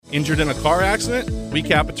Injured in a car accident? We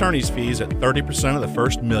cap attorney's fees at 30% of the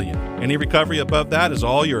first $1 million. Any recovery above that is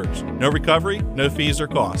all yours. No recovery, no fees or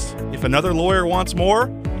costs. If another lawyer wants more,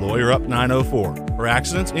 Lawyer Up 904. For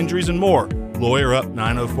accidents, injuries, and more,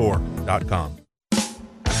 LawyerUp904.com.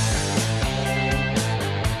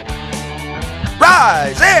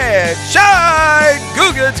 Rise and shine,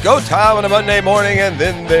 Googans! Go time on a Monday morning, and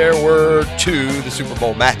then there were two. The Super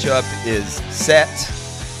Bowl matchup is set.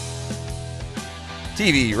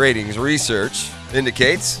 TV ratings research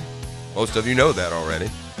indicates, most of you know that already,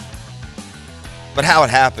 but how it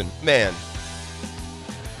happened, man,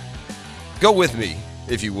 go with me,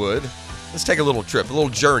 if you would. Let's take a little trip, a little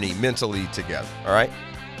journey mentally together, all right?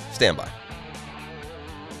 Stand by.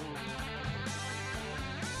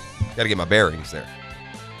 Got to get my bearings there.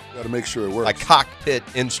 Got to make sure it works. My cockpit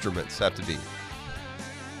instruments have to be,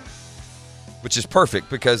 which is perfect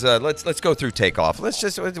because let's go through takeoff. We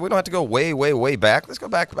don't have to go way back. Let's go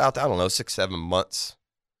back about, 6-7 months.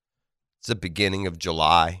 It's the beginning of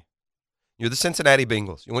July. You're the Cincinnati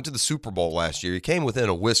Bengals. You went to the Super Bowl last year. You came within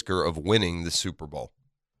a whisker of winning the Super Bowl.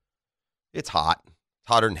 It's hot. It's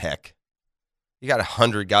hotter than heck. You got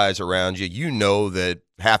 100 guys around you. You know that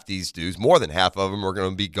half these dudes, more than half of them, are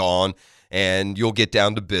going to be gone, and you'll get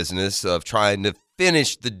down to business of trying to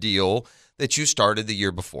finish the deal that you started the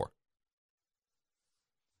year before.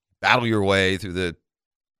 Battle your way through the,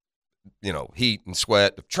 heat and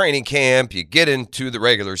sweat of training camp. You get into the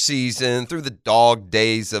regular season, through the dog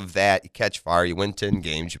days of that. You catch fire. You win 10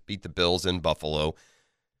 games. You beat the Bills in Buffalo.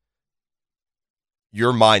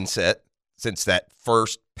 Your mindset, since that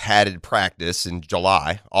first padded practice in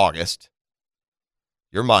August,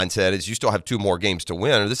 your mindset is you still have 2 more games to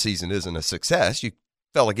win, or this season isn't a success. You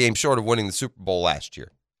fell a game short of winning the Super Bowl last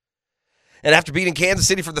year. And after beating Kansas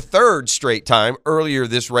City for the 3rd straight time earlier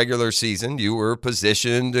this regular season, you were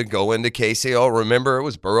positioned to go into KCO. Remember, it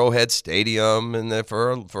was Burrowhead Stadium, and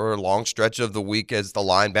for a long stretch of the week as the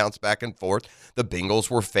line bounced back and forth, the Bengals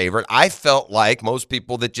were favored. I felt like most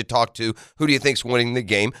people that you talk to, who do you think's winning the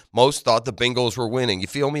game? Most thought the Bengals were winning. You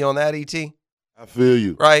feel me on that, E.T.? I feel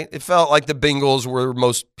you. Right? It felt like the Bengals were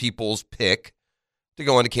most people's pick to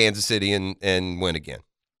go into Kansas City and win again.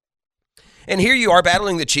 And here you are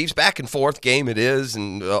battling the Chiefs, back and forth game it is,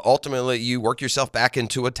 and ultimately you work yourself back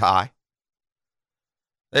into a tie.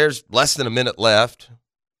 There's less than a minute left.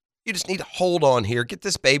 You just need to hold on here, get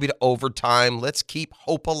this baby to overtime. Let's keep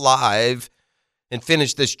hope alive and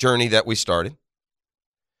finish this journey that we started.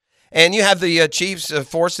 And you have the Chiefs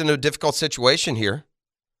forced into a difficult situation here.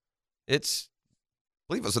 I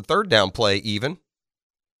believe it was a 3rd down play even.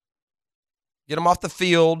 Get them off the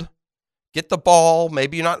field. Get the ball.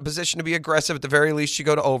 Maybe you're not in a position to be aggressive. At the very least, you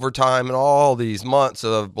go to overtime, and all these months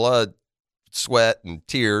of blood, sweat, and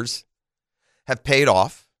tears have paid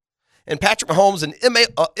off. And Patrick Mahomes, an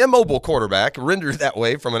immobile quarterback, rendered that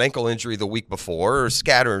way from an ankle injury the week before,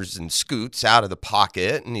 scatters and scoots out of the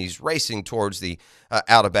pocket, and he's racing towards the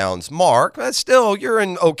out-of-bounds mark. But still, you're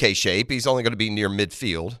in okay shape. He's only going to be near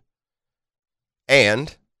midfield.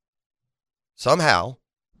 And somehow,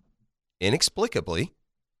 inexplicably,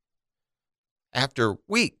 after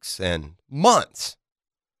weeks and months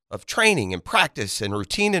of training and practice and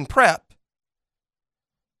routine and prep,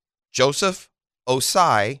 Joseph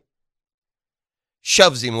Ossai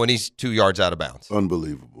shoves him when he's 2 yards out of bounds.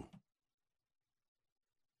 Unbelievable.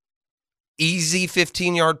 Easy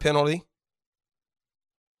 15-yard penalty.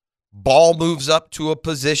 Ball moves up to a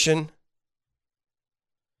position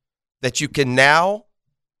that you can now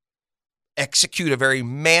execute a very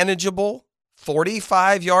manageable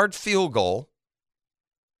 45-yard field goal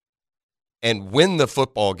and win the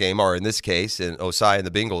football game, or in this case, in Ossai and the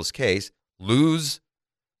Bengals' case, lose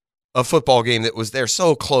a football game that was there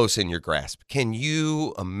so close in your grasp. Can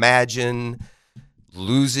you imagine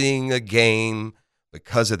losing a game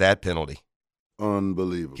because of that penalty?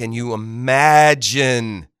 Unbelievable. Can you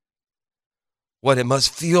imagine what it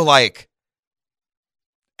must feel like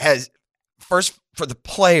as first for the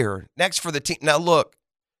player, next for the team? Now look,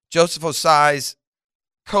 Joseph Ossai's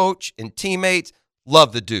coach and teammates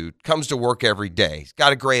love the dude. Comes to work every day. He's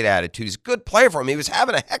got a great attitude. He's a good player for him. He was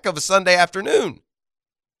having a heck of a Sunday afternoon.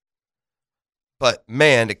 But,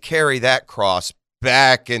 man, to carry that cross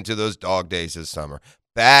back into those dog days this summer,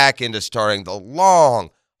 back into starting the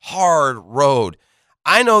long, hard road.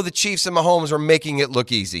 I know the Chiefs and Mahomes are making it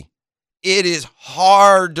look easy. It is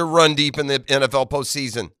hard to run deep in the NFL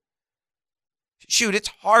postseason. Shoot,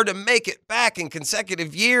 it's hard to make it back in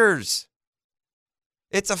consecutive years.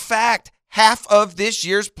 It's a fact. Half of this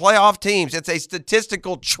year's playoff teams, it's a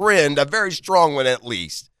statistical trend, a very strong one at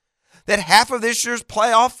least, that half of this year's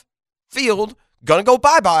playoff field going to go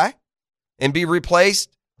bye-bye and be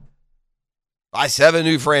replaced Buy 7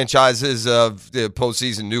 new franchises of the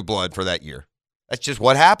postseason new blood for that year. That's just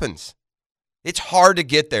what happens. It's hard to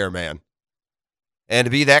get there, man. And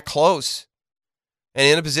to be that close. And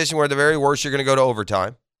in a position where at the very worst you're going to go to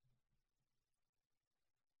overtime.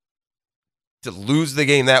 To lose the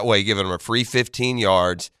game that way, giving them a free 15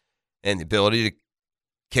 yards and the ability to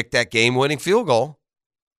kick that game-winning field goal,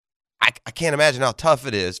 I can't imagine how tough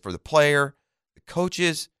it is for the player, the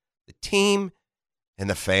coaches, the team, and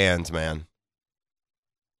the fans, man.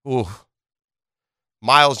 Ooh.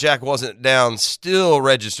 Miles Jack wasn't down, still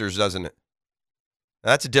registers, doesn't it? Now,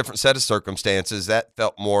 that's a different set of circumstances. That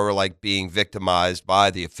felt more like being victimized by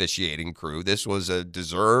the officiating crew. This was a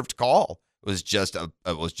deserved call. It was just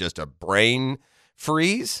a brain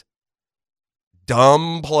freeze.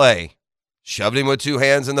 Dumb play. Shoved him with 2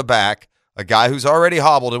 hands in the back. A guy who's already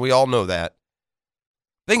hobbled, and we all know that.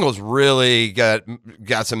 Bengals really got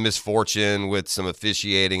some misfortune with some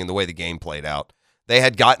officiating and the way the game played out. They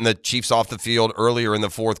had gotten the Chiefs off the field earlier in the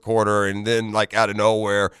fourth quarter, and then, like, out of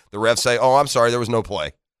nowhere, the refs say, oh, I'm sorry, there was no play.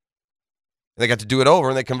 And they got to do it over,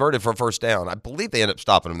 and they converted for a first down. I believe they ended up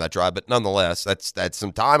stopping them that drive, but nonetheless, that's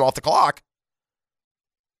some time off the clock.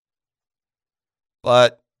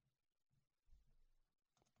 But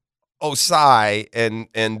Osai and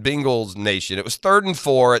Bengals Nation, it was 3rd and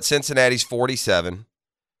 4 at Cincinnati's 47.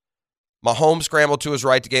 Mahomes scrambled to his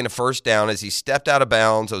right to gain a first down. As he stepped out of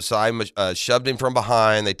bounds, Osai shoved him from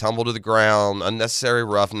behind. They tumbled to the ground. Unnecessary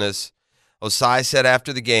roughness. Osai said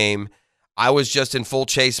after the game, I was just in full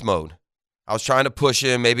chase mode. I was trying to push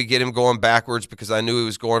him, maybe get him going backwards because I knew he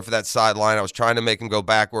was going for that sideline. I was trying to make him go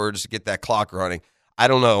backwards to get that clock running. I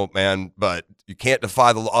don't know, man, but you can't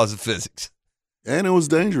defy the laws of physics. And it was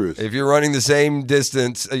dangerous. If you're running the same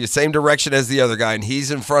distance, the same direction as the other guy, and he's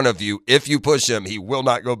in front of you, if you push him, he will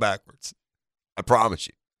not go backwards. I promise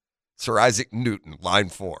you. Sir Isaac Newton, line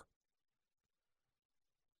 4.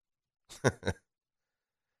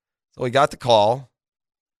 So he got the call.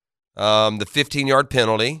 The 15-yard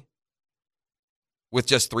penalty with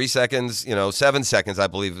just 3 seconds, 7 seconds, I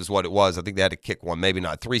believe is what it was. I think they had to kick one, maybe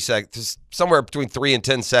not. 3 seconds, somewhere between 3 and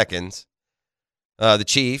 10 seconds. The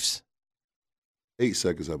Chiefs. 8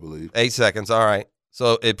 seconds, I believe. 8 seconds, all right.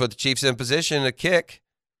 So it put the Chiefs in position to kick.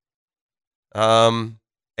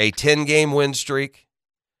 A 10-game win streak,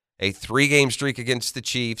 a 3-game streak against the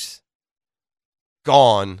Chiefs,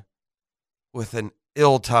 gone with an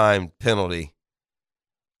ill-timed penalty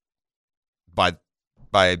by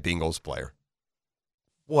a Bengals player.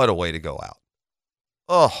 What a way to go out.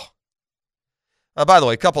 Oh. By the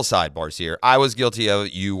way, a couple sidebars here. I was guilty of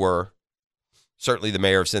it. You were. Certainly the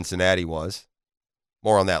mayor of Cincinnati was.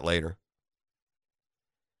 More on that later.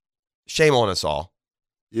 Shame on us all.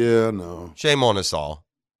 Yeah, no. Shame on us all.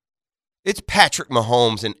 It's Patrick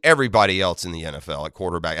Mahomes and everybody else in the NFL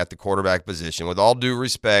at the quarterback position. With all due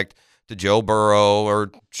respect to Joe Burrow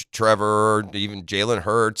or Trevor or even Jalen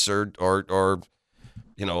Hurts or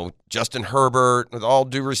Justin Herbert, with all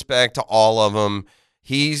due respect to all of them,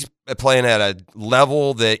 he's playing at a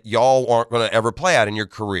level that y'all aren't going to ever play at in your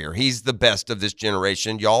career. He's the best of this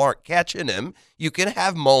generation. Y'all aren't catching him. You can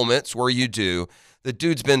have moments where you do. The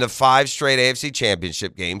dude's been to 5 straight AFC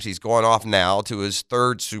championship games. He's going off now to his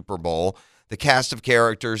 3rd Super Bowl. The cast of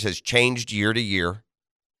characters has changed year to year.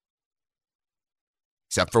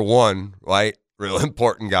 Except for one, right? Real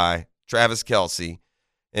important guy, Travis Kelce.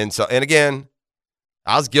 And again,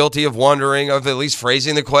 I was guilty of wondering, of at least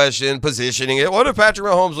phrasing the question, positioning it. What if Patrick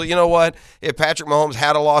Mahomes, well, you know what? If Patrick Mahomes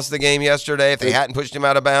had lost the game yesterday, if they hadn't pushed him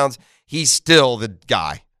out of bounds, he's still the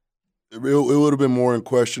guy. It would have been more in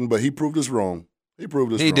question, but he proved us wrong.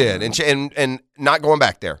 He did, and not going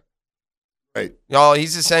back there. Right. Y'all,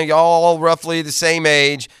 he's the same. Y'all all roughly the same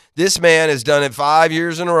age. This man has done it 5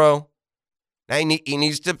 years in a row. Now he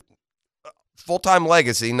needs to full-time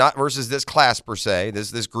legacy, not versus this class per se,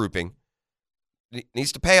 this grouping. He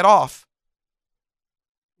needs to pay it off.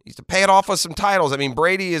 He needs to pay it off with some titles. I mean,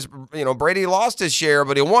 Brady lost his share,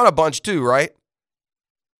 but he won a bunch too, right?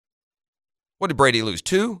 What did Brady lose?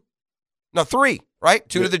 2? No, 3, right?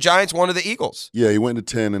 2 to the Giants, 1 to the Eagles. Yeah, he went to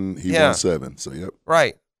 10 and he won 7. So, yep.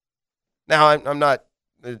 Right. Now, I'm not,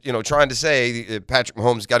 trying to say Patrick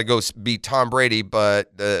Mahomes got to go beat Tom Brady,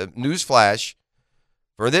 but newsflash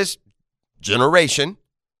for this generation,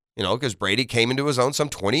 because Brady came into his own some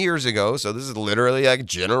 20 years ago, so this is literally a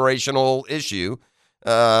generational issue.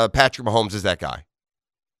 Patrick Mahomes is that guy.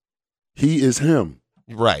 He is him.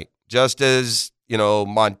 Right. Just as,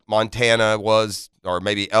 Montana was, or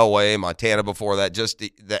maybe Elway, Montana before that,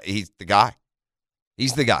 he's the guy.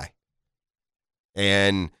 He's the guy.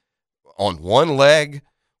 And on one leg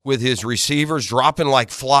with his receivers dropping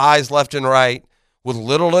like flies left and right, with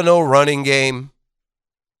little to no running game.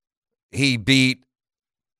 He beat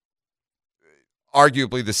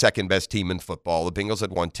arguably the second best team in football. The Bengals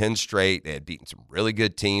had won 10 straight. They had beaten some really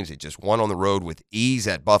good teams. They just won on the road with ease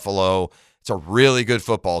at Buffalo. It's a really good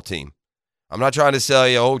football team. I'm not trying to sell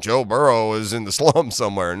you, oh, Joe Burrow is in the slum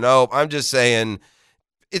somewhere. No, I'm just saying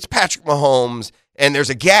it's Patrick Mahomes and there's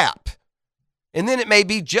a gap. And then it may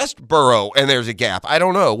be just Burrow and there's a gap. I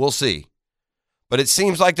don't know. We'll see. But it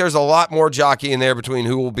seems like there's a lot more jockey in there between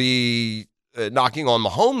who will be knocking on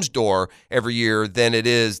Mahomes' door every year than it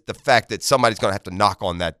is the fact that somebody's going to have to knock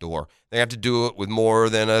on that door. They have to do it with more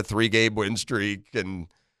than a 3-game win streak and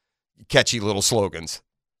catchy little slogans.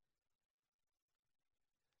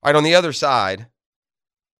 All right, on the other side,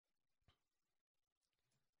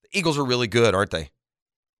 the Eagles are really good, aren't they?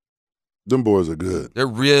 Them boys are good. They're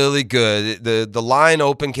really good. The line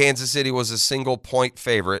open, Kansas City was a single-point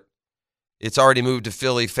favorite. It's already moved to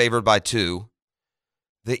Philly, favored by 2.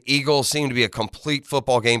 The Eagles seem to be a complete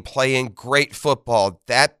football game, playing great football.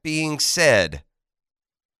 That being said,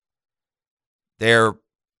 their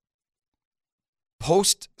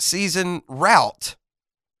postseason route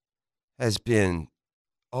has been,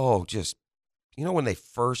 when they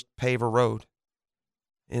first pave a road?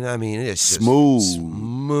 And I mean, it's just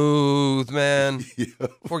smooth, man. Yeah.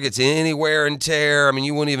 Before it gets any wear and tear, I mean,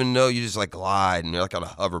 you wouldn't even know. You just like glide and you're like on a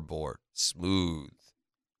hoverboard. Smooth.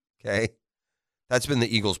 Okay? That's been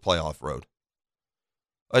the Eagles' playoff road.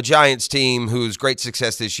 A Giants team whose great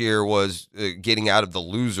success this year was getting out of the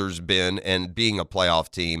loser's bin and being a playoff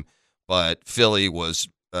team, but Philly was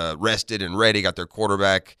rested and ready, got their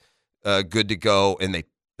quarterback good to go, and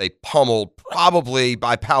they pummeled, probably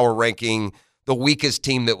by power ranking, the weakest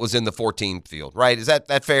team that was in the 14 field, right? Is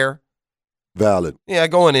that fair? Valid. Yeah,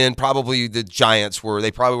 going in, probably the Giants had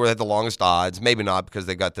the longest odds. Maybe not because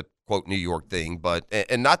they got the, quote, New York thing, but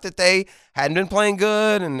and not that they hadn't been playing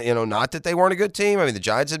good and, not that they weren't a good team. I mean, the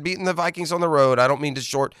Giants had beaten the Vikings on the road. I don't mean to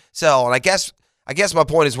short sell. And I guess my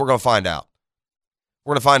point is we're going to find out.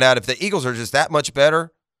 We're going to find out if the Eagles are just that much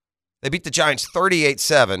better. They beat the Giants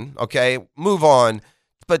 38-7, okay? Move on,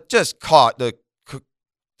 but just caught the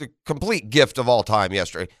complete gift of all time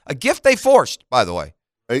yesterday. A gift they forced, by the way.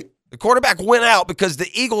 Right. The quarterback went out because the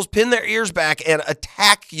Eagles pinned their ears back and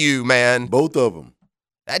attack you, man. Both of them.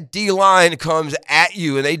 That D-line comes at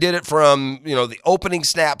you, and they did it from, the opening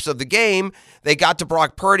snaps of the game. They got to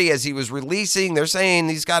Brock Purdy as he was releasing. They're saying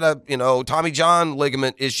he's got Tommy John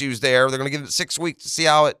ligament issues there. They're going to give it 6 weeks to see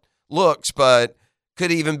how it looks, but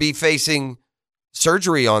could even be facing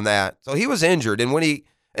surgery on that. So he was injured.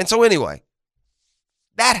 So anyway,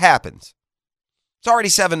 that happens. It's already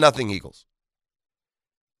 7-0 Eagles.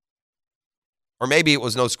 Or maybe it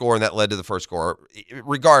was no score and that led to the first score.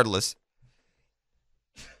 Regardless.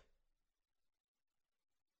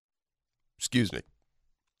 Excuse me.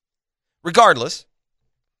 Regardless.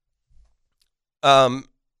 Purdy's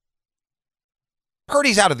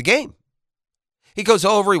out of the game. He goes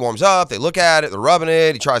over, he warms up, they look at it, they're rubbing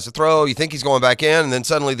it, he tries to throw, you think he's going back in, and then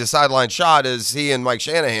suddenly the sideline shot is he and Mike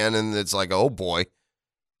Shanahan, and it's like, oh boy.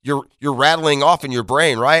 You're rattling off in your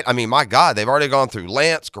brain, right? I mean, my God, they've already gone through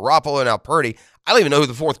Lance, Garoppolo, and now Purdy. I don't even know who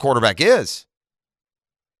the fourth quarterback is.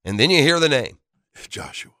 And then you hear the name.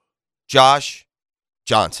 Josh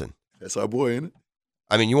Johnson. That's our boy, ain't it?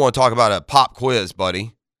 I mean, you want to talk about a pop quiz,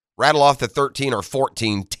 buddy. Rattle off the 13 or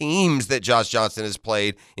 14 teams that Josh Johnson has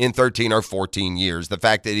played in 13 or 14 years. The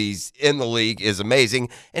fact that he's in the league is amazing.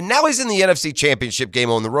 And now he's in the NFC Championship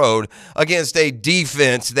game on the road against a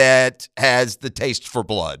defense that has the taste for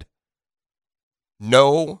blood.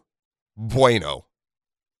 No bueno.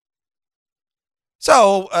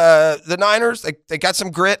 So the Niners, they got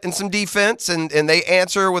some grit and some defense, and they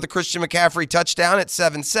answer with a Christian McCaffrey touchdown at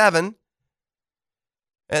 7-7.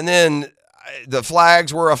 And then the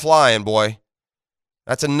flags were a-flying, boy.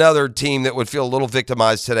 That's another team that would feel a little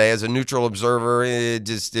victimized today. As a neutral observer,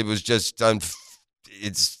 it's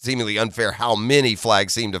seemingly unfair how many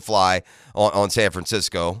flags seem to fly on San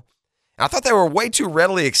Francisco. I thought they were way too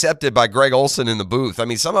readily accepted by Greg Olsen in the booth. I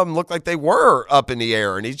mean, some of them looked like they were up in the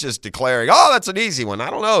air, and he's just declaring, oh, that's an easy one.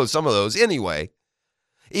 I don't know, some of those. Anyway,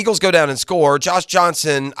 Eagles go down and score. Josh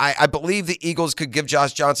Johnson, I believe the Eagles could give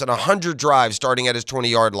Josh Johnson 100 drives starting at his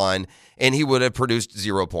 20-yard line, and he would have produced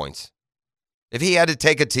 0 points. If he had to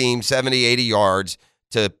take a team 70, 80 yards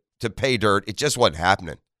to pay dirt, it just wasn't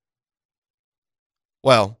happening.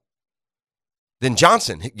 Well, then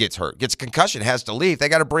Johnson gets hurt, gets a concussion, has to leave. They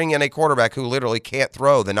got to bring in a quarterback who literally can't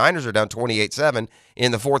throw. The Niners are down 28-7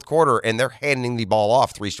 in the fourth quarter, and they're handing the ball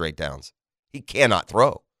off 3 straight downs. He cannot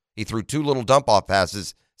throw. He threw 2 little dump-off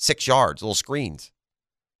passes, 6 yards, little screens.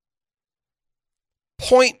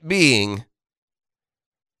 Point being,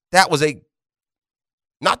 that was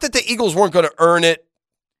not that the Eagles weren't going to earn it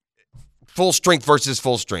full strength versus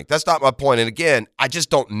full strength. That's not my point. And again, I just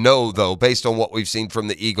don't know, though, based on what we've seen from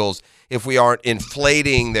the Eagles, if we aren't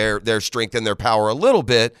inflating their strength and their power a little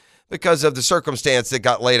bit because of the circumstance that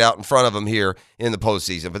got laid out in front of them here in the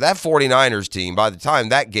postseason. But that 49ers team, by the time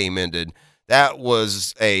that game ended, that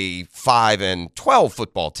was a 5-12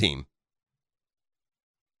 football team.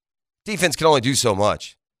 Defense can only do so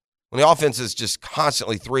much. When the offense is just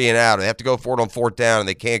constantly 3 and out, and they have to go for it on 4th down, and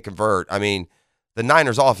they can't convert. I mean, the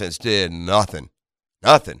Niners offense did nothing.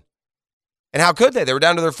 Nothing. And how could they? They were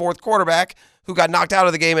down to their 4th quarterback, who got knocked out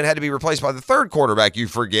of the game and had to be replaced by the 3rd quarterback, you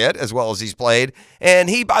forget, as well as he's played. And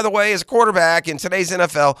he, by the way, is a quarterback in today's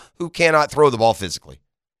NFL who cannot throw the ball physically.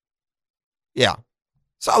 Yeah.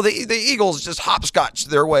 So the Eagles just hopscotched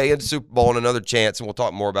their way into Super Bowl and another chance, and we'll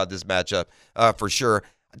talk more about this matchup for sure.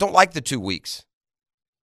 I don't like the 2 weeks.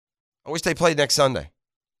 I wish they played next Sunday.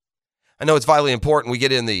 I know it's vitally important we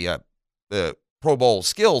get in the Pro Bowl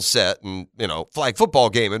skill set and, flag football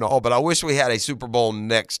game and all, but I wish we had a Super Bowl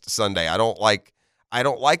next Sunday. I don't like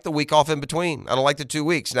the week off in between. I don't like the 2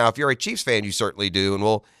 weeks. Now, if you're a Chiefs fan, you certainly do, and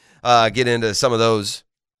we'll get into some of those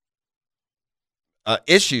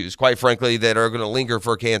issues, quite frankly, that are going to linger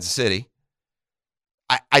for Kansas City.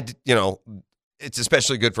 It's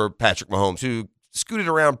especially good for Patrick Mahomes, who scooted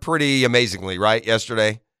around pretty amazingly, right,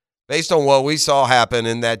 yesterday. Based on what we saw happen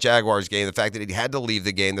in that Jaguars game, the fact that he had to leave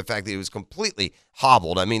the game, the fact that he was completely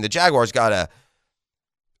hobbled. I mean, the Jaguars Mahomes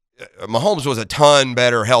was a ton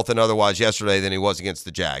better health and otherwise yesterday than he was against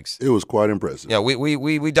the Jags. It was quite impressive. Yeah,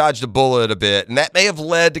 we dodged a bullet a bit, and that may have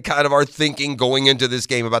led to kind of our thinking going into this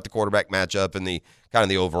game about the quarterback matchup and the kind of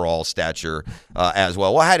the overall stature as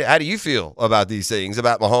well. Well, how do you feel about these things,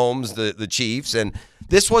 about Mahomes, the Chiefs? And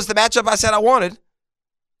this was the matchup I said I wanted,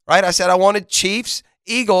 right? I said I wanted Chiefs,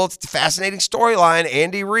 Eagles. It's a fascinating storyline.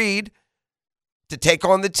 Andy Reid to take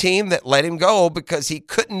on the team that let him go because he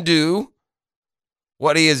couldn't do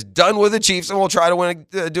what he has done with the Chiefs and will try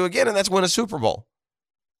to do again, and that's win a Super Bowl.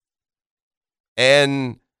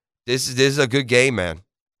 And this is a good game, man.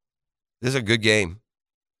 This is a good game.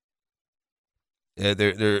 Yeah,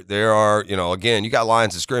 there are, again, you got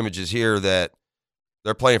lines of scrimmages here that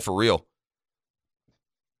they're playing for real.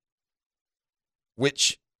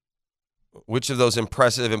 Which of those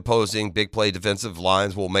impressive, imposing, big play defensive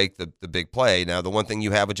lines will make the big play? Now, the one thing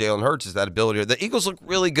you have with Jalen Hurts is that ability. The Eagles look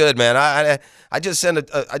really good, man. I just spent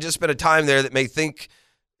a time there that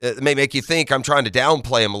may make you think I'm trying to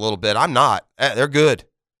downplay them a little bit. I'm not. They're good.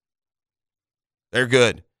 They're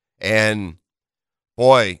good. And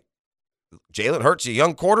boy, Jalen Hurts, a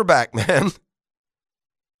young quarterback, man.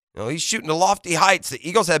 He's shooting to lofty heights. The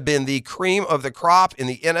Eagles have been the cream of the crop in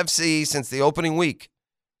the NFC since the opening week.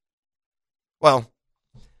 Well,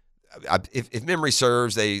 if memory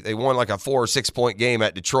serves, they won like a 4 or 6 point game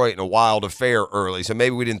at Detroit in a wild affair early, so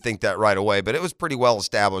maybe we didn't think that right away, but it was pretty well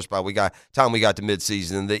established by time we got to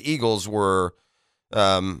midseason. The Eagles were,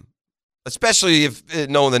 especially if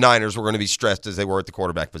knowing the Niners were going to be stressed as they were at the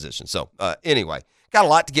quarterback position. So anyway, got a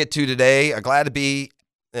lot to get to today. I'm glad to be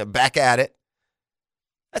back at it.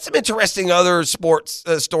 That's some interesting other sports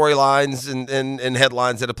storylines and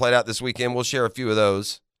headlines that have played out this weekend. We'll share a few of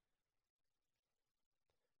those.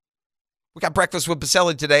 We got breakfast with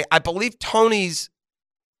Baselli today. I believe Tony's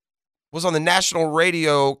was on the national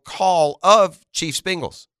radio call of Chiefs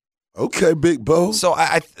Bengals. Okay, Big Bo. So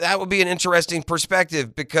that would be an interesting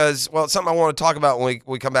perspective because, well, it's something I want to talk about when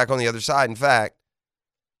we come back on the other side. In fact,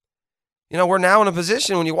 we're now in a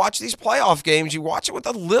position when you watch these playoff games, you watch it with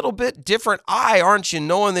a little bit different eye, aren't you?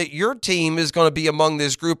 Knowing that your team is going to be among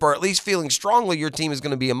this group, or at least feeling strongly your team is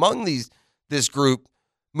going to be among this group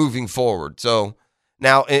moving forward. So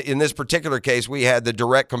now, in this particular case, we had the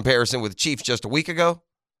direct comparison with Chiefs just a week ago.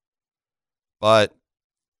 But,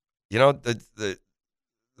 the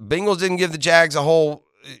Bengals didn't give the Jags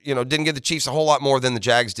didn't give the Chiefs a whole lot more than the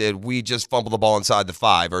Jags did. We just fumbled the ball inside the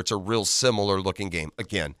 5, or it's a real similar looking game.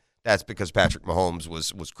 Again, that's because Patrick Mahomes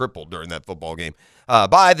was crippled during that football game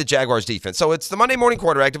by the Jaguars defense. So it's the Monday Morning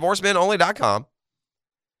Quarterback, DivorceMenOnly.com.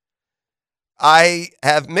 I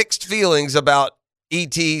have mixed feelings about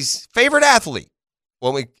ET's favorite athlete.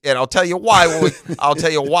 I'll tell you why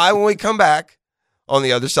when we come back on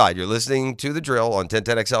the other side. You're listening to The Drill on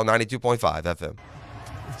 1010XL 92.5 FM.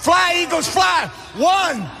 Fly, Eagles, fly.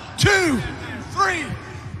 1, 2, 3.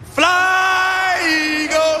 Fly,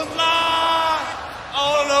 Eagles, fly.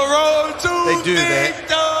 On the road to victory.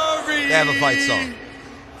 They have a fight song.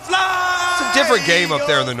 Fly, it's a different game up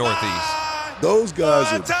there in the Northeast. Those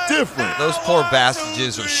guys are different. Those poor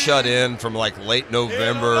bastards are shut in from like late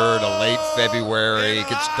November to late February. It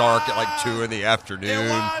gets dark at like 2 in the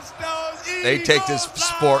afternoon. They take this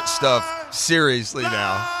sports stuff seriously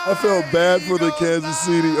now. I felt bad for the Kansas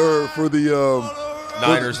City, or for the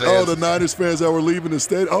Niners fans. Oh, the Niners fans that were leaving the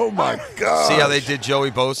stadium. Oh, my God. See how they did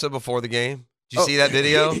Joey Bosa before the game? Did you see that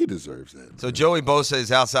video? He deserves that. So Joey Bosa is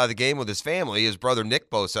outside the game with his family. His brother Nick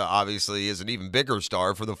Bosa obviously is an even bigger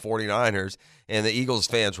star for the 49ers, and the Eagles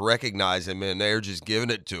fans recognize him, and they're just giving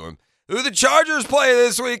it to him. Who the Chargers play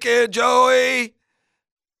this weekend, Joey?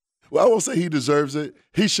 Well, I won't say he deserves it.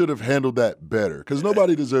 He should have handled that better, because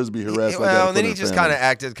nobody deserves to be harassed like that. Well, and then he just kind of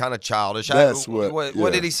acted kind of childish. That's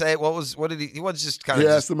what did he say? What did he? He was just kind of. He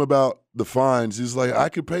asked him about the fines. He's like, I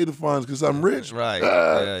could pay the fines because I'm rich. Right.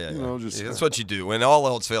 That's what you do. When all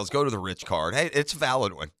else fails, go to the rich card. Hey, it's a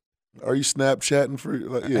valid one. Are you Snapchatting for?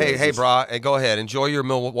 Hey, bro. Hey, go ahead. Enjoy your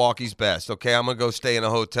Milwaukee's best. Okay, I'm gonna go stay in a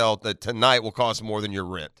hotel that tonight will cost more than your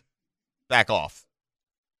rent. Back off.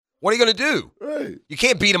 What are you gonna do? Right. You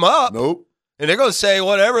can't beat them up. Nope. And they're going to say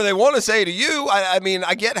whatever they want to say to you. I mean,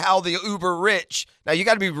 I get how the uber rich. Now, you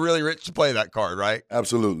got to be really rich to play that card, right?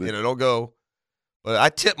 Absolutely. Don't go. But I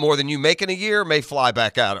tip more than you make in a year, may fly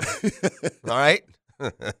back at him. All right?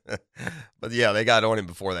 But, yeah, they got on him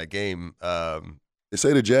before that game. They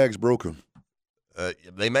say the Jags broke him.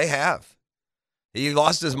 They may have. He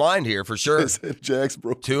lost his mind here for sure. They say the Jags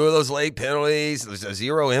broke him. 2 of those late penalties, a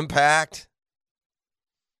 0 impact.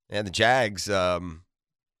 And the Jags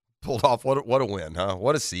pulled off what a win, huh?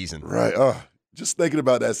 What a season. Right. Just thinking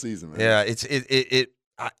about that season, man. Yeah,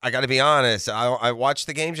 I got to be honest. I watched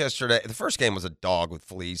the games yesterday. The first game was a dog with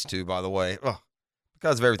fleas too, by the way.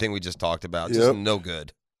 Because of everything we just talked about. Just no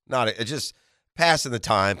good. Just passing the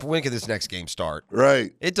time. When can this next game start?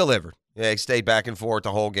 Right. It delivered. Yeah, it stayed back and forth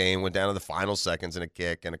the whole game, went down to the final seconds in a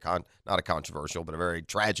kick and not a controversial, but a very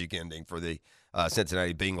tragic ending for the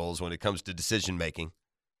Cincinnati Bengals when it comes to decision making.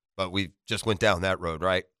 But we just went down that road,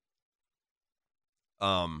 right?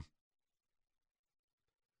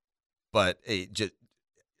 But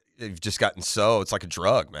they've just gotten it's like a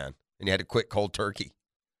drug, man. And you had to quit cold turkey,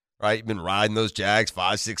 right? You've been riding those Jags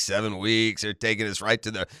 5, 6, 7 weeks. They're taking us right to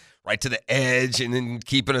the edge and then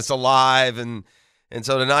keeping us alive. And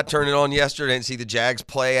so to not turn it on yesterday and see the Jags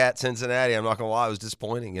play at Cincinnati, I'm not gonna lie, it was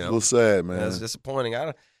disappointing. A little sad, man. It was disappointing.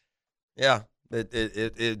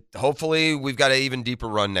 Hopefully we've got an even deeper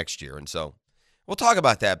run next year, and so. We'll talk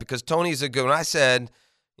about that because Tony's a good one. I said,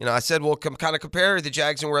 we'll kind of compare the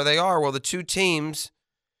Jags and where they are. Well, the two teams,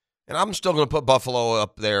 and I'm still going to put Buffalo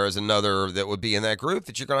up there as another that would be in that group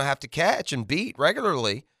that you're going to have to catch and beat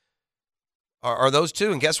regularly are those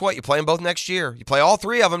two. And guess what? You play them both next year. You play all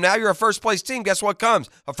 3 of them. Now you're a first-place team. Guess what comes?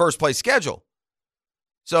 A first-place schedule.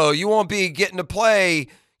 So you won't be getting to play,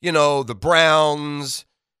 the Browns,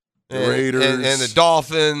 the Raiders. And the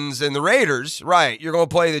Dolphins and the Raiders, right. You're going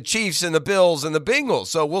to play the Chiefs and the Bills and the Bengals.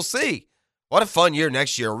 So we'll see. What a fun year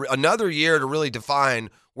next year. Another year to really define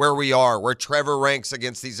where we are, where Trevor ranks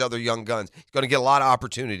against these other young guns. He's going to get a lot of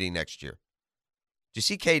opportunity next year. Did you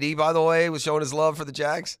see KD, by the way, was showing his love for the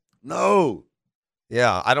Jags? No.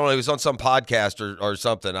 Yeah, I don't know. He was on some podcast or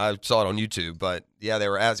something. I saw it on YouTube. But, yeah, they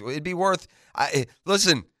were asking. It'd be worth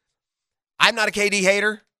listen, I'm not a KD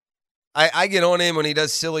hater. I get on him when he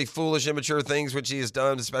does silly, foolish, immature things, which he has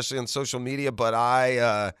done, especially on social media. But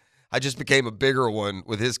I just became a bigger one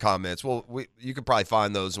with his comments. Well, you could probably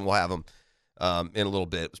find those, and we'll have them in a little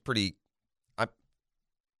bit. It was pretty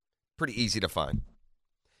easy to find.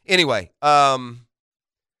 Anyway, we'll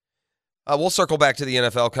circle back to the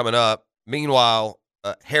NFL coming up. Meanwhile,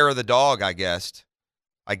 hair of the dog, I guess.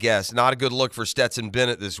 Not a good look for Stetson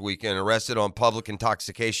Bennett this weekend, arrested on public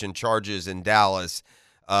intoxication charges in Dallas.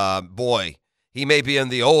 Boy, he may be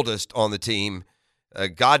the oldest on the team.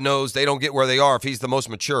 God knows they don't get where they are if he's the most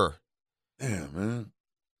mature. Yeah, man.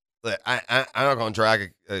 I'm not going to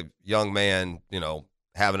drag a young man,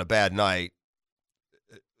 having a bad night,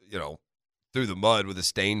 through the mud with a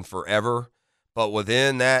stain forever. But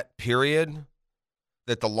within that period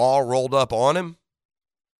that the law rolled up on him,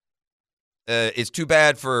 it's too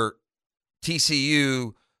bad for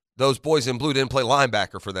TCU. Those boys in blue didn't play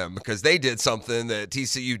linebacker for them because they did something that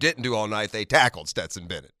TCU didn't do all night. They tackled Stetson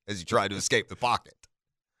Bennett as he tried to escape the pocket.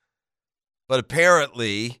 But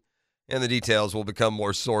apparently, and the details will become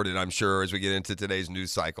more sordid, I'm sure, as we get into today's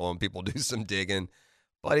news cycle and people do some digging.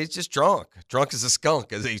 But he's just drunk. Drunk as a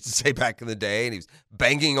skunk, as they used to say back in the day. And he's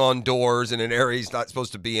banging on doors in an area he's not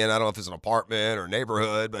supposed to be in. I don't know if it's an apartment or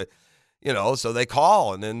neighborhood, but so they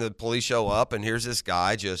call, and then the police show up, and here's this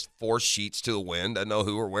guy just 4 sheets to the wind. Doesn't know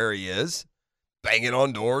who or where he is. banging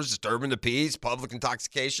on doors, disturbing the peace, public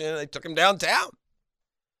intoxication. They took him downtown.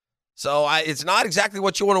 So it's not exactly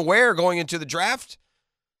what you want to wear going into the draft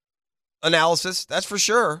analysis, that's for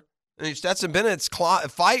sure. I mean, Stetson Bennett's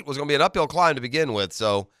fight was going to be an uphill climb to begin with.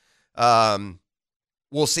 So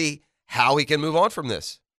we'll see how he can move on from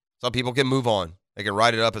this. Some people can move on. They can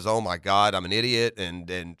write it up as, oh, my God, I'm an idiot,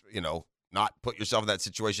 and not put yourself in that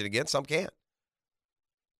situation again. Some can't.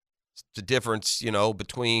 It's the difference,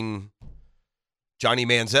 between Johnny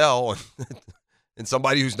Manziel and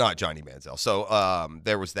somebody who's not Johnny Manziel. So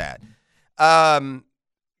there was that.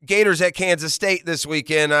 Gators at Kansas State this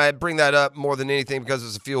weekend. I bring that up more than anything because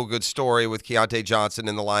it's a feel-good story with Keontae Johnson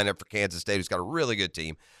in the lineup for Kansas State, who's got a really good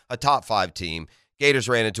team, a top 5 team. Gators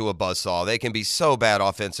ran into a buzzsaw. They can be so bad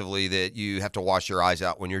offensively that you have to wash your eyes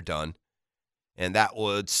out when you're done. And that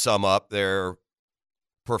would sum up their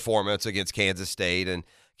performance against Kansas State. And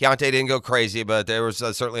Keontae didn't go crazy, but there was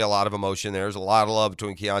certainly a lot of emotion. There was a lot of love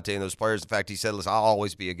between Keontae and those players. In fact, he said, listen, I'll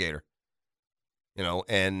always be a Gator.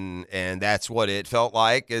 And that's what it felt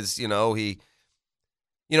like is, you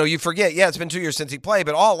forget, it's been 2 years since he played,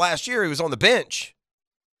 but all last year he was on the bench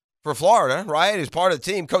for Florida, right? He was part of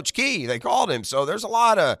the team. Coach Key, they called him. So there's a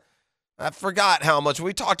lot of, I forgot how much,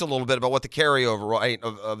 we talked a little bit about what the carryover, right,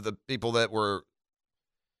 of the people that were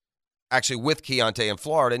actually with Keontae in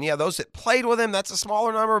Florida. And, those that played with him, that's a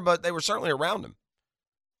smaller number, but they were certainly around him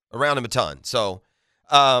a ton. So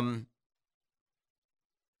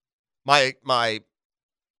my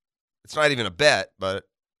it's not even a bet, but,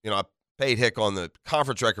 I paid Hick on the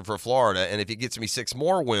conference record for Florida, and if he gets me 6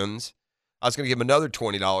 more wins, I was going to give him another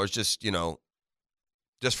 $20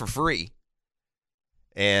 just for free.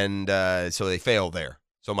 And so they failed there.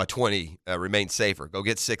 So my 20 remains safer. Go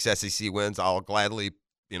get 6 SEC wins. I'll gladly,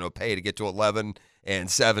 pay to get to 11 and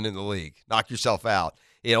 7 in the league. Knock yourself out.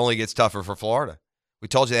 It only gets tougher for Florida. We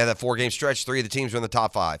told you they had that 4-game stretch. 3 of the teams were in the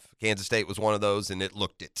top 5. Kansas State was one of those, and it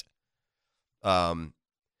looked it. By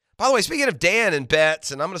the way, speaking of Dan and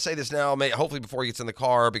bets, and I'm going to say this now, hopefully before he gets in the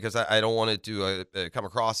car, because I don't want it to come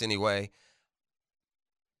across anyway.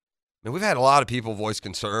 I mean, we've had a lot of people voice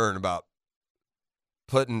concern about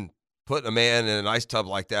putting a man in an ice tub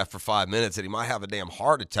like that for 5 minutes that he might have a damn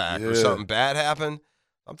heart attack or something bad happen.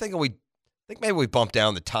 I'm thinking maybe we bump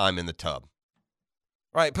down the time in the tub.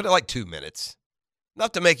 Right? Put it like 2 minutes.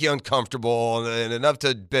 Enough to make you uncomfortable and enough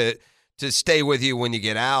to stay with you when you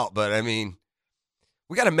get out. But, I mean,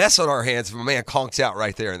 we got a mess on our hands if a man conks out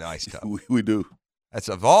right there in the ice tub. We do. That's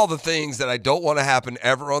of all the things that I don't want to happen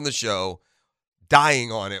ever on the show,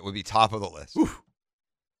 dying on it would be top of the list. Oof.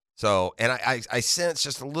 So, and I sense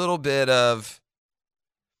just a little bit of,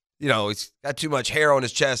 he's got too much hair on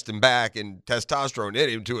his chest and back and testosterone in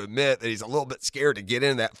him to admit that he's a little bit scared to get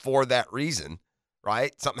in that for that reason,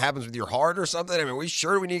 right? Something happens with your heart or something. I mean, are we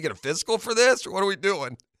sure we need to get a physical for this, or what are we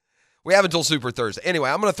doing? We have until Super Thursday. Anyway,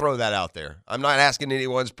 I'm going to throw that out there. I'm not asking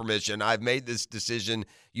anyone's permission. I've made this decision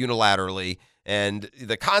unilaterally, and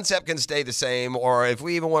the concept can stay the same, or if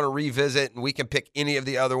we even want to revisit and we can pick any of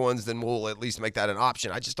the other ones, then we'll at least make that an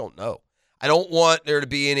option. I just don't know. I don't want there to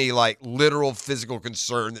be any, literal physical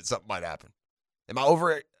concern that something might happen. Am I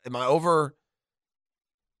over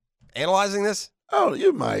analyzing this? Oh,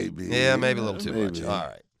 you might be. Yeah, maybe a little too much. All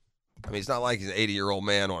right. I mean, it's not like he's an 80-year-old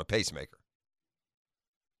man on a pacemaker.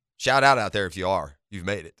 Shout out there if you are. You've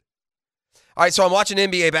made it. All right, so I'm watching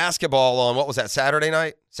NBA basketball on, what was that, Saturday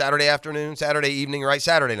night? Saturday afternoon? Saturday evening, right?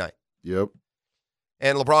 Saturday night. Yep.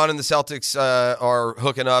 And LeBron and the Celtics are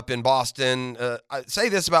hooking up in Boston. I say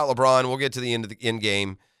this about LeBron. We'll get to the end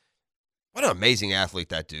game. What an amazing athlete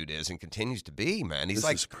that dude is and continues to be, man. He's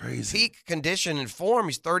this is crazy. Peak condition and form.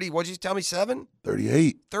 He's 30, what'd you tell me, 7?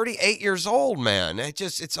 38. 38 years old, man.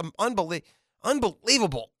 It's an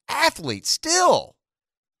unbelievable athlete still.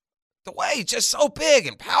 The way he's just so big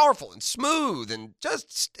and powerful and smooth and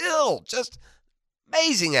just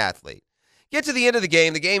amazing athlete. Get to the end of the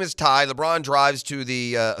game. The game is tied. LeBron drives to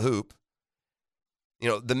the hoop.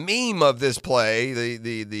 The meme of this play,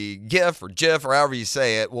 the GIF or GIF or however you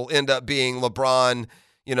say it, will end up being LeBron,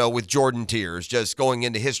 with Jordan tears, just going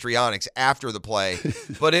into histrionics after the play.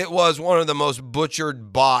 But it was one of the most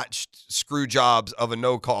butchered, botched screw jobs of a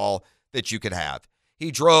no call that you could have. He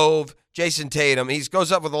drove. Jason Tatum, he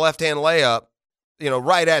goes up with a left-hand layup,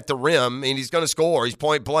 right at the rim, and he's going to score. He's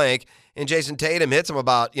point blank, and Jason Tatum hits him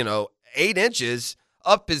about, 8 inches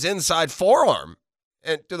up his inside forearm,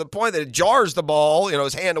 and to the point that it jars the ball,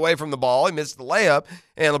 his hand away from the ball. He misses the layup,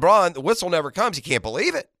 and LeBron, the whistle never comes. He can't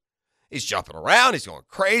believe it. He's jumping around. He's going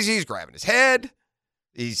crazy. He's grabbing his head.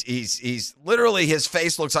 He's literally, his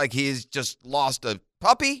face looks like he's just lost a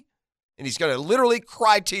puppy. And he's going to literally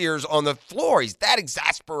cry tears on the floor. He's that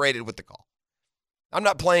exasperated with the call. I'm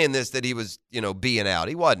not playing this that he was, being out.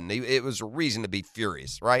 He wasn't. It was a reason to be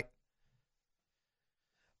furious, right?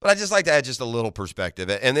 But I just like to add just a little perspective.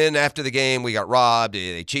 And then after the game, we got robbed.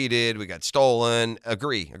 They cheated. We got stolen.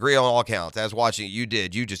 Agree on all counts. As watching it, you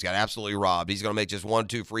did. You just got absolutely robbed. He's going to make just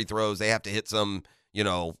 1-2 free throws. They have to hit some,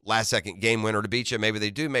 last-second game winner to beat you. Maybe they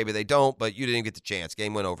do. Maybe they don't. But you didn't get the chance.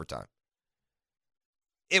 Game went overtime.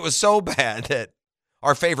 It was so bad that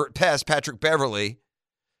our favorite pest, Patrick Beverly,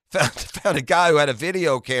 found a guy who had a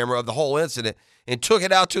video camera of the whole incident and took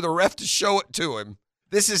it out to the ref to show it to him.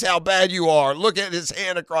 This is how bad you are. Look at his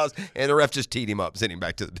hand across. And the ref just teed him up, sent him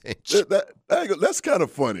back to the bench. That's kind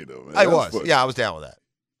of funny, though, man. I was. Funny. Yeah, I was down with that.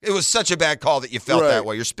 It was such a bad call that you felt that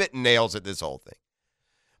way. You're spitting nails at this whole thing.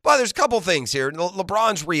 But there's a couple things here.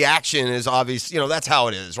 LeBron's reaction is obvious. That's how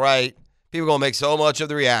it is, right? People are going to make so much of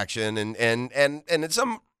the reaction, and in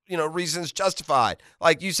some, reasons justified.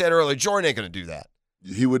 Like you said earlier, Jordan ain't going to do that.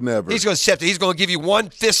 He would never. He's going to accept it. He's going to give you one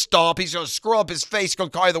fist stomp. He's going to screw up his face. He's going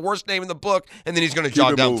to call you the worst name in the book, and then he's going to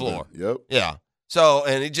jog down the floor. Yep. Yeah. So,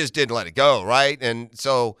 and he just didn't let it go, right? And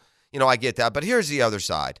so, I get that. But here's the other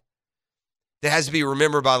side that has to be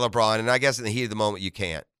remembered by LeBron, and I guess in the heat of the moment you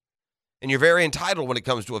can't. And you're very entitled when it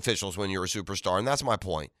comes to officials when you're a superstar, and that's my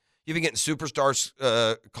point. You've been getting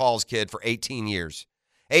superstar calls, kid, for 18 years.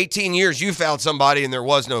 18 years you found somebody and there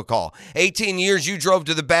was no call. 18 years you drove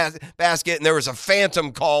to the basket and there was a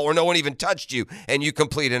phantom call where no one even touched you and you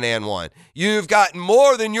complete an and one. You've gotten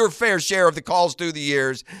more than your fair share of the calls through the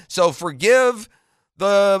years. So forgive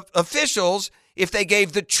the officials if they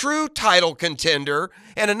gave the true title contender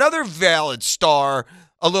and another valid star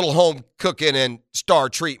a little home cooking and star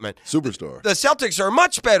treatment. Superstar. The Celtics are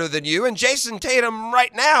much better than you, and Jason Tatum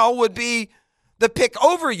right now would be the pick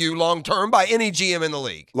over you long-term by any GM in the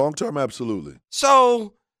league. Long-term, absolutely.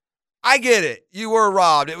 So, I get it. You were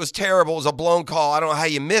robbed. It was terrible. It was a blown call. I don't know how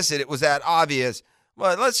you miss it. It was that obvious.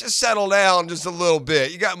 But let's just settle down just a little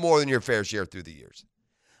bit. You got more than your fair share through the years.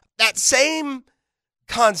 That same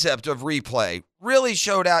concept of replay really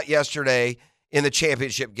showed out yesterday in the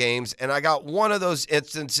championship games, and I got one of those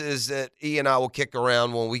instances that E and I will kick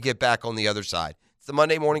around when we get back on the other side. It's the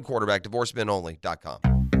Monday Morning Quarterback, divorcemenonly.com.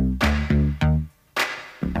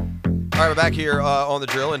 All right, we're back here on The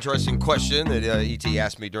Drill. Interesting question that E.T.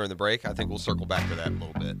 asked me during the break. I think we'll circle back to that a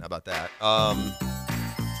little bit. How about that? All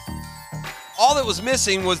that was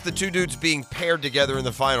missing was the two dudes being paired together in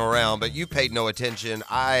the final round, but you paid no attention.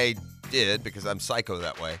 I did because I'm psycho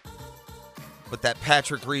that way. But that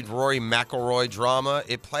Patrick Reed, Rory McIlroy drama,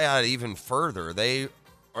 it played out even further. They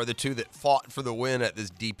are the two that fought for the win at this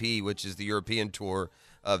DP, which is the European Tour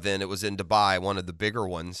event. It was in Dubai, one of the bigger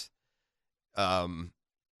ones.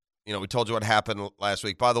 We told you what happened last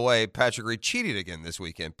week. By the way, Patrick Reed cheated again this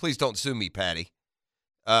weekend. Please don't sue me, Patty.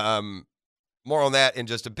 More on that in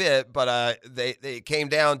just a bit, but they came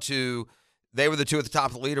down to they were the two at the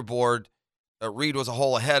top of the leaderboard. Reed was a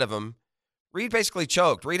hole ahead of him. Reed basically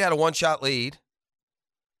choked. Reed had a one-shot lead,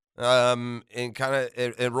 and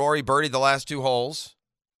Rory birdied the last two holes.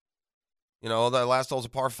 The last hole's a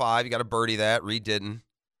par 5. You got to birdie that. Reed didn't,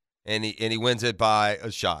 and he wins it by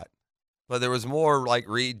a shot. But there was more like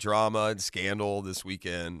Reed drama and scandal this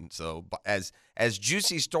weekend. So as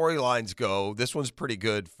juicy storylines go, this one's pretty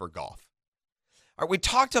good for golf. All right, we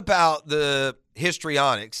talked about the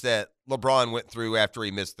histrionics that LeBron went through after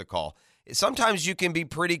he missed the call. Sometimes you can be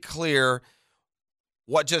pretty clear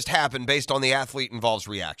what just happened based on the athlete involved's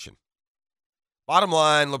reaction. Bottom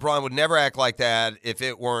line, LeBron would never act like that if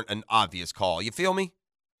it weren't an obvious call. You feel me?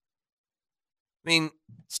 I mean,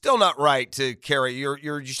 still not right to carry you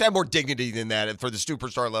should have more dignity than that for the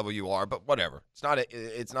superstar level you are, but whatever.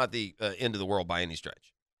 It's not the end of the world by any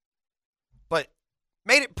stretch. But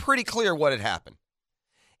made it pretty clear what had happened.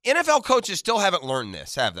 NFL coaches still haven't learned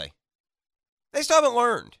this, have they? They still haven't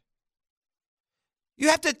learned. You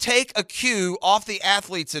have to take a cue off the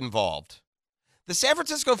athletes involved. The San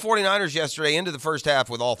Francisco 49ers yesterday ended the first half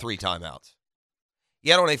with all 3 timeouts.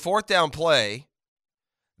 Yet on a 4th down play,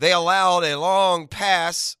 they allowed a long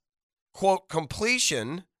pass, quote,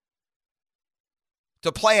 completion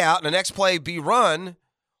to play out and the next play be run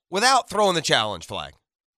without throwing the challenge flag,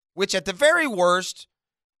 which at the very worst,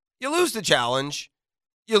 you lose the challenge,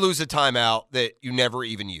 you lose a timeout that you never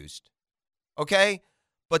even used. Okay?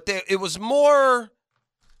 But it was more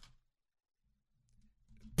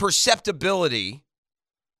perceptibility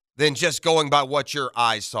than just going by what your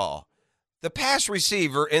eyes saw. The pass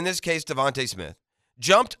receiver, in this case Devontae Smith,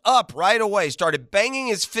 jumped up right away, started banging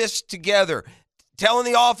his fists together,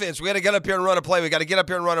 telling the offense, we got to get up here and run a play. We got to get up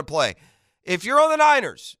here and run a play. If you're on the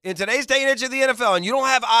Niners, in today's day and age of the NFL, and you don't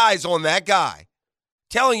have eyes on that guy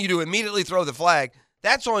telling you to immediately throw the flag,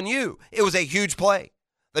 That's on you. It was a huge play.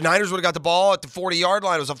 The Niners would have got the ball at the 40-yard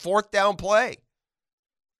line. It was a 4th down play.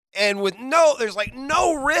 And there's like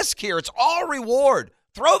no risk here. It's all reward.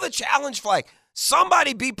 Throw the challenge flag.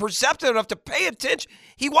 Somebody be perceptive enough to pay attention.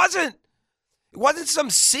 It wasn't some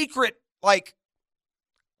secret, like,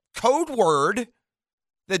 code word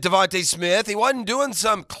that Devontae Smith, he wasn't doing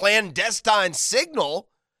some clandestine signal.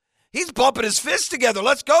 He's bumping his fists together.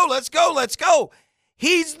 Let's go, let's go, let's go.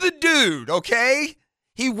 He's the dude, okay?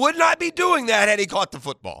 He would not be doing that had he caught the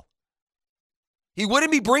football. He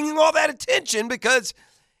wouldn't be bringing all that attention because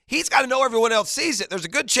he's got to know everyone else sees it. There's a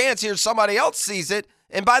good chance here somebody else sees it.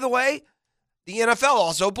 And by the way, the NFL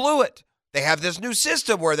also blew it. They have this new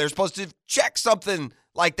system where they're supposed to check something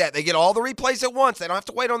like that. They get all the replays at once. They don't have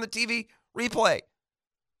to wait on the TV replay.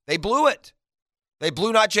 They blew it. They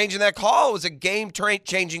blew not changing that call. It was a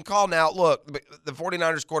game-changing call. Now, look, the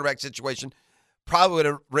 49ers quarterback situation probably would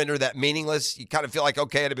have rendered that meaningless. You kind of feel like,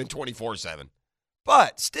 okay, it'd have been 24/7.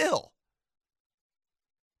 But still,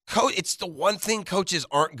 it's the one thing coaches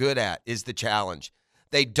aren't good at is the challenge.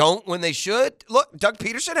 They don't when they should. Look, Doug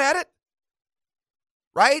Peterson had it,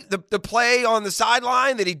 right? The play on the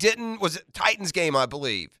sideline that he didn't was it Titans game, I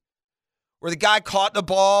believe, where the guy caught the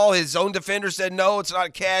ball. His own defender said, no, it's not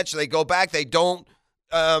a catch. They go back. They don't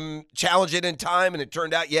challenge it in time, and it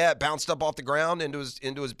turned out, it bounced up off the ground into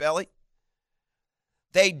his belly.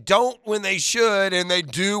 They don't when they should, and they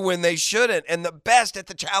do when they shouldn't. And the best at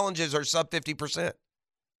the challenges are sub 50%.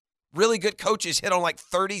 Really good coaches hit on like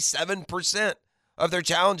 37% of their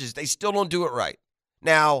challenges. They still don't do it right.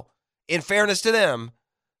 Now, in fairness to them,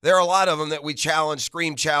 there are a lot of them that we challenge,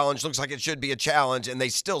 scream challenge, looks like it should be a challenge, and they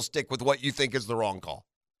still stick with what you think is the wrong call.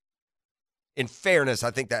 In fairness,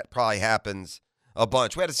 I think that probably happens a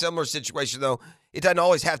bunch. We had a similar situation, though. It doesn't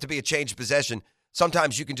always have to be a change of possession.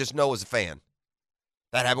 Sometimes you can just know as a fan.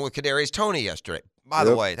 That happened with Kadarius Toney yesterday. By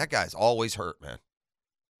the way, that guy's always hurt, man.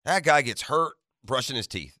 That guy gets hurt brushing his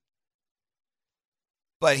teeth.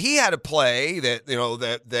 But he had a play that,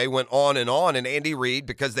 that they went on, and Andy Reid,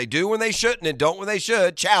 because they do when they shouldn't and don't when they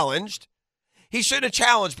should, challenged. He shouldn't have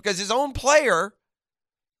challenged because his own player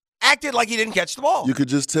acted like he didn't catch the ball. You could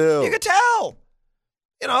just tell. You could tell.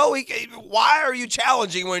 Why are you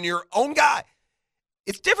challenging when your own guy?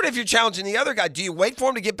 It's different if you're challenging the other guy. Do you wait for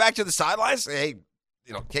him to get back to the sidelines? Say, hey,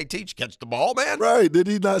 KT, you catch the ball, man? Right. Did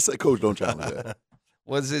he not say, Coach, don't challenge that?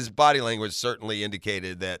 Was his body language certainly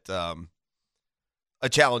indicated that a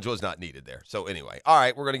challenge was not needed there. So anyway, all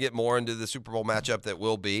right, we're going to get more into the Super Bowl matchup that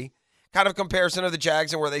will be kind of a comparison of the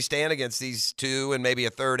Jags and where they stand against these two and maybe a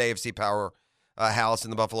third AFC powerhouse in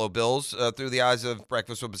the Buffalo Bills through the eyes of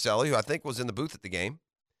Breakfast with Baselli, who I think was in the booth at the game.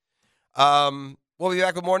 We'll be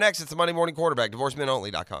back with more next. It's the Monday Morning Quarterback,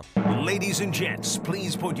 divorcemenonly.com. Ladies and gents,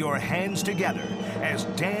 please put your hands together as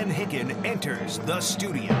Dan Hicken enters the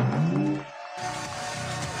studio.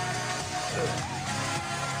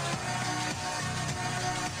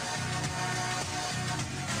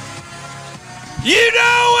 You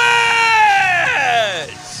know it!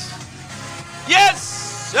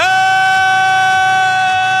 Yes, sir!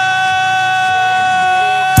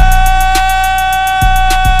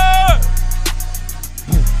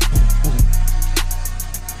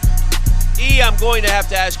 I'm going to have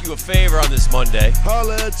to ask you a favor on this Monday.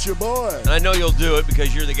 Holla at your boy. And I know you'll do it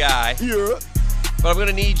because you're the guy. Yeah. But I'm going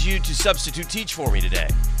to need you to substitute teach for me today.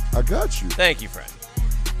 I got you. Thank you, friend.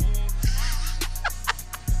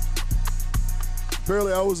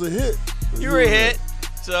 Apparently I was a hit. You were a hit,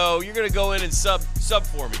 so you're going to go in and sub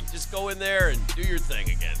for me. Just go in there and do your thing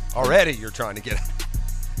again. Already you're trying to get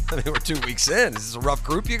I mean, we're 2 weeks in. Is this a rough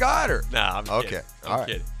group you got? Or? Nah, I'm kidding. Okay. I'm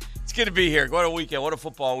kidding. It's good to be here. What a weekend. What a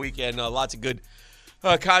football weekend. Lots of good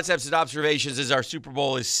concepts and observations as our Super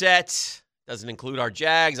Bowl is set. Doesn't include our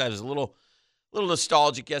Jags. I was a little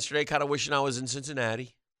nostalgic yesterday, kind of wishing I was in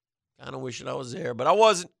Cincinnati. Kind of wishing I was there, but I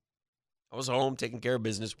wasn't. I was home taking care of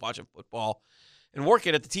business, watching football, and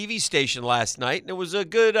working at the TV station last night. And it was a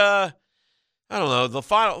good, I don't know, the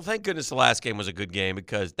final, thank goodness the last game was a good game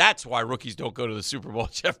because that's why rookies don't go to the Super Bowl.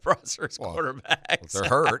 Jeff Prosser's quarterbacks. They're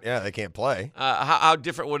hurt. Yeah, they can't play. How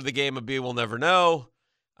different would the game be, we'll never know.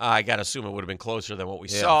 I got to assume it would have been closer than what we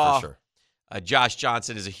saw. For sure. Josh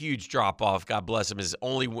Johnson is a huge drop-off. God bless him.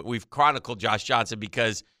 We've chronicled Josh Johnson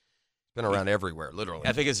because been around everywhere, literally.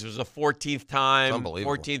 I think this was the 14th time.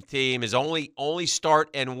 Unbelievable. 14th team. His only start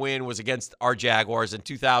and win was against our Jaguars in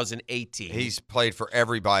 2018. He's played for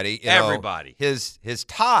everybody. Everybody. His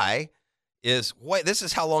tie is, this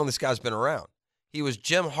is how long this guy's been around. He was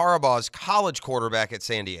Jim Harbaugh's college quarterback at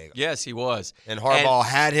San Diego. Yes, he was. And Harbaugh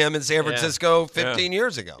had him in San Francisco 15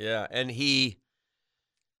 years ago. Yeah, and he,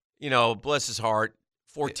 bless his heart,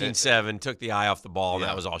 14-7, took the eye off the ball, and Yeah,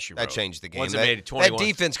 that was all she wrote. That changed the game. Once it That, made it 21. that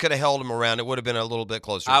defense could have held him around. It would have been a little bit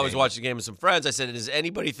closer. I was game. watching the game with some friends. I said, does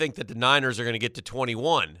anybody think that the Niners are going to get to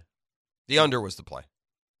 21? The under was the play.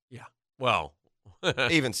 Yeah. Well.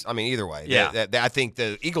 Either way. Yeah. I think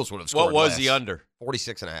the Eagles would have scored What was less. the under?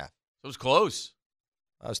 46.5. It was close.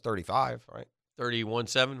 That was 35, right?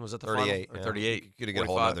 31-7? Was that the 38. final? Or 38? Could have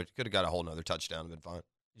got a whole nother touchdown and been fine.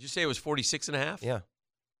 Did you say it was 46.5? Yeah.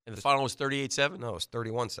 And the final was 38-7? No, it was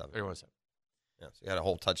 31-7. 31-7. Yeah, so you had a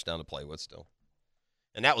whole touchdown to play with still.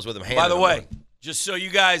 And that was with him handing By the him way, one. just so you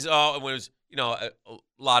guys, it was a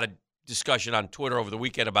lot of discussion on Twitter over the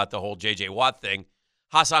weekend about the whole J.J. Watt thing.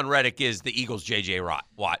 Hassan Reddick is the Eagles' J.J.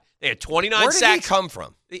 Watt. They had 29 Where sacks. did he come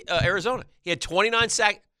from? Arizona. He had 29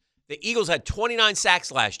 sacks. The Eagles had 29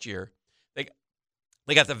 sacks last year.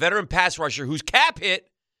 They got the veteran pass rusher whose cap hit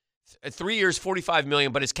 3 years, $45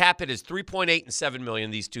 million, but his cap hit is $3.8 and $7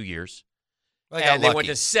 million these 2 years. And they went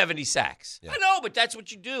to 70 sacks. Yeah. I know, but that's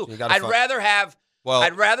what you do. I'd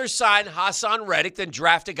rather sign Hassan Reddick than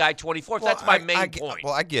draft a guy 24th. That's my main point.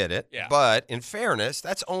 Well, I get it. Yeah. But in fairness,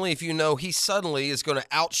 that's only if you know he suddenly is going to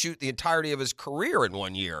outshoot the entirety of his career in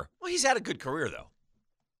 1 year. Well, he's had a good career, though.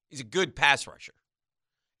 He's a good pass rusher.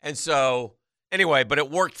 And so, anyway, but it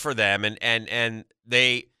worked for them, and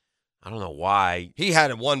they – I don't know why. He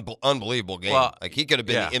had one unbelievable game. Well, he could have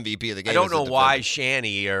been the MVP of the game. I don't know why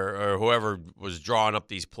Shanny or whoever was drawing up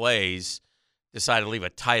these plays decided to leave a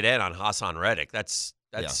tight end on Hassan Reddick. That's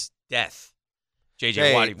death.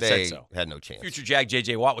 J.J. Watt even said so. Had no chance. Future Jag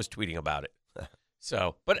J.J. Watt was tweeting about it.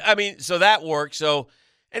 So that worked. So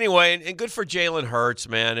anyway, and good for Jalen Hurts,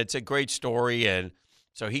 man. It's a great story, and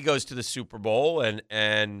so he goes to the Super Bowl, and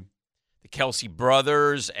the Kelsey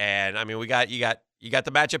brothers, and I mean, you got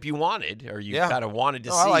the matchup you wanted, or you kind of wanted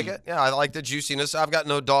to see. I like it. Yeah, I like the juiciness. I've got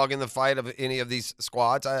no dog in the fight of any of these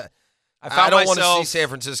squads. I don't want to see San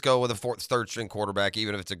Francisco with a third-string quarterback,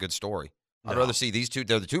 even if it's a good story. No. I'd rather see these two.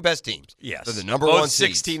 They're the two best teams. Yes. They're the number both one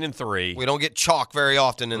seeds. 16-3. We don't get chalk very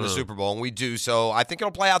often in the Super Bowl, and we do. So I think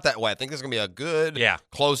it'll play out that way. I think this is going to be a good,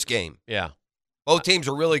 close game. Yeah. Both teams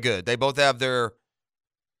are really good. They both have their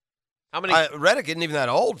 – How many? Reddick isn't even that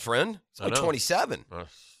old, friend. He's only 27.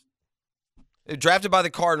 Drafted by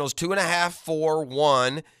the Cardinals, 2.5 for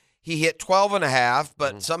 1. He hit 12.5,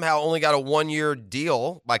 but somehow only got a 1-year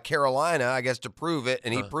deal by Carolina, I guess, to prove it,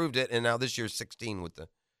 and he proved it. And now this year's 16 with the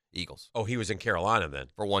Eagles. Oh, he was in Carolina then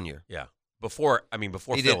for 1 year. Yeah, before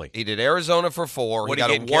Philly. He did Arizona for 4. What he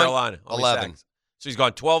got in Carolina? 11. So he's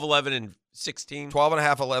gone 12, 11, and 16.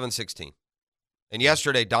 12.5, 11, 16. And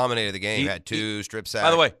yesterday dominated the game. Had 2 strip sacks.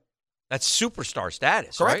 By the way, that's superstar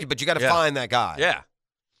status. Correct, right? but you got to find that guy. Yeah.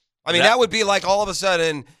 I mean, that would be like all of a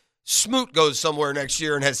sudden Smoot goes somewhere next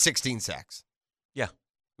year and has 16 sacks. Yeah.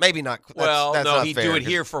 Maybe not. That's not he'd fair. do it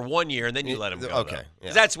here for 1 year, and then you let him go. Okay.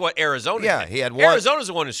 Yeah. That's what Arizona did. He had one. Arizona's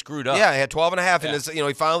the one who screwed up. Yeah, he had 12.5, and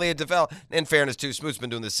he finally had developed. In fairness, too, Smoot's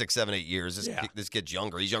been doing this 6, 7, 8 years. This kid's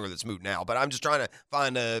younger. He's younger than Smoot now. But I'm just trying to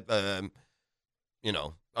find a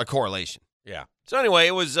correlation. Yeah. So anyway,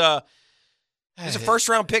 it was he's a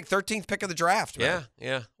first-round pick, 13th pick of the draft, man.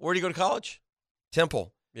 Yeah. Where did he go to college?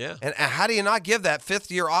 Temple. Yeah. And how do you not give that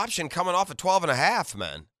 5th-year option coming off of 12.5,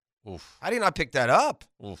 man? Oof. How do you not pick that up?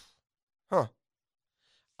 Oof.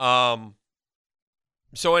 Huh.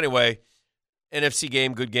 So anyway, NFC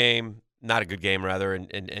game, good game, not a good game rather,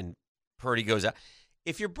 and Purdy goes out.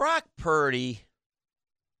 If you're Brock Purdy,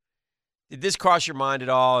 did this cross your mind at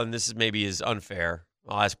all? And this is unfair.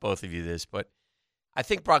 I'll ask both of you this, but I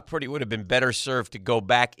think Brock Purdy would have been better served to go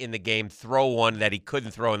back in the game, throw one that he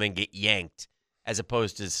couldn't throw, and then get yanked, as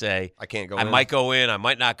opposed to say, I can't go I in. might go in, I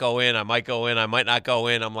might not go in, I might go in, I might not go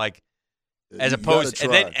in. I'm like, as opposed to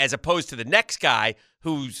the next guy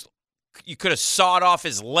who's you could have sawed off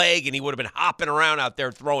his leg and he would have been hopping around out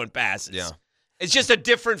there throwing passes. Yeah. It's just a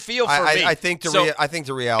different feel for me. I think the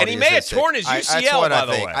reality. And he may have torn his UCL, by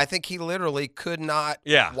the way. I think he literally could not.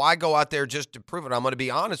 Yeah. Why go out there just to prove it? I'm going to be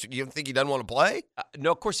honest. You don't think he doesn't want to play?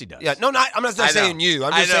 No, of course he does. Yeah. No, I'm not saying you.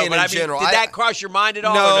 I'm just saying in general. Did that cross your mind at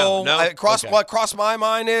all? No. What crossed my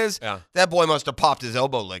mind is that boy must have popped his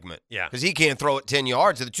elbow ligament. Yeah. Because he can't throw it 10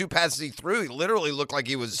 yards. The 2 passes he threw, he literally looked like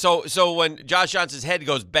he was. So when Josh Johnson's head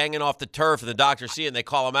goes banging off the turf and the doctors see it and they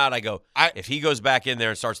call him out, I go, if he goes back in there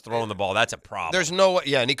and starts throwing the ball, that's a problem. The's no way.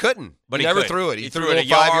 Yeah. And he couldn't. But he never threw it. He threw it a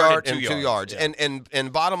 5-yard and 2 yards. Yeah.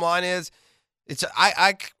 And bottom line is, it's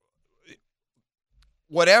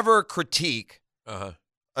whatever critique of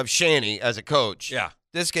Shanny as a coach. Yeah.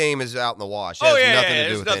 This game is out in the wash. It has nothing to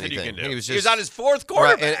do with nothing anything. You can do. He was on his 4th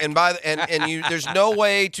quarterback. Right, there's no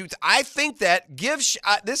way to. I think that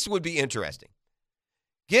this would be interesting.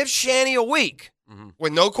 Give Shanny a week.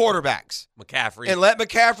 with no quarterbacks. McCaffrey. And let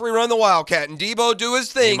McCaffrey run the Wildcat and Debo do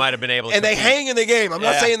his thing. He might have been able to. And they hang in the game. I'm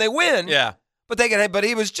not saying they win. Yeah. But but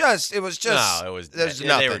it was just. No, it was. There's Yeah,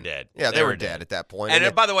 nothing. they were dead. Yeah, they were dead at that point.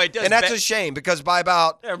 And by the way, it does. And that's a shame because by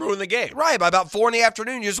about ruin the game. Right, by about 4 PM,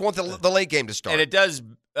 you just want the late game to start. And it does.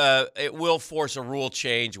 It will force a rule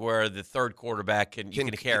change where the third quarterback you can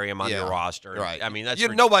carry him on your roster. Right. I mean, that's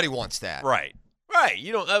nobody wants that. Right.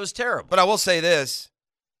 That was terrible. But I will say this: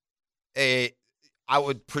 I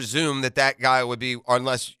would presume that guy would be,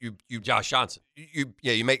 unless you Josh Johnson.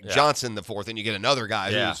 You make Johnson the fourth, and you get another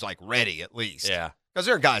guy who's like ready at least. Yeah. Because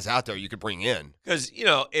there are guys out there you could bring in. Because,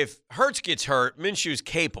 if Hurts gets hurt, Minshew's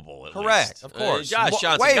capable at Correct, least. of course. Josh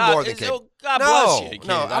Johnson. Way more than capable. God bless you. Kid.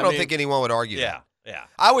 No, I don't think anyone would argue that. Yeah.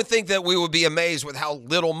 I would think that we would be amazed with how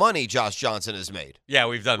little money Josh Johnson has made. Yeah,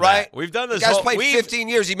 we've done right? that. We've done this. The guy's played 15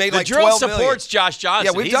 years. He made like $12 million. The drill supports Josh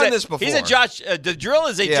Johnson. Yeah, we've done this before. He's a Josh. The drill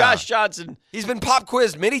is a Josh Johnson. He's been pop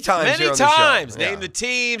quizzed many times. Many on times. The show. Name the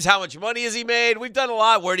teams. How much money has he made? We've done a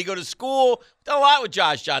lot. Where did he go to school? We've done a lot with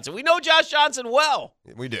Josh Johnson. We know Josh Johnson well.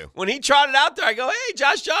 We do. When he trotted out there, I go, "Hey,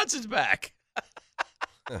 Josh Johnson's back."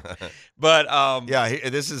 But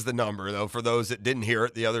this is the number though for those that didn't hear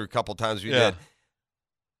it the other couple times we did.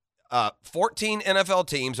 14 NFL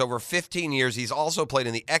teams over 15 years. He's also played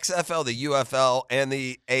in the XFL, the UFL, and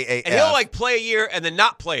the AAF. And he'll play a year and then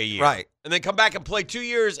not play a year. Right. And then come back and play 2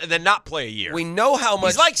 years and then not play a year. We know how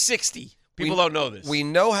much. He's like 60. People don't know this. We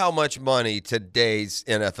know how much money today's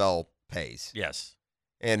NFL pays. Yes.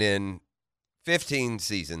 And in 15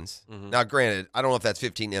 seasons, now granted, I don't know if that's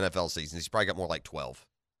 15 NFL seasons. He's probably got more like 12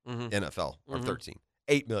 NFL or 13.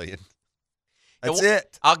 $8 million. That's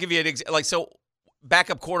it. I'll give you an example. So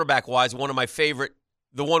backup quarterback-wise, one of my favorite,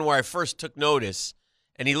 the one where I first took notice,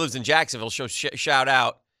 and he lives in Jacksonville, shout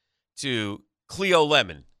out to Cleo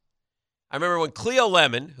Lemon. I remember when Cleo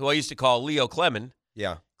Lemon, who I used to call Leo Clemon,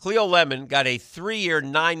 Cleo Lemon got a 3-year,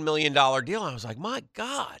 $9 million deal. I was like, my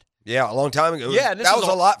God. Yeah, a long time ago. That was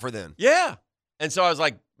a lot for them. Yeah. And so I was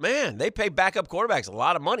like, man, they pay backup quarterbacks a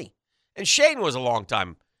lot of money. And Shane was a long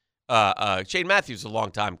time, Shane Matthews was a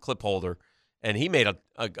long time clip holder. And he made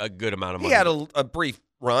a good amount of money. He had a brief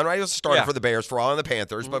run, right? He was starting for the Bears for a while and the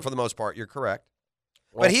Panthers, but for the most part, you're correct.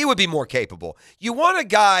 Well, but he would be more capable. You want a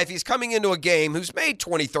guy, if he's coming into a game, who's made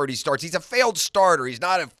 20, 30 starts. He's a failed starter. He's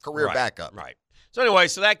not a career backup. Right. So anyway,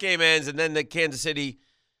 that game ends, and then the Kansas City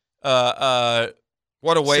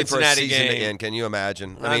what a way Cincinnati for a season game. to end. Can you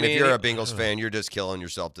imagine? I mean, if you're a Bengals fan, you're just killing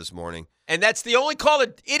yourself this morning. And that's the only call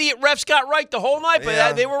that idiot refs got right the whole night,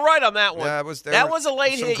 but they were right on that one. Yeah, that was a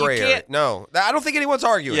late hit. You can't. No, I don't think anyone's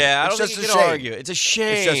arguing. Yeah, it's I don't think you can argue. It's a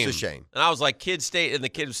shame. It's just a shame. And I was like, the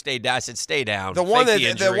kid stayed down. I said, stay down. The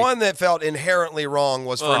one that felt inherently wrong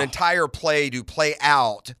was for an entire play to play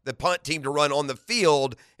out, the punt team to run on the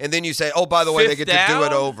field, and then you say, oh, by the way, they get to do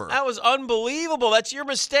it over. That was unbelievable. That's your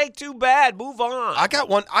mistake. Too bad. Move on. I got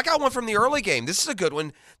one from the early game. This is a good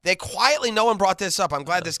one. They quietly, no one brought this up. I'm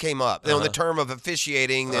glad this came up. On the term of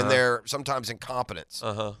officiating and their sometimes incompetence.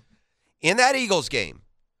 In that Eagles game,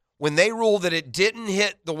 when they ruled that it didn't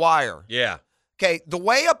hit the wire. Yeah. Okay, the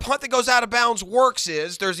way a punt that goes out of bounds works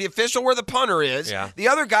is there's the official where the punter is. Yeah. The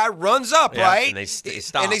other guy runs up, right? And they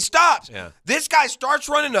stop. And he stops. Yeah. This guy starts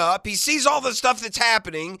running up. He sees all the stuff that's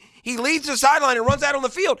happening. He leaves the sideline and runs out on the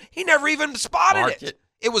field. He never even spotted it.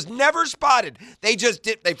 It was never spotted. They just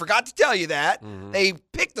did. They forgot to tell you that. They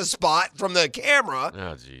picked the spot from the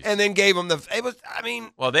camera and then gave him the. It was. I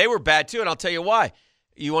mean. Well, they were bad too, and I'll tell you why.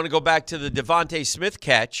 You want to go back to the Devontae Smith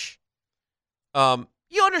catch?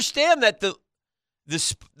 You understand that the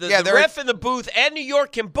ref in the booth and New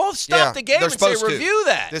York can both stop the game and say review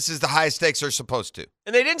that. This is the highest stakes they're supposed to.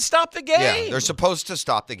 And they didn't stop the game. Yeah, they're supposed to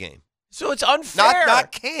stop the game. So it's unfair.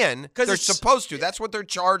 Not can, because they're supposed to. That's what they're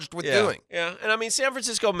charged with doing. Yeah, and I mean, San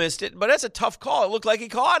Francisco missed it, but that's a tough call. It looked like he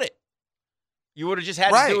caught it. You would have just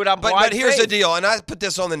had to do it on blind But here's faith. the deal, and I put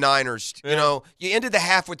this on the Niners. Yeah. You know, you ended the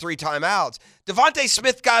half with 3 timeouts. Devontae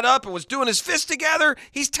Smith got up and was doing his fists together.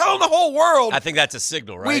 He's telling the whole world. I think that's a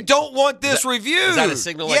signal, right? We don't want this reviewed. Is that a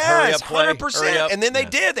signal like hurry up, play? 100%. Hurry up? And then they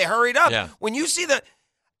did. They hurried up. Yeah. When you see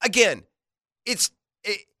again,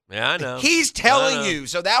 yeah, I know. He's telling you.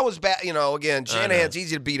 So that was bad. You know, again, Shanahan's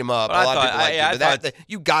easy to beat him up. But a lot of people like him. But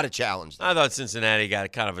you got to challenge them. I thought Cincinnati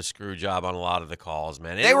got kind of a screw job on a lot of the calls,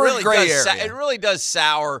 man. They were in a gray area. It really does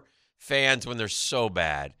sour fans when they're so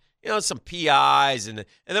bad. You know, some PIs. And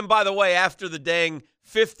then, by the way, after the dang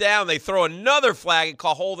 5th down, they throw another flag and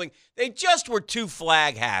call holding. They just were too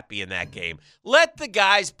flag happy in that game. Let the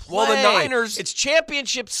guys play. Well, the Niners. It's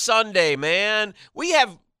Championship Sunday, man. We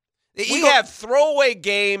have throwaway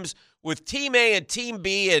games with Team A and Team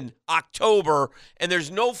B in October, and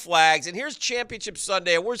there's no flags, and here's Championship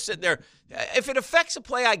Sunday, and we're sitting there. If it affects a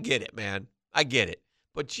play, I get it, man. I get it.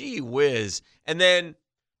 But gee whiz. And then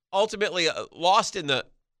ultimately lost in the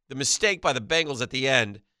mistake by the Bengals at the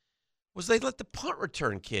end was they let the punt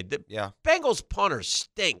return kid. The Bengals punter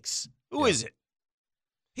stinks. Who is it?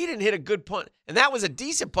 He didn't hit a good punt. And that was a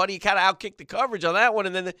decent punt. He kind of outkicked the coverage on that one,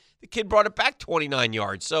 and then the kid brought it back 29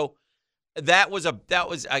 yards. So that was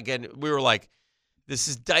again, we were like, this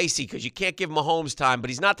is dicey because you can't give Mahomes time, but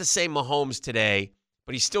he's not the same Mahomes today.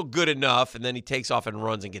 But he's still good enough, and then he takes off and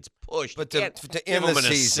runs and gets pushed. But to end the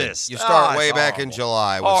season, assist. you start way back horrible. in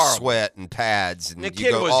July with sweat and pads, and the you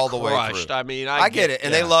go all the way through. I mean, I get it,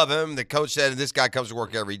 and they love him. The coach said this guy comes to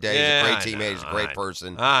work every day. He's a great teammate. He's a great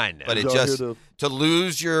person. I know. But it just to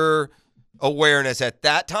lose your awareness at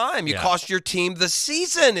that time, you cost your team the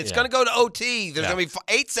season. It's going to go to OT. There's going to be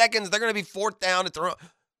 8 seconds. They're going to be fourth down at their own.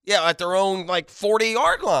 Yeah, at their own,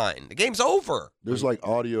 40-yard line. The game's over. There's,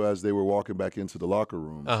 audio as they were walking back into the locker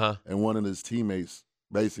room, and one of his teammates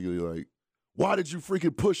basically, why did you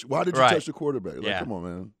freaking push? Why did you touch the quarterback? Come on,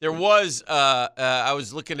 man. There was I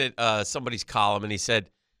was looking at somebody's column, and he said,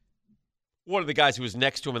 one of the guys who was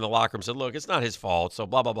next to him in the locker room said, look, it's not his fault, so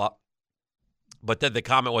blah, blah, blah. But then the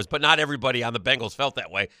comment was, but not everybody on the Bengals felt that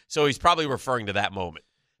way. So he's probably referring to that moment.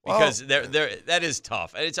 Because that is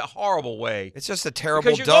tough, and it's a horrible way. It's just a terrible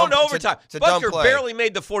because you're dump. going to overtime. It's a dumb Butker play. barely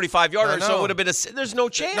made the 45-yarder, so it would have been there's no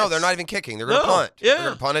chance. No, they're not even kicking. They're going to punt. Yeah. They're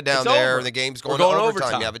going to punt it down there, and the game's going to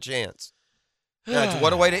overtime. You have a chance.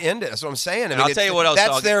 What a way to end it. That's what I'm saying. I'll tell you what else.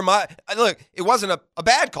 That's look, it wasn't a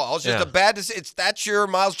bad call. It's just a bad decision. That's your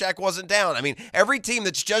Miles Jack wasn't down. I mean, every team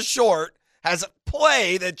that's just short has a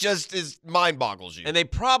play that just mind-boggles you. And they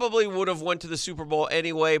probably would have went to the Super Bowl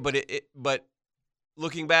anyway, but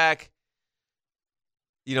looking back,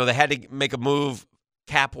 they had to make a move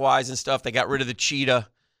cap-wise and stuff. They got rid of the cheetah,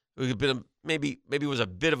 who had been maybe was a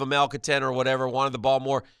bit of a malcontent or whatever, wanted the ball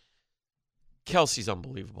more. Kelsey's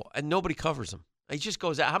unbelievable, and nobody covers him. He just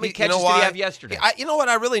goes out. How many catches did he have yesterday? You know what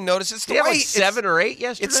I really noticed? It's the way 7 or 8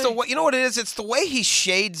 yesterday. It's the way. You know what it is? It's the way he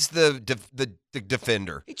shades the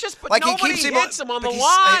defender. He just nobody hits him on the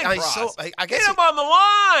line. I guess hit him on the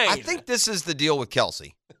line. I think this is the deal with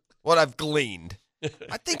Kelsey. What I've gleaned.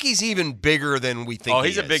 I think he's even bigger than we think.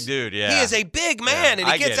 He's a big dude, yeah. He is a big man, and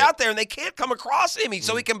he gets out there, and they can't come across him,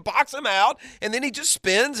 so he can box him out, and then he just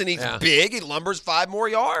spins, and he's big. He lumbers 5 more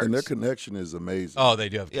yards. And their connection is amazing. Oh, they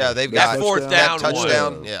do have. Yeah, they've got that fourth down,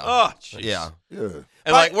 touchdown. Yeah. Oh, geez. Yeah.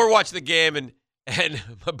 And we're watching the game, and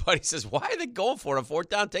my buddy says, "Why are they going for it on fourth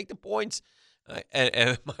down? Take the points."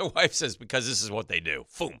 And my wife says, because this is what they do.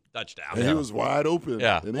 Boom, touchdown. And he was wide open.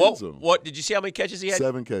 Yeah. In the end zone. What did you see how many catches he had?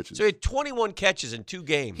 7 catches. So he had 21 catches in 2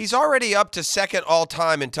 games. He's already up to second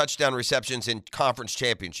all-time in touchdown receptions in conference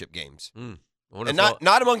championship games. And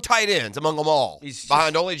not among tight ends, among them all. He's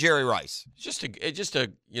behind only Jerry Rice. Just they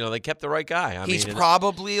kept the right guy. He's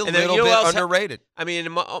probably a little bit underrated. I mean,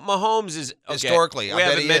 Mahomes is historically. We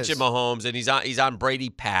haven't mentioned Mahomes, and he's on Brady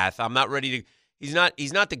path. I'm not ready to. He's not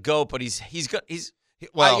the GOAT, but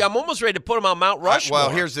I'm almost ready to put him on Mount Rushmore. Well,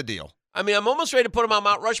 here's the deal. I mean, I'm almost ready to put him on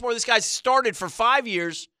Mount Rushmore. This guy's started for 5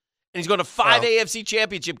 years, and he's going to 5 AFC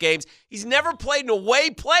championship games. He's never played an away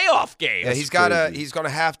playoff game. Yeah, he's going to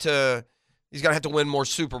have to win more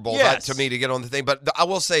Super Bowls to me to get on the thing. But I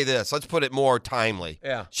will say this. Let's put it more timely.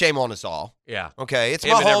 Yeah. Shame on us all. Yeah. Okay. It's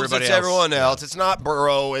Mahomes. It's everyone else. It's not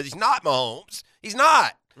Burrow. He's not Mahomes. He's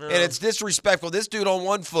not. No. And it's disrespectful. This dude on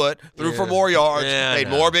 1 foot threw for more yards, made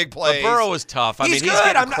more big plays. But Burrow was tough. He's good. He's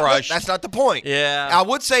getting crushed. That's not the point. Yeah. I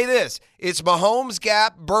would say this. It's Mahomes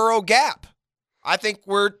gap, Burrow gap. I think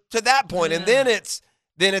we're to that point. And then it's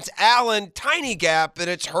Allen, tiny gap, and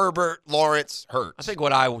it's Herbert, Lawrence, Hurts. I think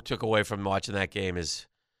what I took away from watching that game is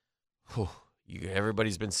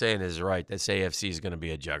everybody's been saying is right. This AFC is going to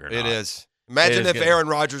be a juggernaut. It is. Imagine if Aaron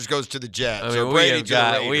Rodgers goes to the Jets. I mean, or Brady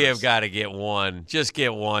we have got to get one. Just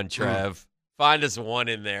get one, Trev. Find us one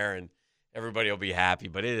in there, and everybody will be happy.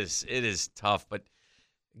 But it is tough. But,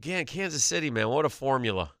 again, Kansas City, man, what a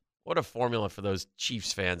formula. What a formula for those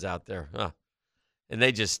Chiefs fans out there. Huh. And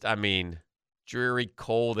they just, dreary,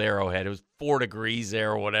 cold Arrowhead. It was 4 degrees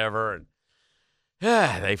there or whatever. And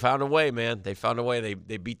they found a way, man. They found a way.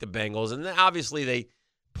 They beat the Bengals. And then obviously they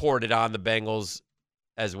poured it on the Bengals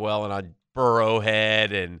as well and on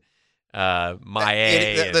Burrowhead and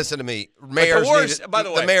Maye. Listen to me.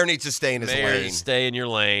 The mayor needs to stay in his lane. Stay in your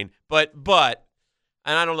lane. But,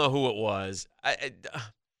 and I don't know who it was.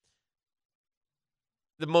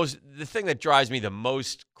 The thing that drives me the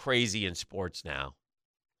most crazy in sports now.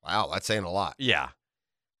 Wow, that's saying a lot. Yeah.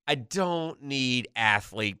 I don't need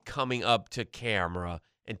athlete coming up to camera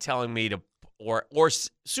and telling me to, or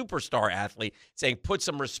superstar athlete saying put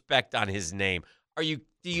some respect on his name.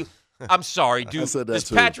 I'm sorry, dude. Does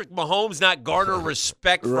Patrick Mahomes not garner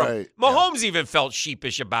respect from? Right. Mahomes even felt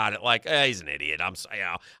sheepish about it, like he's an idiot.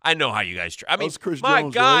 I know how you guys. I mean, Chris my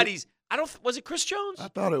Jones, God, right? Was it Chris Jones? I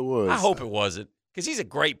thought it was. I hope it wasn't, because he's a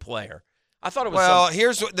great player. I thought it was. Well,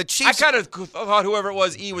 here's what the Chiefs. I kind of thought whoever it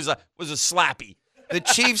was, was a slappy.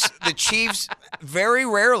 The Chiefs very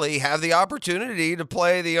rarely have the opportunity to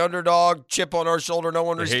play the underdog, chip on our shoulder, no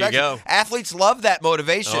one respects. Here you go. Athletes love that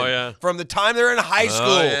motivation. Oh, yeah. From the time they're in high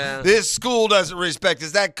school. Yeah. This school doesn't respect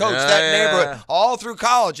us, that coach, that neighborhood, all through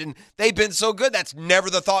college. And they've been so good. That's never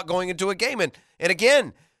the thought going into a game. And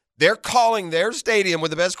again, they're calling their stadium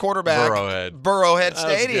with the best quarterback, Burrowhead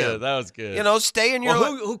Stadium. That was good. You know, stay in your.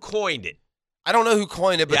 Well, who coined it? I don't know who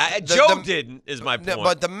coined it, but Joe didn't, is my point.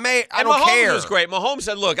 But I don't Mahomes care. Mahomes was great. Mahomes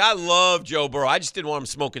said, look, I love Joe Burrow. I just didn't want him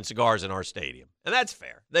smoking cigars in our stadium. And that's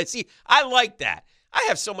fair. I like that. I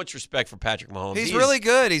have so much respect for Patrick Mahomes. He's really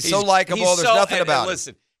good. He's so likable. There's nothing about him.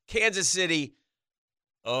 Listen, Kansas City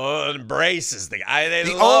embraces the guy.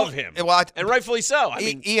 They love him. Well, and rightfully so. I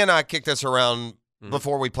mean, Ian and I kicked us around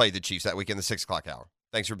before we played the Chiefs that week in the 6 o'clock hour.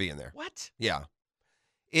 Thanks for being there. What? Yeah.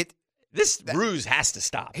 This ruse has to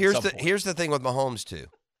stop. Here's the thing with Mahomes too.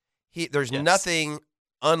 There's nothing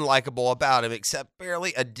unlikable about him except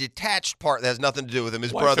barely a detached part that has nothing to do with him,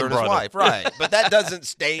 his brother and his wife. Right. But that doesn't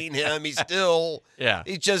stain him. He's still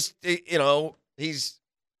he's just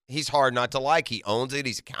he's hard not to like. He owns it.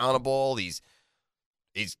 He's accountable. He's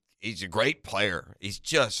a great player. He's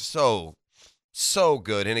just so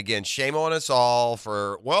good. And again, shame on us all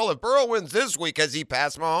for, if Burrow wins this week, has he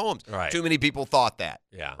passed Mahomes? Right. Too many people thought that.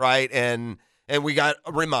 Yeah. Right. And we got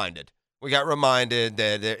reminded.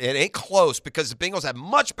 That it ain't close because the Bengals have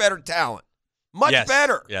much better talent. Much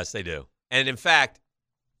better. Yes, they do. And in fact,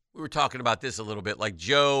 we were talking about this a little bit. Like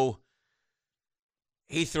Joe,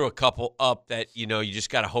 he threw a couple up that, you just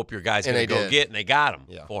got to hope your guy's going to go get, and they got him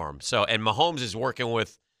for him. So, and Mahomes is working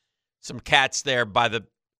with some cats there by the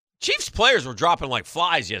Chiefs players were dropping like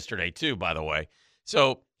flies yesterday, too, by the way.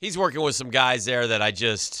 So he's working with some guys there that I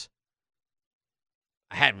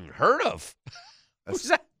hadn't heard of. Who's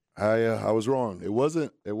that? I was wrong. It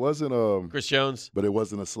wasn't Chris Jones, but it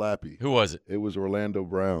wasn't a slappy. Who was it? It was Orlando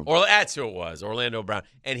Brown. That's who it was, Orlando Brown,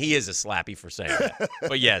 and he is a slappy for saying that.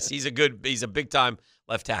 But yes, he's a big time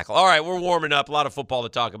left tackle. All right, we're warming up. A lot of football to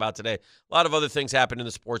talk about today. A lot of other things happen in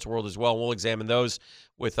the sports world as well. We'll examine those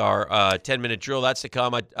with our 10-minute drill. That's to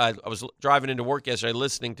come. I was driving into work yesterday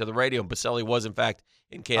listening to the radio, and Baselli was, in fact,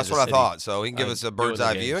 in Kansas City. That's what I thought. So he can give us a bird's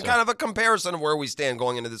eye view and kind of a comparison of where we stand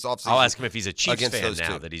going into this offseason. I'll ask him if he's a Chiefs fan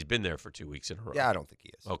now that he's been there for 2 weeks in a row. Yeah, I don't think he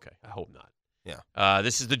is. Okay, I hope not. Yeah.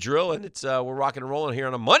 This is the drill, and it's we're rocking and rolling here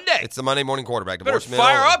on a Monday. It's the Monday morning quarterback. Better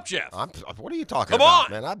fire up, Jeff. What are you talking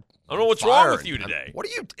about? Man, I don't know what's wrong with you today.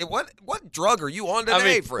 What drug are you on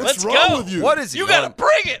today, Fritz? Let's what's wrong go. with you? What is he? You got to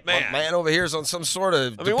bring it, man. My man over here is on some sort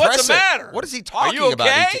of I mean, what's the matter? What is he talking about? Are you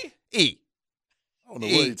about? okay? I don't know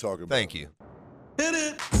what you're talking about. Thank you. All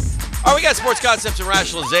right, we got sports concepts and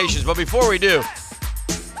rationalizations, but before we do,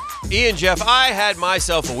 Ian, Jeff, I had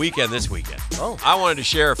myself a weekend this weekend. Oh. I wanted to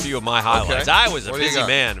share a few of my highlights. Okay. I was a busy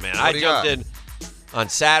man. I jumped in on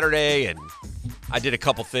Saturday, and I did a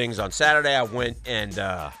couple things. On Saturday, I went and,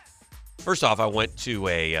 first off, I went to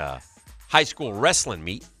a high school wrestling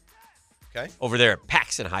meet. Okay. Over there at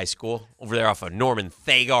Paxton High School, over there off of Norman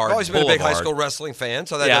Thagard I've always Boulevard. been a big high school wrestling fan,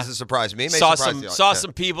 so that doesn't surprise me. Saw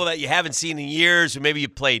some people that you haven't seen in years who maybe you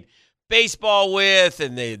played baseball with,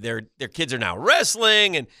 and their kids are now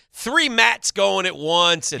wrestling, and 3 mats going at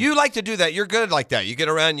once. And you like to do that. You're good like that. You get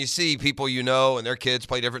around and you see people you know, and their kids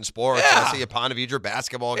play different sports. Yeah. And I see a Ponte Vedra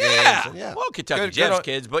basketball games. Yeah. Well, Kentucky Good Jeff's on-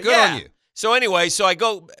 kids, but good on you. So anyway, so I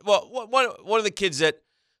go. Well, one of the kids that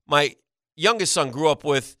my youngest son grew up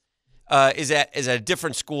with is at a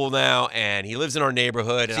different school now, and he lives in our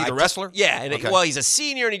neighborhood. Is he the wrestler? Yeah, and he's a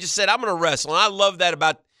senior, and he just said, "I'm going to wrestle," and I love that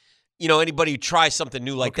about anybody who tries something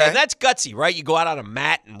new like that. And that's gutsy, right? You go out on a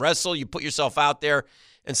mat and wrestle. You put yourself out there.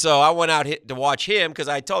 And so I went out to watch him because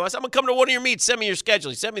I told him, I said, I'm going to come to one of your meets. Send me your schedule.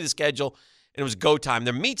 He sent me the schedule, and it was go time.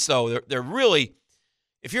 Their meets, though, they're really,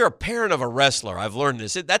 if you're a parent of a wrestler, I've learned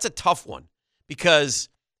this, that's a tough one because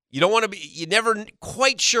you're never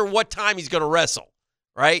quite sure what time he's going to wrestle,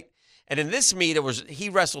 right? And in this meet, he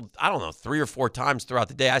wrestled, I don't know, 3 or 4 times throughout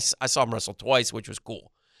the day. I saw him wrestle twice, which was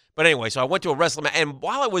cool. But anyway, so I went to a wrestling match, and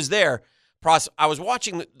while I was there, I was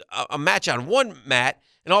watching a match on one mat,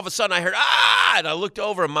 and all of a sudden I heard, and I looked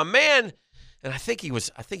over, and my man, and I think he's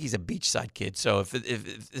a beachside kid, so if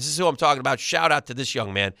this is who I'm talking about, shout out to this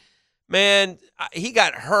young man. Man, he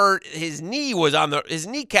got hurt. His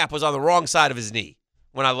kneecap was on the wrong side of his knee.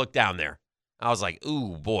 when I looked down there. I was like,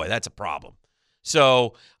 ooh, boy, that's a problem.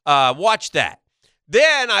 So watch that.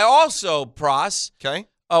 Then I also, Pros,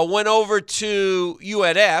 went over to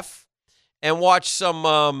UNF and watched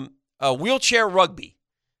some wheelchair rugby.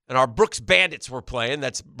 And our Brooks Bandits were playing.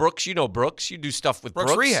 That's Brooks. You know Brooks. You do stuff with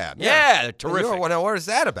Brooks. Rehab. Yeah, they're terrific. What is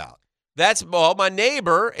that about? That's my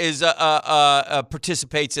neighbor is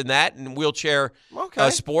participates in that in wheelchair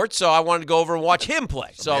sports. So I wanted to go over and watch him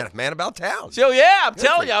play. So man about town. So yeah, I'm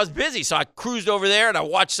telling you, I was busy. So I cruised over there and I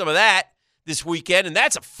watched some of that this weekend. And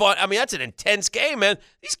that's that's an intense game, man.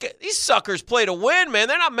 These suckers play to win, man.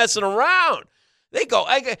 They're not messing around. They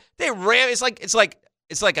ram. It's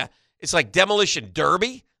like demolition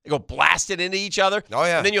derby. They go blasting into each other. Oh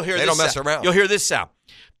yeah. And then you'll hear they this don't mess sound. around. You'll hear this sound.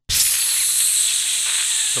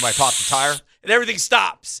 Somebody popped the tire. And everything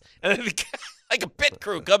stops. And then like a pit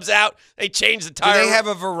crew comes out. They change the tire. Do they have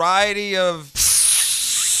a variety of?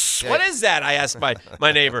 What is that? I asked my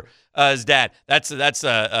neighbor, his dad. That's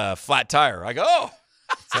a flat tire. I go, oh.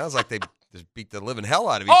 Sounds like they just beat the living hell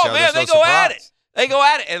out of each other. Oh man, they go at it. They go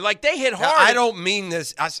at it, and like they hit hard. Now, I don't mean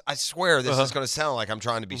this. I swear this is going to sound like I'm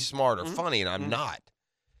trying to be smart or funny, and I'm not.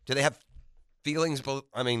 Do they have feelings?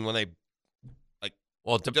 I mean, when they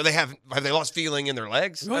do they have they lost feeling in their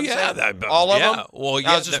legs? Oh yeah, all of them. Well,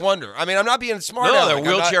 yeah, I was just wondering. I mean, I'm not being smart. No, they're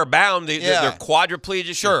wheelchair bound. They're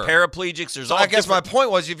quadriplegics. Sure, they're paraplegics. There's so all. I guess my point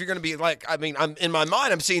was, if you're going to be like, I mean, I'm in my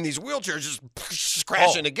mind, I'm seeing these wheelchairs just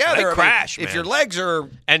crashing together. They crash, man. man. If your legs are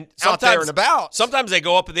out there and about, sometimes they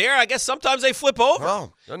go up in the air. I guess sometimes they flip over.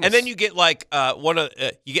 Oh, goodness. And then you get like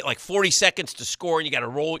you get like 40 seconds to score, and you got to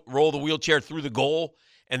roll the wheelchair through the goal,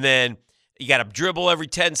 and then. You got to dribble every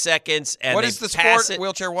 10 seconds. And what is the sport?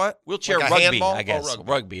 Wheelchair what? Wheelchair like rugby, handball? I guess.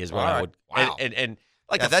 Rugby is what I would. Wow. And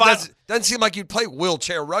like doesn't seem like you'd play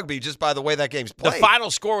wheelchair rugby just by the way that game's played. The final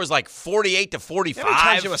score was like 48-45. How many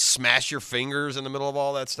times you must smash your fingers in the middle of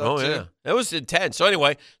all that stuff, too? Yeah. That was intense. So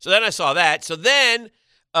anyway, then I saw that. So then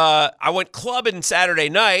I went clubbing Saturday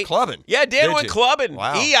night. Clubbing? Yeah, Dan went clubbing.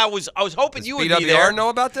 Wow. I was hoping you would be BWR there. Know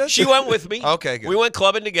about this? She went with me. Okay, good. We went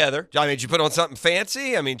clubbing together. I mean, did you put on something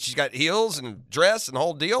fancy? I mean, she's got heels and dress and the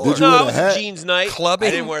whole deal? Did you No, wear it was the hat? a jeans night. Clubbing?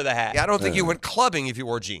 I didn't wear the hat. Yeah, I don't think you went clubbing if you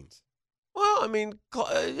wore jeans. Well, I mean,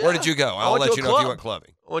 Where did you go? I'll let you know if you went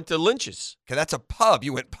clubbing. I went to Lynch's. Okay, that's a pub.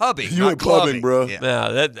 You went pubbing. You went clubbing, bro. Yeah.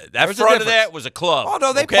 No, that There's a front of difference. that was a club. Oh,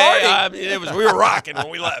 no, they okay? partied. I mean, we were rocking when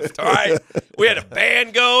we left, all right? We had a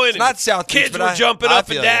band going. It's not South Beach, kids but were jumping I up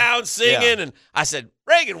feel and you. down, singing. Yeah. And I said,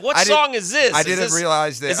 Reagan, what song is this? I didn't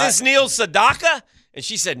realize that. Is this Neil Sedaka? And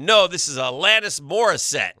she said, no, this is Alanis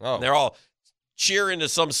Morissette. Oh. And they're all cheering to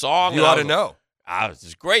some song. You ought to know. It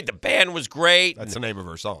was great. The band was great. That's the name of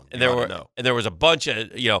her song. And there was a bunch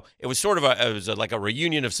of, it was sort of like a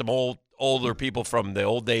reunion of some older people from the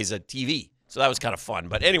old days of TV. So that was kind of fun.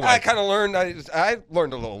 But anyway. I kind of learned, I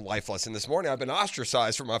learned a little life lesson this morning. I've been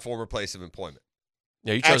ostracized from my former place of employment.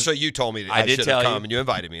 Yeah, Actually, you told me that I should have come, and you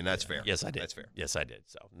invited me, and that's fair. Yes, I did. That's fair. Yes, I did.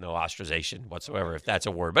 So no ostracization whatsoever, if that's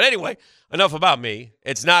a word. But anyway, enough about me.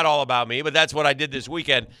 It's not all about me, but that's what I did this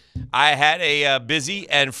weekend. I had a busy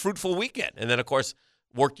and fruitful weekend. And then, of course,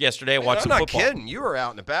 worked yesterday and watched some football. I'm not kidding. You were out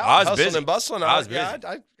and about. I was hustling busy. and bustling. I was busy.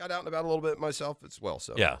 I got out and about a little bit myself as well.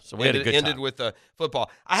 So yeah, so we had a good ended time. with football.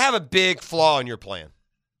 I have a big flaw in your plan.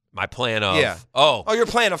 My plan of your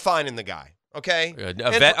plan of finding the guy. Okay,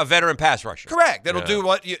 a veteran pass rusher. Correct. That'll do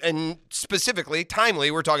what you and specifically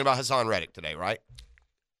timely. We're talking about Hassan Reddick today, right?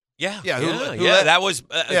 Yeah. That was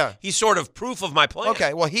he's sort of proof of my plan.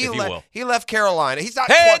 Okay, well he left Carolina. He's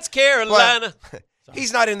not. Hey, it's Carolina.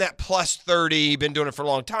 He's not in that plus 30, been doing it for a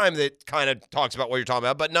long time, that kind of talks about what you're talking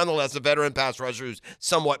about. But nonetheless, a veteran pass rusher who's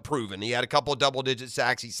somewhat proven. He had a couple of double-digit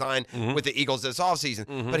sacks. He signed with the Eagles this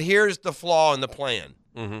offseason. But here's the flaw in the plan.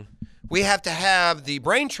 We have to have the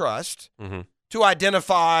brain trust to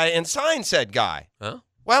identify and sign said guy. Huh?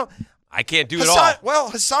 Well, I can't do it all. Well,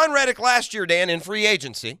 Hassan Reddick last year, Dan, in free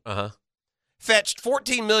agency, fetched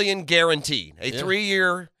 $14 million guaranteed. A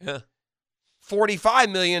 3-year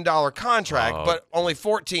 $45 million contract, but only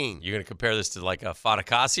 14. You're going to compare this to like a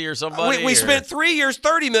Fadakasi or somebody? We spent 3 years,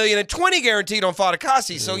 $30 million, and 20 guaranteed on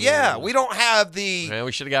Fadakasi. So we don't have the. Man,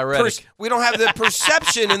 we should have got Reddick. We don't have the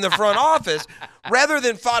perception in the front office. Rather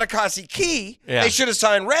than Fadakasi Key, they should have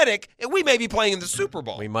signed Reddick, and we may be playing in the Super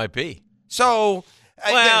Bowl. We might be. So,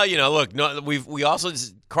 look, we also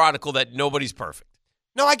chronicle that nobody's perfect.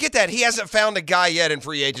 No, I get that. He hasn't found a guy yet in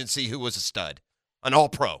free agency who was a stud, an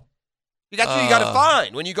All-Pro. You got to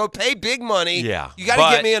find. When you go pay big money, Yeah. you got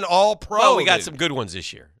to get me an all-pro. Well, we got dude. some good ones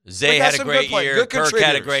this year. Zay We got had a some great good year. good Kirk had a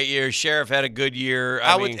contributors. great year. Sheriff had a good year.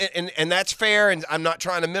 I would, and that's fair, and I'm not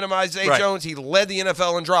trying to minimize Zay Right. Jones. He led the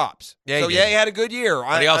NFL in drops. Yeah, so, he yeah, did. he had a good year.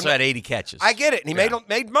 But he also had 80 catches. I get it, and he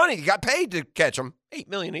made money. He got paid to catch them. $8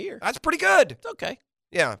 million a year. That's pretty good. It's okay.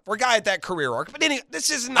 Yeah, for a guy at that career arc. But anyway, this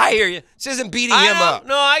isn't. I hear you. This isn't beating him up.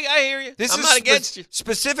 No, I hear you. This I'm is not against you.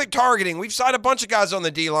 specific targeting. We've signed a bunch of guys on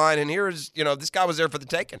the D line, and here's this guy was there for the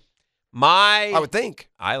taking. I would think.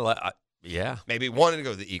 Yeah. Maybe he wanted to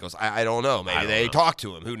go to the Eagles. I don't know. Maybe they talked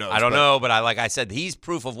to him. Who knows? I don't know, but like I said, he's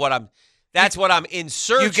proof of what I'm. That's what I'm in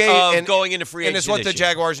search of going into free agency. And it's what the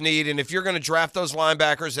Jaguars need. And if you're going to draft those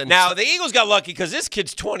linebackers, and now the Eagles got lucky because this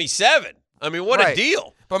kid's 27. I mean, what a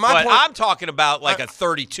deal! But I'm talking about like a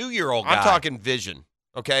 32-year-old guy. I'm talking vision.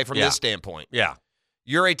 Okay, from this standpoint. Yeah.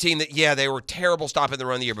 You're a team that, they were terrible stopping the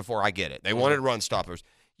run the year before. I get it. They wanted run stoppers.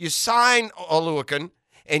 You sign Oluokun,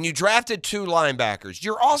 and you drafted 2 linebackers.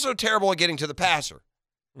 You're also terrible at getting to the passer.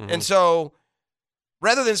 Mm-hmm. And so,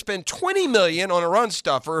 rather than spend $20 million on a run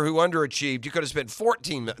stuffer who underachieved, you could have spent $14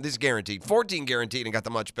 million. This is guaranteed. $14 guaranteed and got the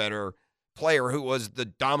much better player who was the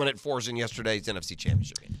dominant force in yesterday's NFC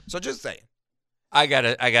Championship game. So just saying. I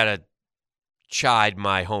gotta chide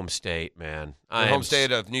my home state, man. Your home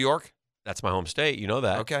state of New York? That's my home state. You know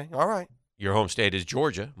that. Okay. All right. Your home state is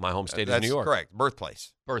Georgia. My home state is New York. That's correct.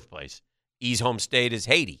 Birthplace. E's home state is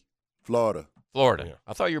Haiti. Florida. Yeah.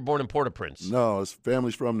 I thought you were born in Port-au-Prince. No, his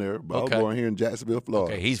family's from there, but I was born here in Jacksonville,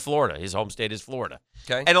 Florida. Okay, he's Florida. His home state is Florida.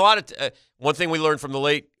 Okay. And a lot of one thing we learned from the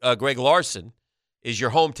late Greg Larson is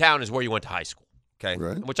your hometown is where you went to high school. Okay.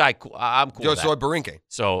 Right. Which I'm cool with Soy that. Barinque.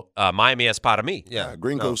 So Miami es para mí. Yeah.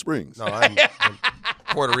 Green Cove Springs. No, I'm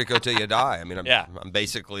Puerto Rico till you die. I mean, I'm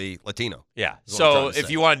basically Latino. Yeah. Is what I'm So trying to if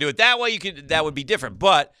say. you want to do it that way, that would be different.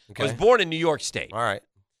 But I was born in New York State. All right.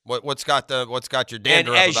 What's got your And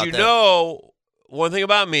dander up as about you that? know, one thing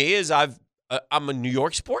about me is I'm a New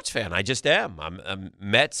York sports fan. I just am. I'm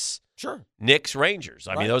Mets, Sure. Knicks, Rangers.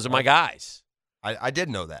 I mean, those are my guys. I did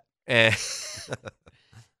know that. And,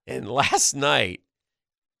 and last night,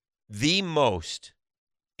 the most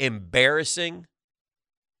embarrassing,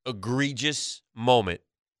 egregious moment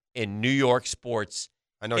in New York sports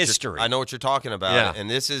history. I know what you're talking about. Yeah. And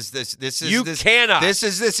this is You cannot. This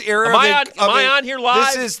is this era. Am I on here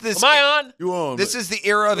live? Am I on? You on? This is the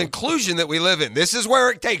era of inclusion that we live in. This is where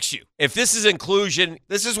it takes you. If this is inclusion,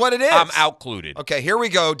 This is what it is. I'm outcluded. Okay, here we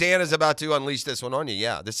go. Dan is about to unleash this one on you.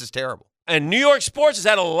 Yeah, this is terrible. And New York sports has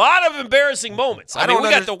had a lot of embarrassing moments. I mean, we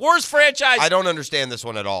got the worst franchise I don't understand this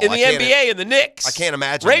one at all. in the NBA and the Knicks. I can't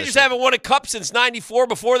imagine. Rangers this one. haven't won a cup since '94.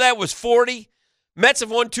 Before that was 40. Mets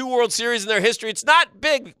have won 2 World Series in their history. It's not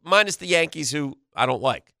big, minus the Yankees, who I don't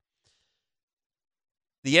like.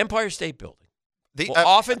 The Empire State Building.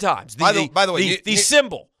 Oftentimes, by the way, the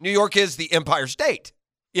symbol. New York is the Empire State.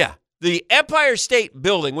 Yeah, the Empire State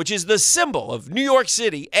Building, which is the symbol of New York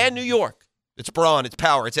City and New York. It's brawn, it's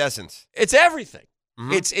power, it's essence. It's everything.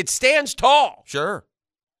 Mhm. It stands tall. Sure.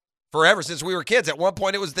 Forever since we were kids. At one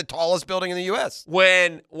point, it was the tallest building in the U.S.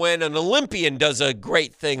 When an Olympian does a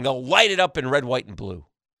great thing, they'll light it up in red, white, and blue.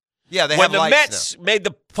 Yeah, they when have the lights Mets made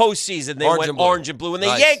the postseason, they went orange and blue. When the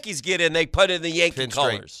Nice. Yankees get in, they put in the Yankee Pinstripe.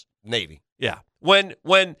 colors. Navy. Yeah. When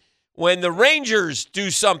the Rangers do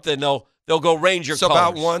something, they'll go Ranger So colors.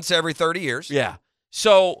 about once every 30 years. Yeah.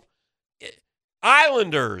 So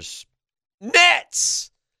Islanders,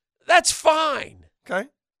 Nets, that's fine. Okay.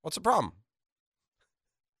 What's the problem?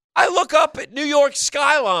 I look up at New York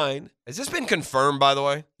skyline. Has this been confirmed, by the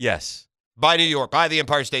way? Yes. By New York, by the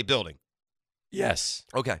Empire State Building. Yes.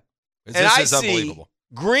 Okay. And This I is see unbelievable.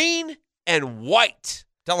 green and white.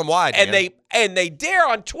 Tell them why, Dan. And they dare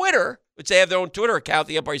on Twitter, which they have their own Twitter account,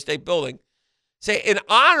 the Empire State Building, say in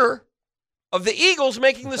honor of the Eagles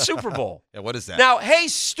making the Super Bowl. Yeah, what is that? Now, hey,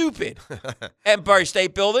 stupid Empire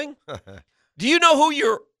State Building, do you know who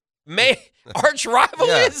your arch rival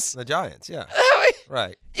is? The Giants, yeah. I mean,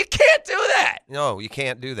 Right. you can't do that No, you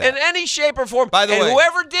can't do that. in any shape or form. By the way-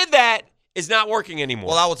 whoever did that is not working anymore.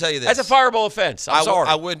 Well, I will tell you this. That's a fireable offense. I'm sorry.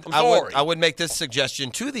 I would make this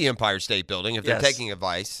suggestion to the Empire State Building if they're Yes. taking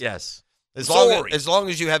advice. Yes. As Sorry. long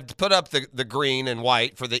as you have to put up the green and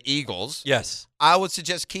white for the Eagles, Yes. I would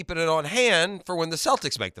suggest keeping it on hand for when the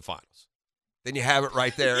Celtics make the finals. Then you have it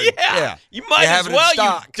right there. Yeah. You might have as it in well, you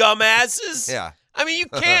stock. dumbasses. Yeah. I mean, you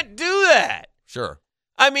can't do that. Sure.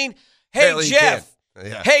 I mean, hey, Apparently you Jeff. can.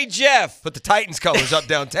 Yeah. Hey, Jeff. Put the Titans colors up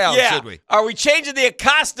downtown, Yeah. should we? Are we changing the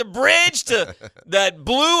Acosta Bridge to that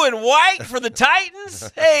blue and white for the Titans?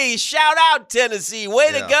 Hey, shout out, Tennessee.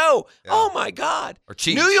 Way to Yeah. go. Yeah. Oh, my God. Or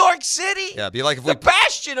Chiefs. New York City. Yeah, it'd be like if The we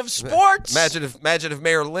bastion of sports. imagine if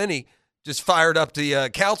Mayor Lenny just fired up the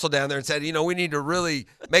council down there and said, we need to really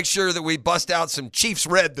make sure that we bust out some Chiefs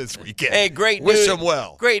red this weekend. Hey, great Wish news! them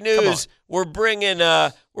well. Great news! We're bringing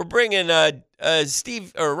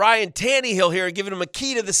Steve or Ryan Tannehill here and giving him a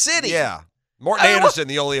key to the city. Yeah, Morton Anderson,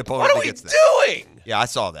 the only opponent that gets that. What are we doing? Yeah, I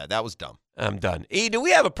saw that. That was dumb. I'm done. E, do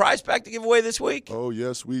we have a prize pack to give away this week? Oh,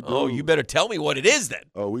 yes, we do. Oh, you better tell me what it is then.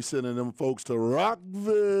 Oh, we sending them folks to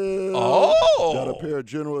Rockville. Oh. Got a pair of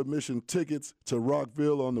general admission tickets to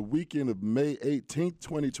Rockville on the weekend of May 18th,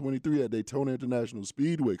 2023 at Daytona International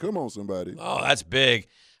Speedway. Come on, somebody. Oh, that's big.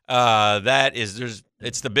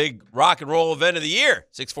 It's the big rock and roll event of the year.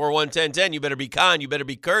 641-1010. You better be kind. You better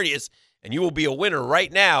be courteous. And you will be a winner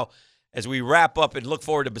right now as we wrap up and look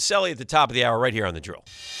forward to Baselli at the top of the hour right here on The Drill.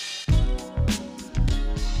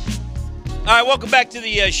 All right, welcome back to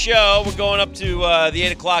the show. We're going up to the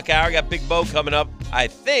 8 o'clock hour. Got Big Bo coming up. I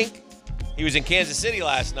think he was in Kansas City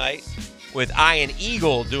last night with Ian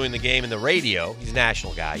Eagle doing the game in the radio. He's a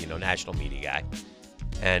national guy, national media guy.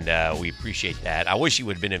 And we appreciate that. I wish he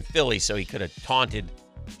would have been in Philly so he could have taunted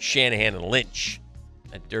Shanahan and Lynch,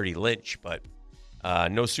 that dirty Lynch. But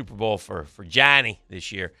no Super Bowl for Johnny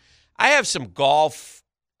this year. I have some golf.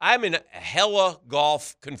 I'm in hella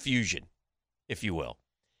golf confusion, if you will.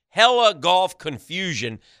 Hella golf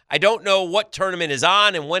confusion. I don't know what tournament is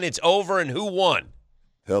on and when it's over and who won.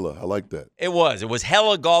 Hella, I like that. It was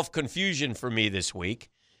hella golf confusion for me this week.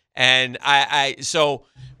 And so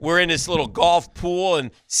we're in this little golf pool,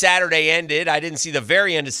 and Saturday ended. I didn't see the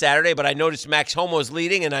very end of Saturday, but I noticed Max Homo's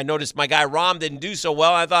leading, and I noticed my guy Rahm didn't do so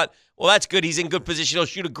well. I thought, well, that's good. He's in good position. He'll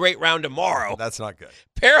shoot a great round tomorrow. That's not good.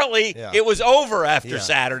 Apparently, It was over after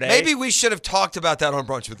Saturday. Maybe we should have talked about that on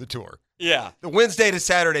Brunch with the Tour. Yeah. The Wednesday to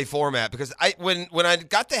Saturday format, because when I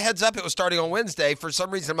got the heads up it was starting on Wednesday, for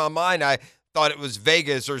some reason in my mind I thought it was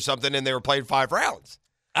Vegas or something and they were playing 5 rounds.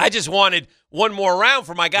 I just wanted one more round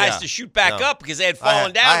for my guys to shoot back up because they had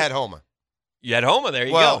fallen down. I had Homa. You had Homa, there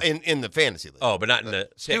you go. Well, in the fantasy league. Oh, but not in the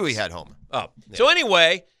Stewie had Homa. Oh. Yeah. So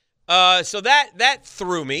anyway, so that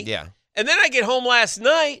threw me. Yeah. And then I get home last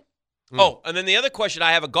night. Oh, and then the other question,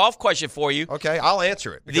 I have a golf question for you. Okay, I'll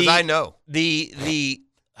answer it because I know.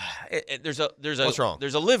 There's a What's wrong?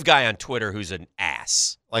 There's a live guy on Twitter who's an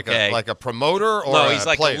ass. Like a promoter or no, he's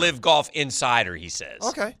like player? a live golf insider, he says.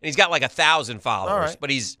 Okay. And he's got like 1,000 followers. All right. But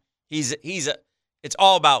it's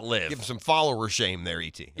all about live. Give him some follower shame there,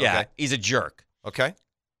 ET. Okay. Yeah, he's a jerk. Okay.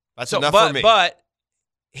 That's enough for me. But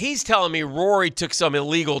he's telling me Rory took some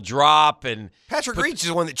illegal drop and Patrick Reed is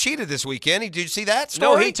the one that cheated this weekend. Did you see that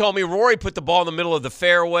story? No, he told me Rory put the ball in the middle of the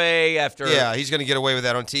fairway after. Yeah, he's going to get away with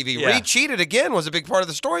that on TV. Yeah. Reed cheated again was a big part of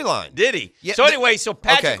the storyline. Did he? Yeah, so anyway,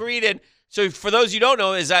 Patrick Reed and so for those you don't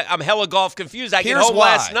know is I'm hella golf confused. I get home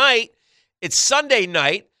last night. It's Sunday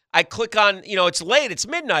night. I click on, it's late. It's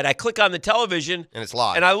midnight. I click on the television. And it's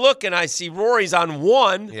live. And I look and I see Rory's on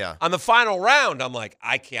 1 Yeah. on the final round. I'm like,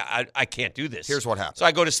 I can't do this. Here's what happened. So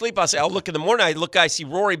I go to sleep. I'll look in the morning. I see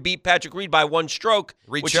Rory beat Patrick Reed by 1 stroke,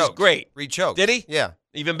 which is great. Reed choked. Did he? Yeah.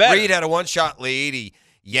 Even better. Reed had a 1-shot lead. He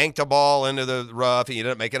yanked a ball into the rough. He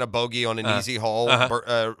ended up making a bogey on an easy hole.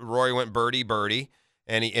 Rory went birdie,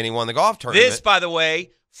 and he won the golf tournament. This, by the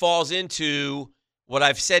way, falls into what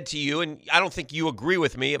I've said to you, and I don't think you agree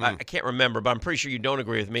with me. I can't remember, but I'm pretty sure you don't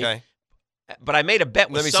agree with me. Okay. But I made a bet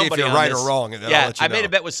with somebody. Let me see if you're right or wrong. And then I'll let you know. made a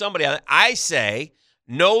bet with somebody on it. I say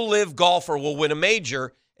no live golfer will win a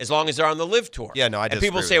major as long as they're on the live tour. Yeah, no, I disagree.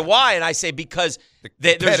 And people with say that. why, and I say because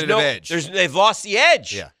there's no edge. They've lost the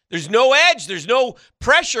edge. Yeah. There's no edge. There's no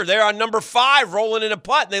pressure. They're on number 5 rolling in a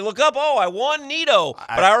putt, and they look up, I won Nito,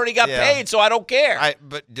 but I already got paid, so I don't care.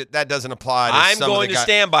 But that doesn't apply to I'm some of going the to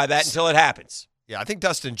stand by that until it happens. Yeah, I think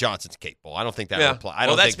Dustin Johnson's capable. I don't think that would apply. I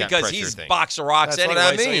don't that's think because that he's thing. box of rocks That's anyway.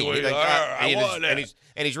 what I mean. So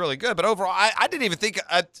and he's really good. But overall, I didn't even think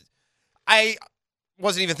I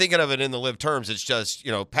wasn't even thinking of it in the live terms. It's just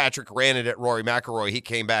Patrick ran it at Rory McIlroy. He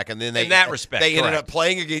came back, and then in that respect, they ended up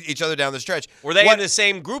playing each other down the stretch. Were they in the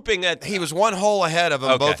same grouping? He was 1 hole ahead of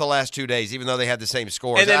him both the last 2 days, even though they had the same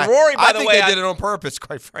scores. And then Rory, by the way, I think they did it on purpose,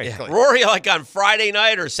 quite frankly. Yeah, Rory, like on Friday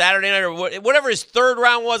night or Saturday night or whatever his third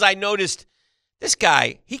round was, I noticed this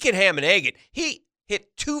guy, he can ham and egg it. He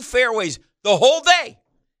hit 2 fairways the whole day,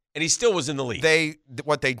 and he still was in the lead. They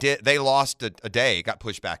lost a day, got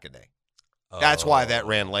pushed back a day. That's why that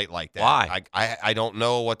ran late like that. Why? I don't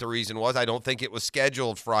know what the reason was. I don't think it was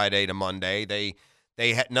scheduled Friday to Monday. They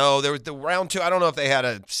had there was the round 2. I don't know if they had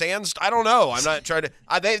a I don't know. I'm not trying to.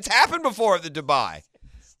 It's happened before at the Dubai.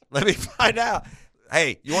 Let me find out.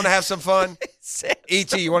 Hey, you want to have some fun?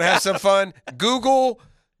 ET, you want to have some fun? Google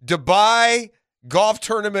Dubai golf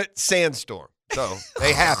tournament sandstorm. So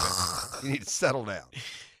they happen. You need to settle down.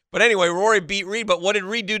 But anyway, Rory beat Reed. But what did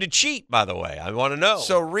Reed do to cheat, by the way? I want to know.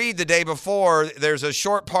 So Reed, the day before, there's a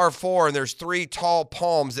short par 4, and there's 3 tall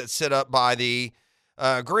palms that sit up by the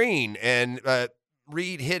green. And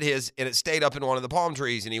Reed hit his, and it stayed up in one of the palm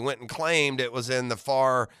trees, and he went and claimed it was in the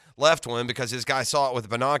far left one because his guy saw it with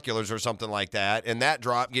binoculars or something like that, and that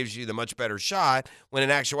drop gives you the much better shot when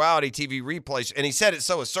in actuality TV replays, and he said it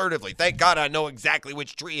so assertively, thank God I know exactly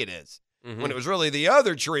which tree it is, when it was really the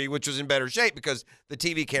other tree which was in better shape because the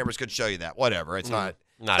TV cameras could show you that. Whatever, it's not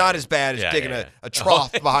as bad as digging a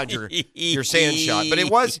trough behind your sand shot. But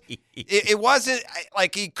it wasn't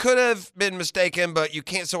like he could have been mistaken, but you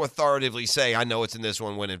can't so authoritatively say, I know it's in this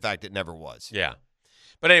one when in fact it never was. Yeah.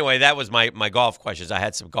 But anyway, that was my golf questions. I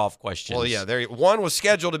had some golf questions. Well, yeah, one was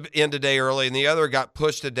scheduled to end a day early, and the other got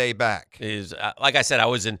pushed a day back. Like I said, I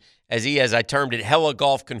was in, as I termed it, hella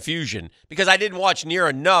golf confusion because I didn't watch near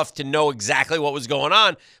enough to know exactly what was going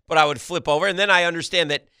on, but I would flip over, and then I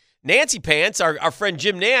understand that Nancy Pants, our friend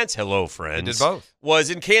Jim Nance, hello, friends. He did both.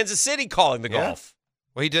 Was in Kansas City calling the golf.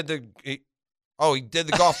 Well, he did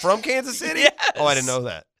the golf from Kansas City? Yes. Oh, I didn't know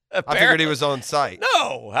that. Apparently. I figured he was on site.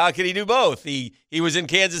 No, how could he do both? He was in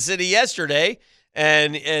Kansas City yesterday,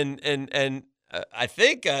 and I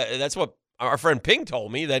think that's what our friend Ping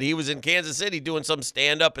told me, that he was in Kansas City doing some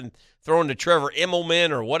stand-up and throwing to Trevor Immelman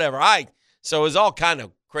or whatever. So it was all kind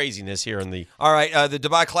of craziness here in the. All right, the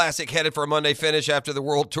Dubai Classic headed for a Monday finish after the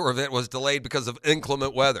World Tour event was delayed because of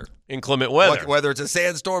inclement weather. Whether it's a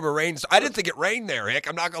sandstorm or rain. I didn't think it rained there, Hick.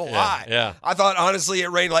 I'm not going to lie. Yeah. I thought, honestly, it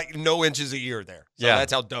rained like no inches a year there. So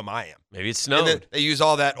that's how dumb I am. Maybe it snowed. And they use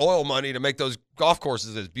all that oil money to make those golf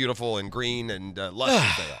courses as beautiful and green and lush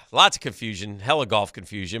as they are. Lots of confusion, hella golf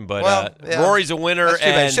confusion, but Rory's a winner.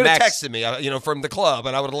 And should have texted me, from the club,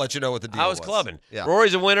 and I would have let you know what the deal was. I was clubbing. Yeah.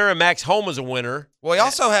 Rory's a winner, and Max Homa's a winner. Well, he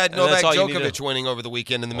also had Novak Djokovic winning over the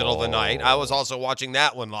weekend in the middle of the night. I was also watching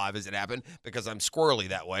that one live as it happened because I'm squirrely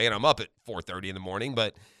that way, and I'm up at 4:30 in the morning,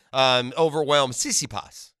 but overwhelmed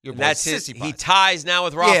Tsitsipas. That's Tsitsipas. He ties now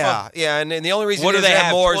with Rafa. Yeah, and the only reason what he do they have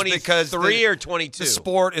have more is because 23 or 22. The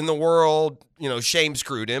sport in the world, shame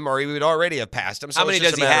screwed him, or he would already have passed him. So how many it's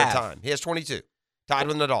just does a matter he have? of time. He has 22, tied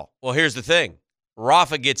with Nadal. Well, here's the thing: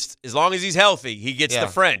 Rafa gets, as long as he's healthy, he gets the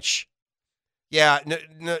French. Yeah,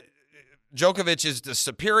 Djokovic is the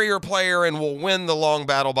superior player and will win the long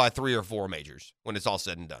battle by 3 or 4 majors when it's all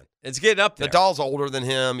said and done. It's getting up there. Nadal's older than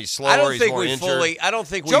him. He's slower. He's more injured.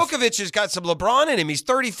 Djokovic has got some LeBron in him. He's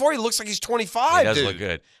 34. He looks like he's 25. He does look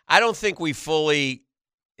good. I don't think we fully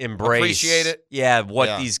appreciate it. Yeah,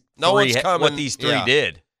 what these three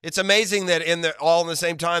did. It's amazing that all in the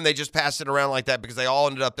same time they just passed it around like that because they all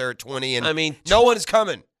ended up there at 20. And I mean, no one's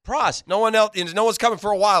coming. Pross. No one's coming for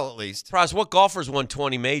a while at least. Pross, what golfers won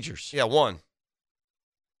 20 majors? Yeah, one.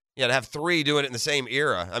 Yeah, to have 3 doing it in the same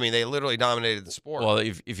era. I mean, they literally dominated the sport. Well,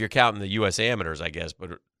 if you're counting the U.S. amateurs, I guess,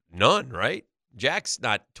 but none, right? Jack's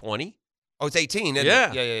not 20. Oh, it's 18, isn't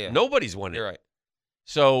it? Yeah. Nobody's won it. You're right.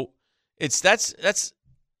 So that's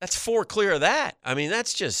 4 clear of that. I mean,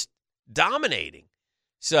 that's just dominating.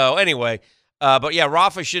 So anyway, but yeah,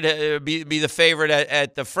 Rafa should be the favorite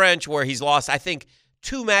at the French, where he's lost, I think,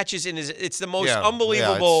 2 matches in his. It's the most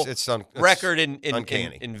unbelievable record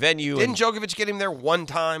in venue. Didn't Djokovic get him there one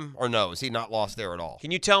time, or no? Is he not lost there at all? Can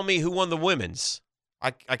you tell me who won the women's? I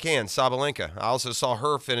can. Sabalenka. I also saw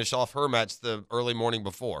her finish off her match the early morning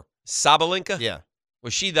before. Sabalenka? Yeah.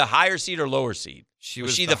 Was she the higher seed or lower seed?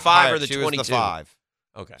 Was she the 5 or the 22? She was the 5.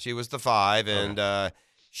 Okay. She was the 5, and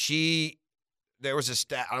there was a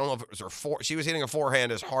stat. I don't know if it was her 4. She was hitting a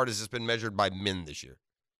forehand as hard as it's been measured by men this year.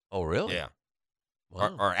 Oh, really? Yeah.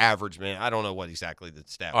 Wow. Our average, man. I don't know what exactly the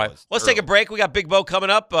stat All right. was. Let's take a break. We got Big Bo coming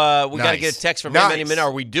up. We got to get a text from him any minute.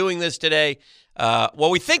 Are we doing this today? Well,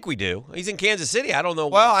 we think we do. He's in Kansas City. I don't know.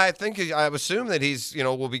 Well, I assume that he's,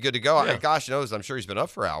 will be good to go. Yeah. Gosh knows, I'm sure he's been up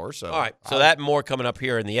for hours. So. All right. So that and more coming up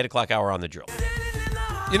here in the 8 o'clock hour on The Drill.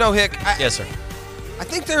 Hick. Yes, sir. I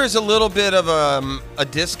think there is a little bit of a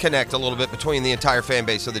disconnect between the entire fan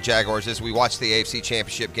base of the Jaguars as we watch the AFC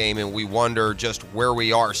Championship game and we wonder just where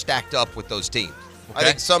we are stacked up with those teams. Okay. I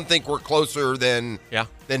think some think we're closer than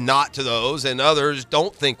not to those, and others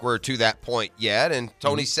don't think we're to that point yet. And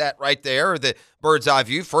Tony sat right there, the bird's eye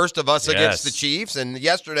view, first of us against the Chiefs, and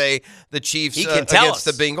yesterday the Chiefs against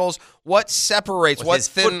the Bengals. What separates? With his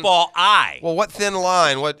football eye. Well, what thin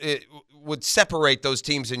line? What would separate those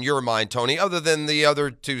teams in your mind, Tony, other than the other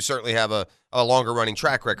two certainly have a longer running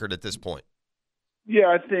track record at this point? Yeah,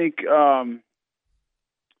 I think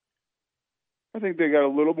they got a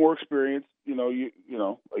little more experience.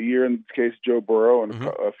 A year in the case of Joe Burrow, and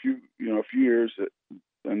a few years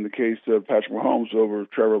in the case of Patrick Mahomes over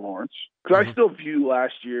Trevor Lawrence. Because I still view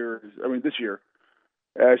this year,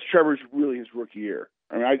 as Trevor's really his rookie year.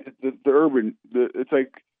 I mean, it's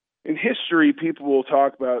like in history, people will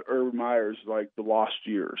talk about Urban Meyer's like the lost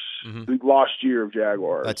years, the lost year of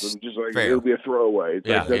Jaguars. That's just like fair. it'll be a throwaway. It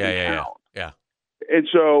doesn't count. Yeah. And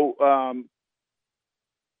so, so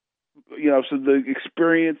the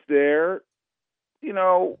experience there,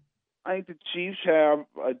 I think the Chiefs have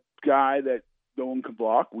a guy that no one can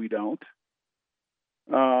block. We don't.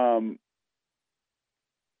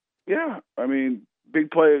 I mean,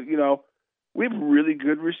 big play. We have really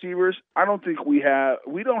good receivers. I don't think we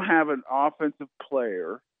don't have an offensive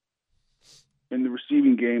player in the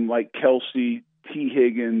receiving game like Kelsey, T.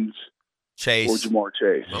 Higgins, Chase, or Jamar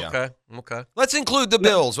Chase. Yeah. Okay. Let's include the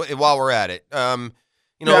Bills while we're at it. Now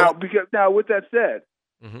with that said,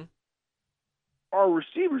 mm-hmm. our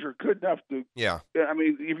receivers are good enough to. Yeah. I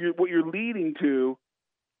mean, what you're leading to,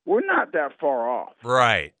 we're not that far off.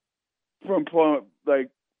 Right. From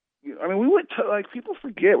we went to, people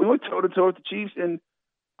forget, we went toe-to-toe with the Chiefs, and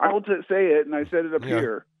I will say it, and I said it up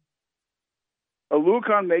here.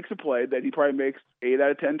 Aluakon makes a play that he probably makes 8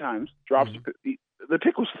 out of 10 times, drops the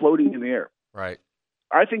pick was floating in the air. Right.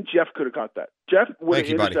 I think Jeff could have caught that. Jeff would have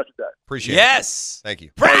intercepted that. Appreciate it. Yes. Thank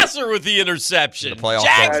you. Brasser with the interception. The playoff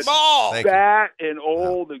Jags ball. Fat and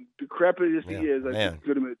old and decrepit as he is, I think he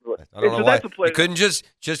could have made it. I don't know why. You couldn't just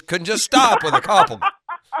stop with a compliment.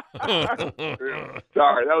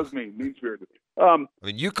 Sorry, that was mean spirited.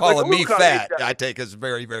 You calling me fat, I take as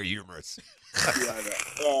very, very humorous. Yeah, I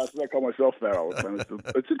know. I call myself fat all the time.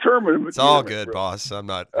 It's a term. It's all good, boss. I'm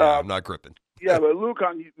not gripping. Yeah, but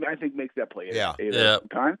Aluakon, I think, makes that play 8 out of 10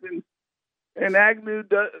 times. And Agnew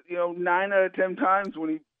does, 9 out of 10 times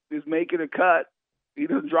when he is making a cut, he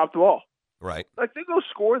doesn't drop the ball. Right. Like, they go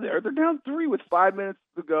score there. They're down 3 with 5 minutes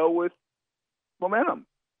to go with momentum.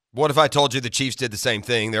 What if I told you the Chiefs did the same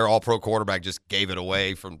thing? Their all-pro quarterback just gave it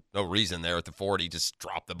away for no reason there at the 40, just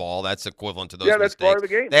dropped the ball. That's equivalent to those mistakes. That's part of the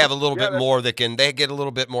game. They have a little bit more they get a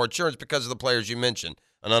little bit more insurance because of the players you mentioned.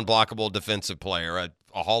 An unblockable defensive player, a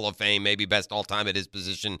Hall of Fame, maybe best all-time at his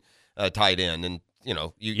position, tight end. And,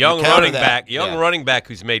 young running back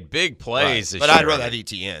who's made big plays. Right. But I'd rather have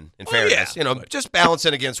ETN, in fairness. Yeah. Just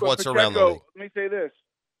balancing against what's around the league. Let me say this.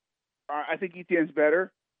 I think ETN's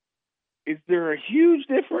better. Is there a huge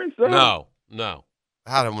difference, though? No.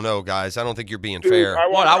 I don't know, guys. I don't think you're being fair. I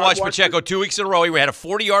watched Pacheco 2 weeks in a row. He had a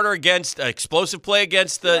 40-yarder against an explosive play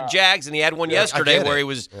against the Jags, and he had one yesterday where he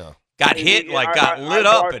was got hit, got lit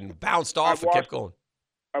up and bounced off and kept going.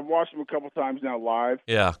 I've watched him a couple times now live.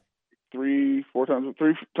 Yeah. 3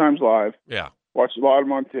 times live. Yeah. Watched a lot of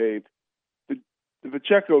him on tape. The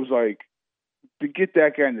Pacheco's to get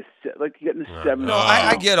that guy in the 7th. No,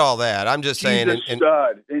 I get all that. I'm just saying. He's a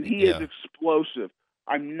stud, and he is explosive.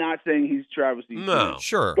 I'm not saying he's Travis Etienne. No,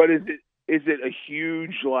 sure. But is it a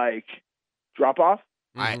huge drop off?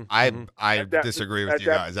 I disagree with you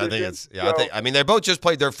guys. I think it's they both just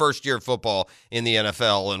played their first year of football in the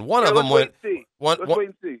NFL, and one of them went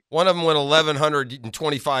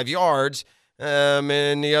 1,125 yards.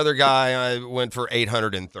 And the other guy went for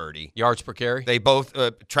 830 yards per carry. They both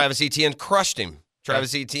Travis Etienne crushed him.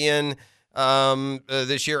 Travis Etienne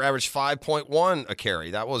this year averaged 5.1 a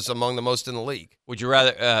carry. That was among the most in the league. Would you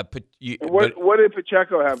rather what did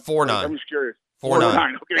Pacheco have? 4.9. I'm just curious.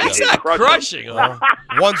 4.9. Okay, that's not crushing.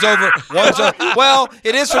 One's over. Well,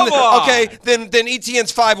 it is from then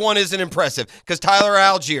Etienne's 5.1 isn't impressive because Tyler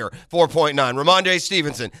Algier 4.9, Ramondre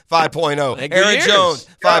Stevenson 5.0, Aaron Jones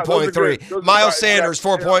 5.3, Miles Sanders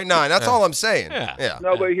 4.9. That's all I'm saying. Yeah.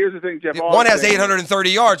 No, but here's the thing, Jeff. One has 830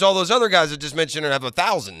 yards. All those other guys that just mentioned have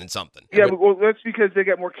 1,000 and something. Yeah, but that's because they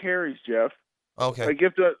get more carries, Jeff. Okay.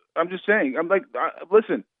 I'm just saying. I'm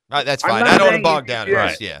listen. That's fine. I don't want to bog down it.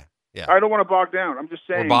 Right. Yeah. I don't want to bog down. I'm just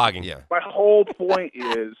saying. We're bogging. Yeah. My whole point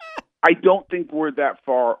is I don't think we're that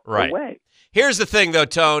far away. Here's the thing, though,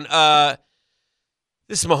 Tone.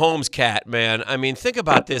 This is Mahomes' cat, man. I mean, think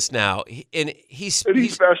about this now. He's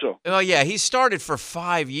special. Oh, yeah. He started for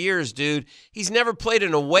 5 years, dude. He's never played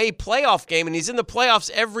an away playoff game, and he's in the playoffs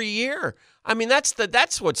every year. I mean,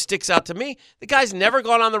 that's what sticks out to me. The guy's never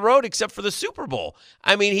gone on the road except for the Super Bowl.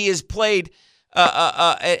 I mean, he has played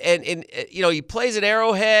he plays at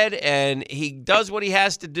Arrowhead and he does what he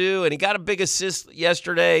has to do, and he got a big assist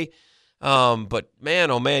yesterday. But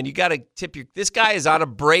man, oh man, you got to tip this guy is on a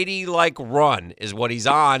Brady-like run is what he's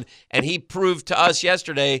on, and he proved to us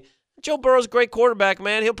yesterday. Joe Burrow's a great quarterback,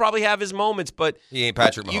 man. He'll probably have his moments, but he ain't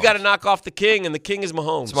Patrick Mahomes. You got to knock off the king, and the king is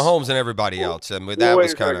Mahomes. It's Mahomes and everybody else, and that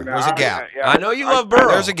was kind of there's a gap. I know you love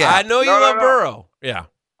Burrow. There's a gap. I know you love Burrow. Yeah,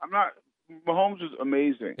 I'm not. Mahomes is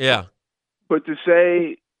amazing. Yeah. But to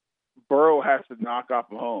say Burrow has to knock off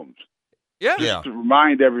Mahomes, yeah, to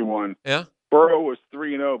remind everyone, Burrow was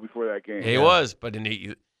 3-0 before that game. He was, but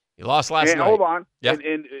he lost last night. Hold on. Yeah.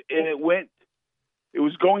 And it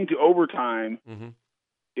was going to overtime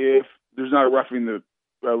if there's not a roughing the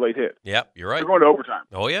late hit. Yep, you're right. They're going to overtime.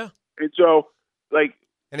 Oh, yeah. And so, like,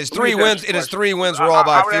 and his 3 wins were all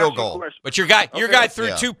by field goal. But your guy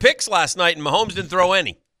threw 2 picks last night, and Mahomes didn't throw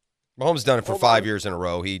any. Mahomes done it for 5 years in a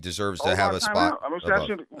row. He deserves to have a spot.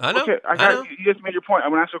 I know. Okay, I know. You just made your point.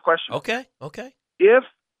 I'm going to ask you a question. Okay. If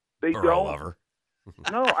they Burrow don't, lover.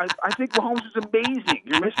 no, I think Mahomes is amazing.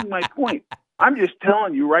 You're missing my point. I'm just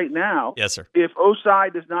telling you right now. Yes, sir. If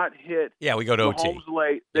Osai does not hit, we go to OT. Mahomes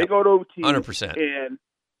late. They go to OT. 100%.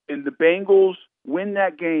 And the Bengals win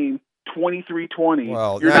that game 23-20.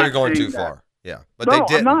 Well, now you're going too far. Yeah, but they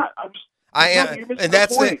didn't. I'm not. And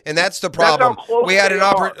that's the problem. We had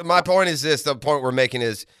my point is this: the point we're making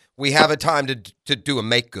is we have a time to do a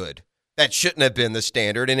make good. That shouldn't have been the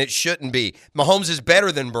standard, and it shouldn't be. Mahomes is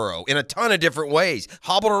better than Burrow in a ton of different ways.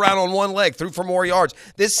 Hobbled around on one leg, threw for more yards.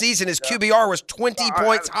 This season, his QBR was 20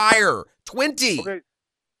 points higher. 20. Okay.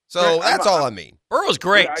 So that's all I mean. Burrow's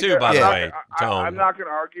great, too, by the way, Tone. I'm not going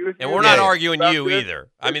to argue with you. And we're not arguing you either.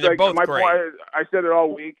 I mean, they're both great. I said it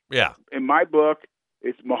all week. Yeah. In my book,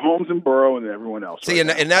 it's Mahomes and Burrow and everyone else. See, and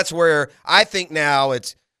that's where I think now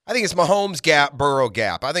it's Mahomes gap, Burrow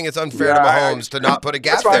gap. I think it's unfair to Mahomes to not put a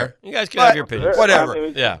gap there. You guys can have your opinion. Whatever.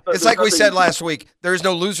 Yeah. It's like we said last week. There's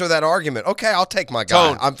no loser of that argument. Okay, I'll take my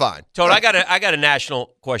guy. I'm fine. Tone, I got a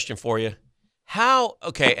national question for you.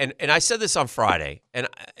 And I said this on Friday, and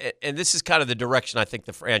this is kind of the direction I think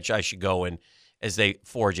the franchise should go in as they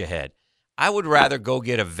forge ahead. I would rather go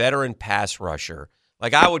get a veteran pass rusher.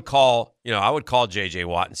 Like I would call J.J.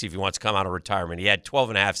 Watt and see if he wants to come out of retirement. He had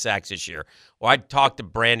 12.5 sacks this year. Or I'd talk to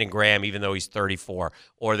Brandon Graham, even though he's 34,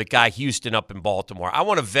 or the guy Houston up in Baltimore. I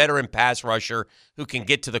want a veteran pass rusher who can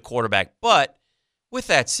get to the quarterback. But with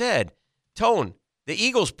that said, Tone, the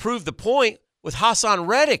Eagles proved the point with Hassan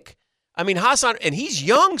Reddick. I mean, and he's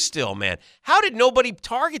young still, man. How did nobody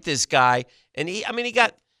target this guy? And he's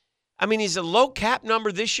a low cap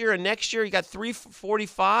number this year and next year. He got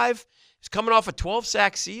 345. He's coming off a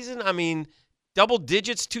 12-sack season. I mean, double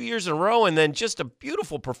digits 2 years in a row, and then just a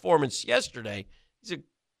beautiful performance yesterday. He's a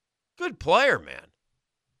good player, man.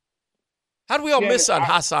 How do we all miss on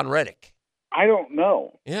Hassan Reddick? I don't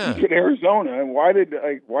know. Yeah, he's in Arizona, and why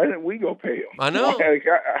didn't we go pay him? I know.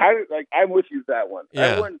 I'm with you that one.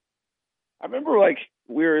 Yeah. I remember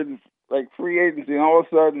we were in free agency, and all of a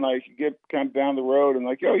sudden you get kind of down the road and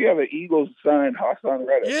the Eagles signed Hassan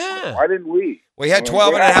Reddick. Yeah. Why didn't we? We had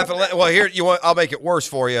 12 and a half. Well, here I'll make it worse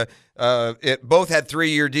for you. It both had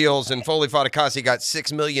 3-year deals, and Foley Fatukasi got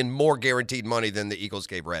 $6 million more guaranteed money than the Eagles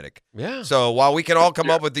gave Reddick. Yeah. So while we can all come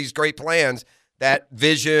up with these great plans, that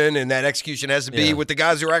vision and that execution has to be with the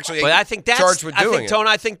guys who are actually charged with doing it. Tone,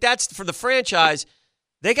 I think that's for the franchise.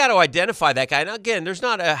 They got to identify that guy. Now, again, there's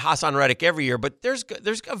not a Hassan Reddick every year, but there's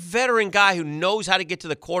a veteran guy who knows how to get to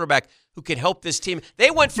the quarterback who can help this team.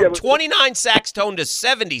 They went from 29 sacks, Tone, to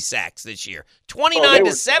 70 sacks this year. 29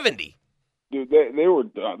 to 70. Dude,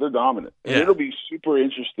 they're dominant. And it'll be super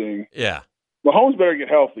interesting. Yeah. Mahomes better get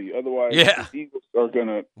healthy, otherwise the Eagles are going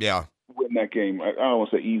to win that game. I don't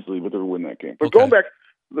want to say easily, but they'll win that game. But going back,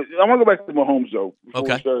 I want to go back to Mahomes, though.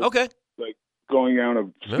 Okay. Going down a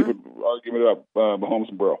stupid argument about Mahomes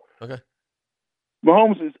and Burrow. Okay.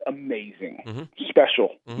 Mahomes is amazing,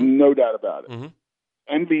 special, no doubt about it.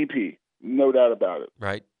 MVP, no doubt about it.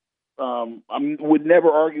 Right. I would never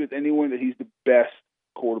argue with anyone that he's the best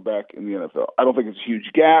quarterback in the NFL. I don't think it's a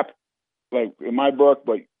huge gap, in my book,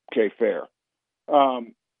 but okay, fair.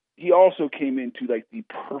 He also came into the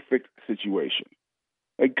perfect situation.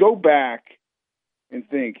 Go back and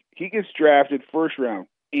think he gets drafted first round.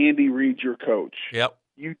 Andy Reid's your coach. Yep.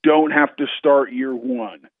 You don't have to start year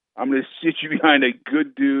one. I'm going to sit you behind a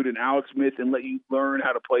good dude and Alex Smith and let you learn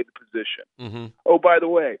how to play the position. Oh, by the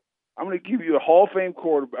way, I'm going to give you a Hall of Fame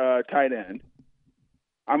tight end.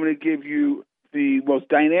 I'm going to give you the most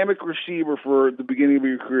dynamic receiver for the beginning of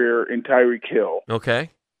your career in Tyreek Hill.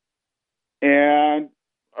 Okay. And,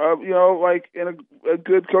 in a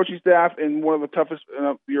good coaching staff and one of the toughest,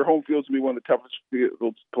 your home field's going to be one of the toughest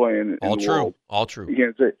fields playing in the world. All true. You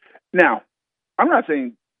can't say. Now, I'm not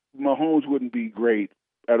saying Mahomes wouldn't be great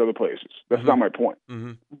at other places. That's not my point.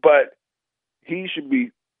 But he should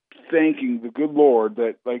be thanking the good Lord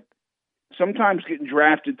that, sometimes getting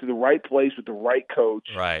drafted to the right place with the right coach,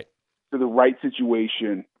 right, to the right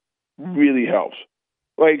situation, really helps.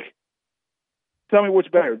 Tell me what's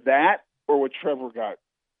better, that or what Trevor got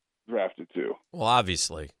drafted to? Well,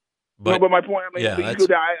 obviously. But my point, you go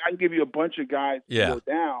down, I can give you a bunch of guys who go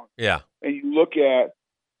down. Yeah. And you look at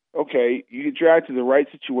okay, you get drafted to the right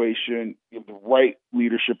situation, you have the right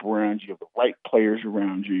leadership around you, you have the right players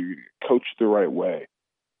around you, you're coached the right way.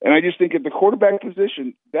 And I just think at the quarterback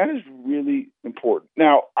position, that is really important.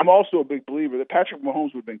 Now, I'm also a big believer that Patrick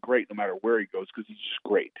Mahomes would have been great no matter where he goes because he's just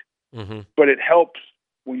great. Mm-hmm. But it helps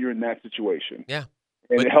when you're in that situation. Yeah.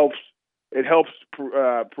 And it helps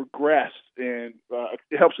progress and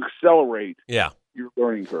it helps accelerate your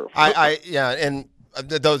learning curve. And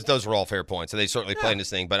those were all fair points, and they certainly played in this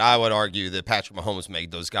thing. But I would argue that Patrick Mahomes made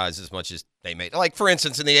those guys as much as they made. Like, for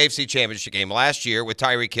instance, in the AFC Championship game last year with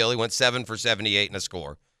Tyreek Hill, he went 7 for 78 in a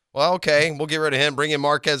score. Well, okay, we'll get rid of him. Bring in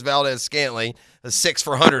Marquez Valdes-Scantling, 6 for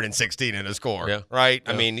 116 in a score. Yeah. Right?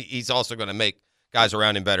 Yeah. I mean, he's also going to make guys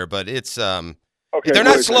around him better. But it's they're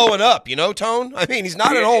not slowing up, Tone. I mean, he's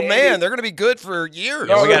not an old man. They're going to be good for years.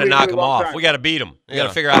 No, we got to knock him off. Time. We got to beat him. We got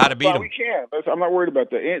to figure out how to beat him. We can. I'm not worried about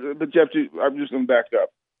that. But Jeff, I'm just going to back up.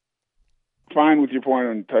 Fine with your point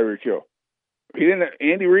on Tyreek Hill. He didn't.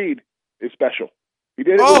 Andy Reid is special. He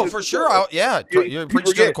did it. Oh, for sure. You're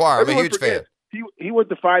preaching to the choir. I'm a huge fan. He went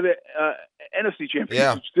to 5 NFC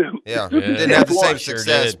championships too. Yeah. Didn't have the same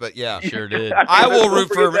success, but sure did. I will root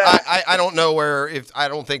for. I don't know I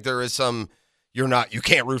don't think there is some. You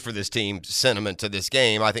can't root for this team sentiment to this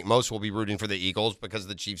game. I think most will be rooting for the Eagles because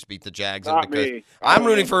the Chiefs beat the Jags. I'm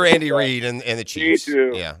rooting for Andy Reid and the Chiefs. Me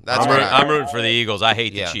too. Yeah, that's I'm rooting for the Eagles. I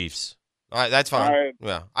hate the Chiefs. All right, that's fine.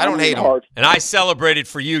 I don't hate them. And I celebrated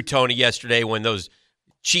for you, Tony, yesterday when those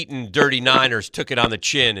cheating, dirty Niners took it on the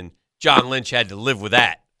chin, and John Lynch had to live with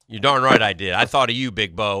that. You're darn right I did. I thought of you,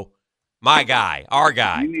 Big Bo. My guy, our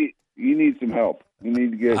guy. You need some help. You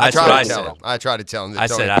need to get. I try to tell him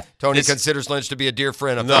that Tony considers Lynch to be a dear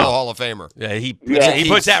friend, a fellow Hall of Famer. Yeah, he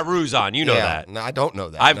puts that ruse on. You know that. No, I don't know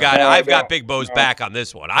that. I've got Big Bo's back on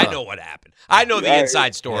this one. I know what happened. I know the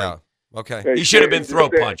inside story. Yeah. Okay. He should have been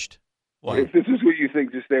throat punched. If this is what you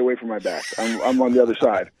think, just stay away from my back. I'm on the other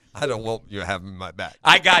side. I don't want you having my back.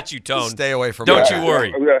 I got you, Tone. Just stay away from. Don't you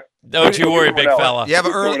worry. Don't you worry, big fella. You have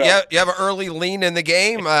an early lean in the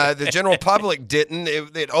game. The general public didn't.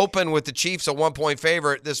 It opened with the Chiefs a 1-point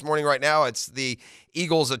favorite. This morning, right now, it's the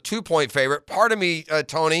Eagles a 2-point favorite. Part of me,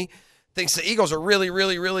 Tony, thinks the Eagles are really,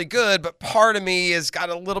 really, really good, but part of me has got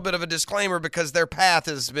a little bit of a disclaimer because their path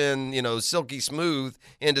has been, silky smooth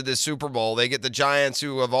into this Super Bowl. They get the Giants,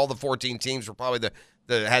 who of all the 14 teams were probably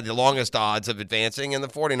had the longest odds of advancing, and the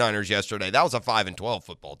 49ers yesterday. That was a 5-12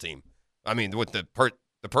 football team. I mean, with the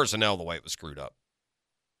personnel, the way it was screwed up.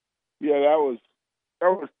 Yeah, that was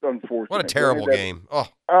unfortunate. What a terrible game.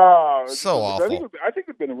 So awful. I think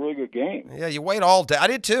it's been a really good game. Yeah, you wait all day. I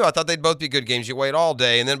did too. I thought they'd both be good games. You wait all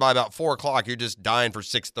day, and then by about 4 o'clock, you're just dying for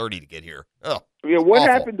 6:30 to get here. Oh, yeah. What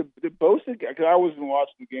happened to Bosa? Because I wasn't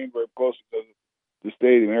watching the game very close because of the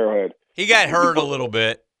stadium, Arrowhead. He got hurt a little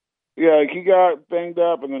bit. Yeah, he got banged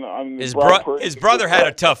up, and then his brother had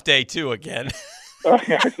a tough day too again.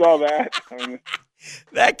 I saw that.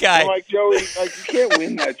 That guy. I'm like, Joey, you can't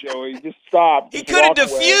win that, Joey. Just stop. He could have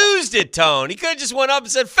diffused it, Tone. He could have just went up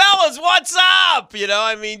and said, "Fellas, what's up?"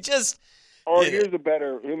 Just. Or here's a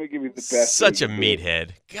better. Let me give you the best. Such a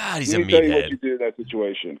meathead. God, he's a meathead. Tell you what you do in that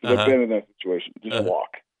situation. I've been in that situation. Just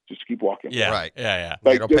walk. Just keep walking. Yeah. Right. Yeah.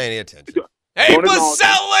 Like, don't pay any attention. Hey,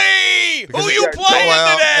 Baselli! Who you playing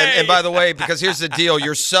today? And by the way, because here's the deal,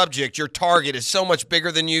 your target is so much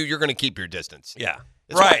bigger than you, you're going to keep your distance. Yeah.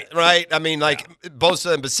 Right. I mean,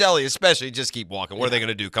 Bosa and Baselli especially, just keep walking. What are they going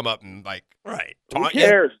to do? Come up and Who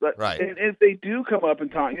cares? Right. And if they do come up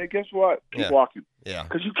and taunt you, guess what? Keep walking. Yeah.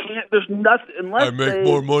 Because you can't. There's nothing unless I make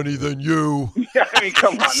more money than you. Yeah, I mean,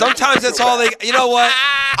 come on. Sometimes that's all they. You know what?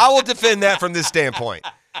 I will defend that from this standpoint.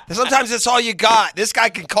 Sometimes that's all you got. This guy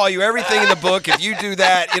can call you everything in the book. If you do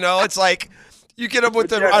that, it's like you get up with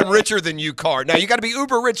the "I'm richer than you" card. Now, you got to be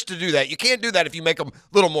uber rich to do that. You can't do that if you make a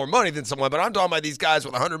little more money than someone. But I'm talking about these guys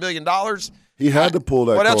with $100 million. He had to pull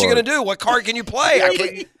that What card. else are you going to do? What card can you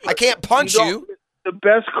play? I can't punch you. The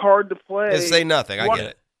best card to play is say nothing. I get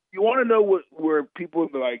it. You want to know where people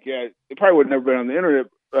would be like, yeah, it probably would have never been on the internet,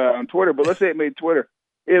 on Twitter, but let's say it made Twitter.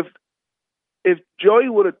 If Joey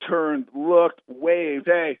would have turned, looked, waved,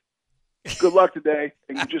 hey, good luck today,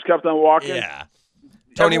 and you just kept on walking. Yeah.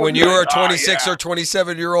 Tony, when you were a 26 or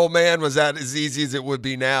 27-year-old man, was that as easy as it would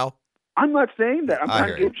be now? I'm not saying that. I'm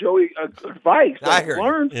trying to give Joey advice. I hear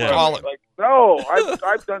learn you. from it. No,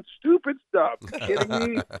 I've done stupid stuff. Are you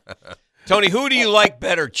kidding me? Tony, who do you like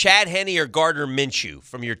better, Chad Henne or Gardner Minshew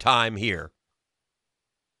from your time here?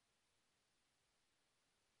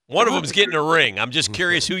 One of them's getting a ring. I'm just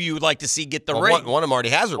curious who you would like to see get the ring. One of them already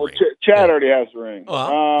has a ring. Chad already has the ring.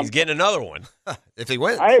 Well, he's getting another one. If he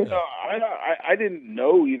wins. I didn't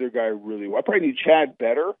know either guy really well. I probably knew Chad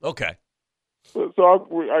better. Okay. But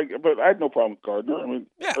I had no problem with Gardner. I mean,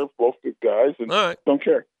 they're both good guys, and don't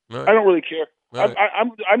care. Right. I don't really care. Right.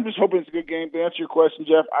 I'm just hoping it's a good game. To answer your question,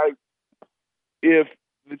 Jeff, if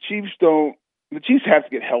the Chiefs have to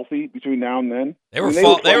get healthy between now and then. They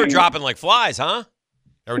were dropping like flies, huh?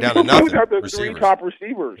 They were down to nothing. Without the three top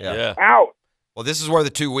receivers Yeah. out. Well, this is where the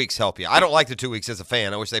 2 weeks help you. I don't like the 2 weeks as a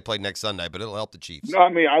fan. I wish they played next Sunday, but it'll help the Chiefs. No, I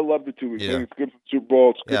mean, I love the 2 weeks. I think it's good for the Super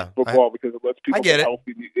Bowl. It's good for football because it lets people get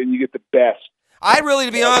healthy and you get the best. I really,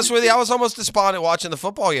 to be honest with you, I was almost despondent watching the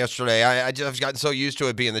football yesterday. I've gotten so used to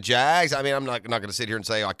it being the Jags. I mean, I'm not going to sit here and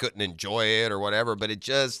say I couldn't enjoy it or whatever, but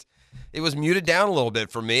it was muted down a little bit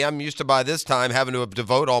for me. I'm used to, by this time, having to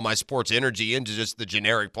devote all my sports energy into just the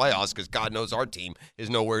generic playoffs because God knows our team is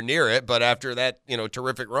nowhere near it. But after that,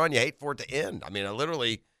 terrific run, you hate for it to end. I mean, I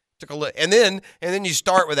literally took a look. And then you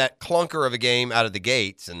start with that clunker of a game out of the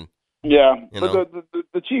gates. And but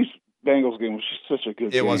the Chiefs-Bengals game was just such a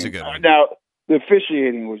good game. It was a good one. Now, the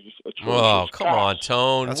officiating was just atrocious. Oh, come on,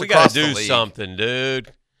 Tone. That's we got to do the league. something,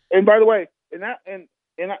 dude. And by the way, and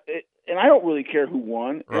I don't really care who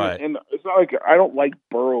won. Right. And it's not like I don't like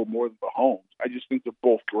Burrow more than Mahomes. I just think they're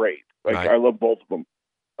both great. I love both of them.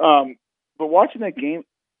 But watching that game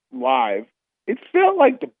live, it felt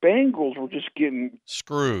like the Bengals were just getting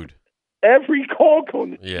screwed. Every call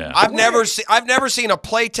going. Yeah. I've never seen a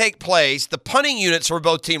play take place. The punting units for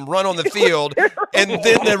both teams run on the field, and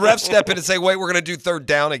then the refs step in and say, "Wait, we're going to do third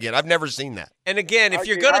down again." I've never seen that. And again, if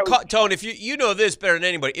you're going to call Tone, if you know this better than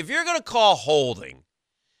anybody, if you're going to call holding,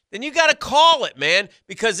 then you got to call it, man,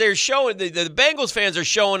 because they're showing the Bengals fans are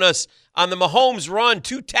showing us on the Mahomes run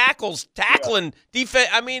 2 tackles tackling defense.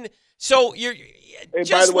 I mean, so you're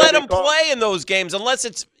just let them play in those games unless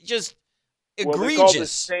it's just egregious. They called the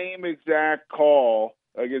same exact call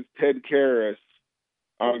against Ted Karras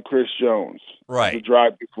on Chris Jones. Right. The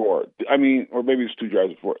drive before. I mean, or maybe it's 2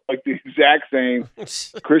 drives before. Like the exact same.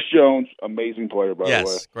 Chris Jones, amazing player, by the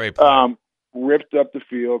way. Yes, great player. Ripped up the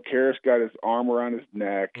field. Karras got his arm around his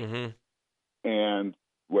neck. And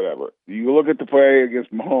whatever. You look at the play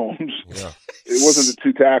against Mahomes. Yeah. It wasn't the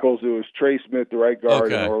 2 tackles. It was Trey Smith, the right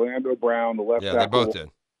guard, and Orlando Brown, the left tackle. Yeah, they both did.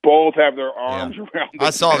 Both have their arms around. I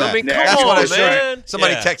saw that. I mean, That's come what on, I showed. man.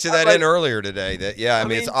 Somebody texted that in earlier today. That I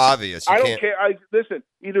mean, it's obvious. I don't care. Listen,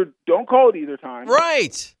 either don't call it either time,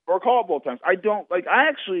 right, or call it both times. I don't like. I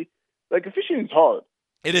actually like officiating is hard.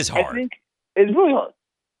 It is hard. I think it's really hard.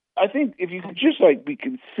 I think if you could just be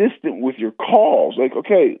consistent with your calls,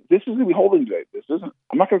 okay, this is going to be holding today. This isn't.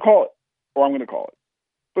 I'm not going to call it, or I'm going to call it.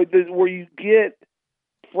 But where you get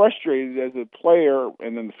frustrated as a player,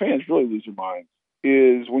 and then the fans really lose their minds,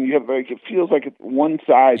 is when you have it feels like one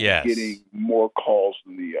side is getting more calls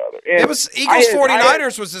than the other. And it was Eagles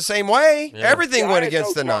 49ers was the same way. Yeah. Everything went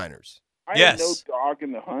against the Niners. I had no dog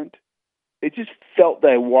in the hunt. It just felt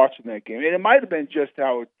that watching that game, and it might have been just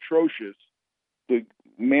how atrocious the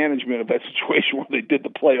management of that situation where they did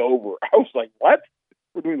the play over. I was like, what?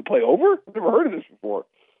 We're doing the play over? I've never heard of this before.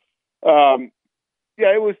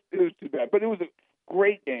 It was too bad, but it was a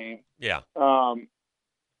great game. Yeah.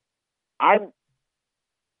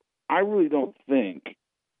 I really don't think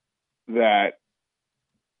that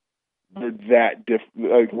they're that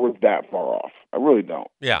we're that far off. I really don't.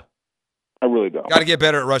 Yeah. I really don't. Got to get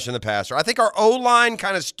better at rushing the passer. I think our O-line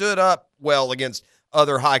kind of stood up well against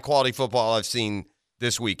other high-quality football I've seen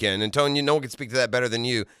this weekend. And, Tony, no one can speak to that better than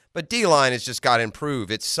you. But D-line has just got to improve.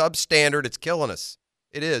 It's substandard. It's killing us.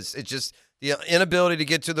 It is. It's just the inability to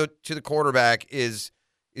get to the quarterback is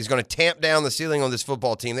going to tamp down the ceiling on this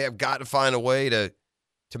football team. They have got to find a way to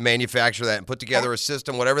manufacture that and put together a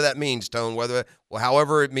system, whatever that means, Tone,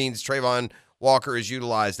 however it means Trayvon Walker is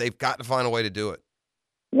utilized. They've got to find a way to do it.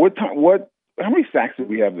 How many sacks did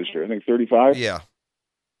we have this year? I think 35. Yeah.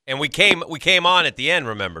 And we came on at the end,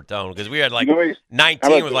 remember, Tone, because we had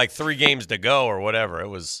 19 with 3 games to go or whatever. It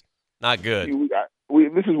was not good.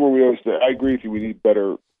 This is where we always say, I agree with you. We need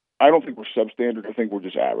better. I don't think we're substandard. I think we're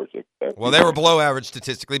just average. Well, they were below average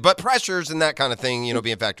statistically, but pressures and that kind of thing,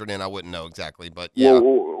 being factored in, I wouldn't know exactly. But yeah,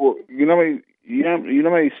 well, you know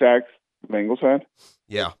how many sacks the Bengals had?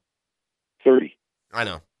 Yeah, 30. I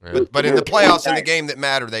know, but in the playoffs, in the game that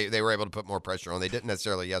mattered, they were able to put more pressure on. They didn't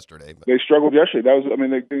necessarily yesterday, but they struggled yesterday. They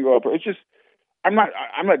didn't go up. It's just I'm not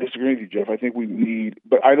disagreeing with you, Jeff. I think we need,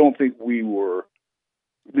 but I don't think we were.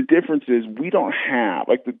 The difference is we don't have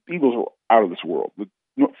the Eagles were out of this world. The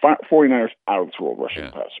 49ers out of this world rushing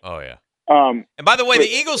the pass. Oh, yeah. And by the way, the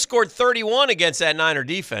Eagles scored 31 against that Niner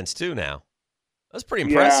defense, too, now. That's pretty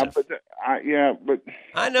impressive. But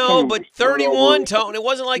I know, but 31, Tone, it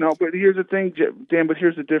wasn't like... No, but here's the thing, Dan,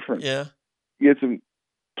 here's the difference. Yeah. You had some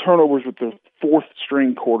turnovers with the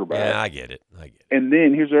fourth-string quarterback. Yeah, I get it. And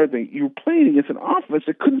then here's the other thing: you were playing against an offense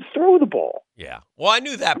that couldn't throw the ball. Yeah. Well, I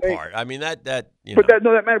knew that part. I mean, that you but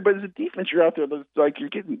know. that mattered. But as a defense, you're out there like you're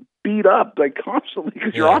getting beat up like constantly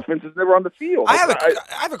because your offense is never on the field. I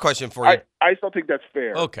have a question for you. I still think that's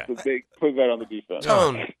fair. Okay. So they put that on the defense.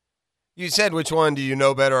 Tone, you said which one do you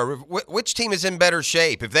know better? Or which team is in better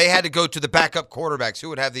shape? If they had to go to the backup quarterbacks, who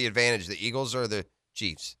would have the advantage, the Eagles or the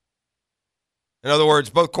Chiefs? In other words,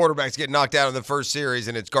 both quarterbacks get knocked out in the first series,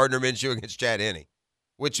 and it's Gardner Minshew against Chad Henne.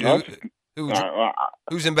 Who's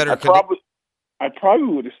in better condition? I probably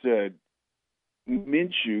would have said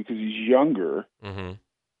Minshew because he's younger. Mm-hmm.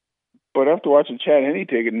 But after watching Chad Henne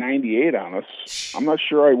take a 98 on us, I'm not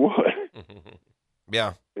sure I would.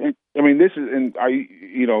 Yeah. I mean, this is, and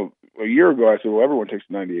a year ago I said, well, everyone takes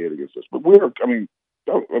 98 against us. But we're a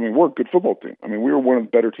good football team. I mean, we were one of the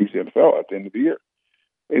better teams in the NFL at the end of the year.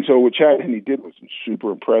 And so what Chad Henne did was super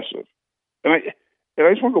impressive. And I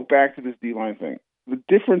just want to go back to this D-line thing. The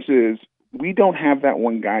difference is we don't have that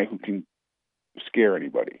one guy who can scare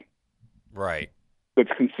anybody. Right.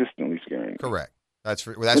 That's consistently scaring. Correct. That's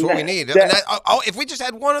what we need. If we just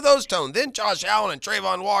had one of those, Tone, then Josh Allen and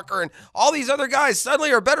Trayvon Walker and all these other guys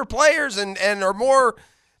suddenly are better players and are more,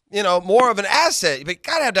 more of an asset. But you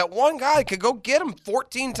got to have that one guy who could go get them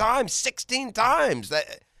 14 times, 16 times.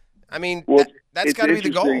 That's got to be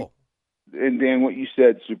the goal. And Dan, what you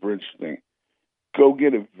said is super interesting. Go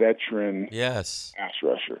get a veteran pass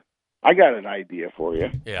rusher. I got an idea for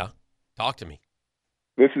you. Yeah. Talk to me.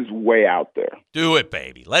 This is way out there. Do it,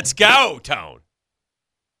 baby. Let's go, Tone.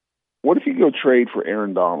 What if you go trade for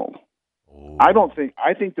Aaron Donald? Ooh. I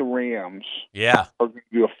think the Rams are going to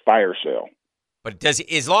do a fire sale. But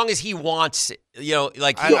as long as he wants,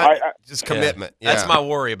 just commitment. Yeah. That's my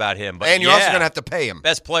worry about him. But and you're also going to have to pay him.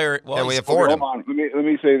 Best player. Well, and we afford him. Hold on. Let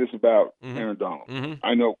me say this about Aaron Donald. Mm-hmm.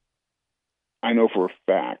 I know for a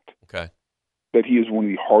fact that he is one of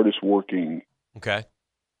the hardest working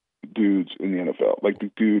dudes in the NFL. Like the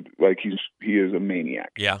dude, he is a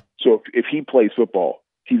maniac. Yeah. So if he plays football,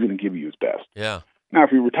 he's going to give you his best. Yeah. Now if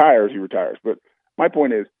he retires, he retires. But my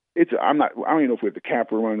point is, I don't even know if we have the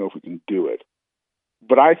cap room. I don't know if we can do it.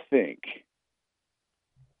 But I think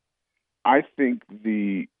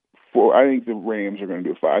the Rams are going to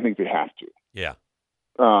do a fire. I think they have to. Yeah.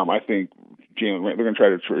 I think they're going to try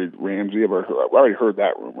to trade Ramsey. I've already heard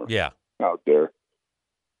that rumor. Yeah. Out there.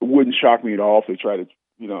 It wouldn't shock me at all if they try to,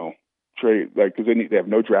 trade because they have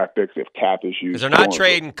no draft picks. They have cap issues. Because they're not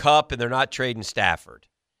trading Kupp and they're not trading Stafford.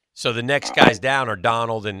 So the next guys down are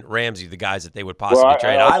Donald and Ramsey, the guys that they would possibly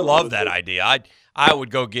trade. I love that idea. I would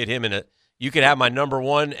go get him you could have my number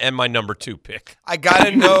 1 and my number 2 pick. I gotta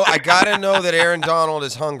know that Aaron Donald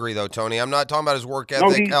is hungry though, Tony. I'm not talking about his work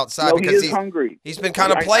ethic outside because he's hungry. He's been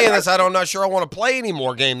kind of playing this. I'm not sure I want to play any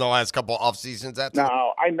more game the last couple off seasons. I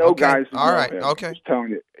know guys. All right. Him. Okay. I'm just telling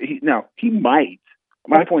you. He might.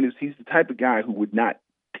 My point is, he's the type of guy who would not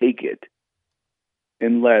take it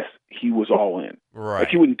unless he was all in. Right. Like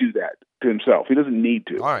he wouldn't do that to himself. He doesn't need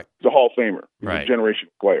to. All right. He's a Hall of Famer. He's a generational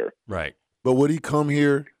player. Right. But would he come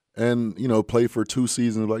here and play for 2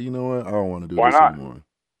 seasons? Like, you know what? I don't want to do Why this not? anymore.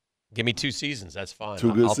 Give me 2 seasons. That's fine.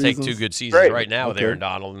 I'll take 2 good seasons right now with Aaron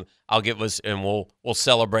Donald, and I'll give us, and we'll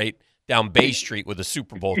celebrate down Bay Street with a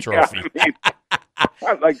Super Bowl trophy.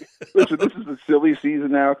 Listen, this is a silly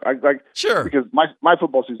season now. Sure, because my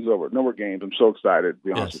football season's over. No more games. I'm so excited. To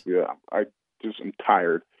be honest with you, I'm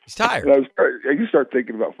tired. He's tired. And I just start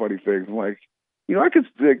thinking about funny things. I'm like, I could.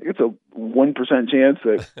 It's a 1% chance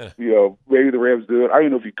that maybe the Rams do it. I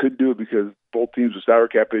don't know if you could do it because both teams with salary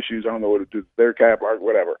cap issues. I don't know what it does to their cap or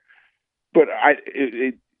whatever. But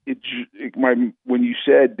when you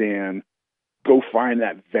said, Dan, go find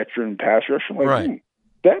that veteran pass rusher, I'm like,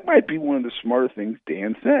 that might be one of the smarter things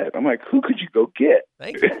Dan said. I'm like, who could you go get?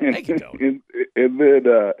 Thank you. and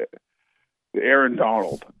then Aaron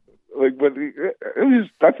Donald. But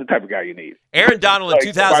that's the type of guy you need. Aaron Donald in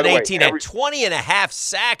 2018 had 20.5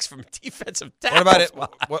 sacks from defensive tackles.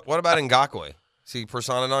 What about Ngakoue? Is he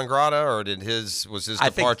persona non grata, or was his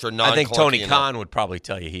departure non-clunky? I think Tony Khan would probably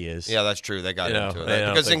tell you he is. Yeah, that's true. They got into it.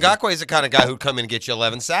 Because Ngakoue is the kind of guy who'd come in and get you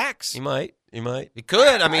 11 sacks. He might. He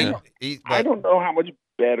could. I mean, I don't know how much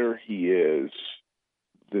better he is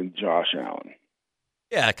than Josh Allen.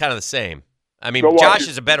 Yeah, kind of the same. I mean, Josh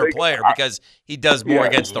is a better player because he does more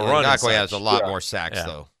against the run. Ngakoue has a lot more sacks,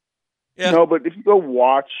 though. Yeah. No, but if you go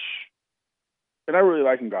watch, and I really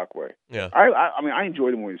like Ngakoue. Yeah. I mean, I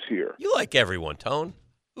enjoyed him when he was here. You like everyone, Tone.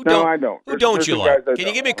 I don't. Who don't you like? Can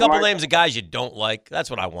you give me a couple names of guys you don't like?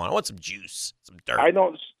 That's what I want. I want some juice, some dirt. I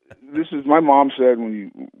don't. this is my mom said when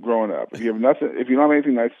you growing up. If you don't have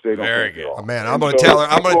anything nice to say, don't Very say good. it all. Oh, man, I'm going to tell her.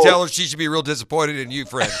 I'm going to tell her she should be real disappointed in you,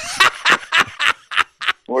 Fred.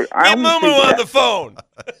 Well, Get Moo on the phone.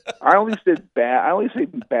 I only say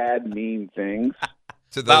bad, mean things.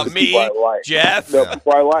 About me, like. Jeff. No,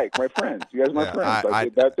 people I like, my friends. You guys are my friends. I say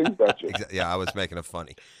bad things about you. Yeah, I was making it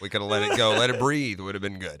funny. We could have let it go, let it breathe. Would have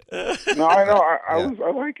been good. No, I know.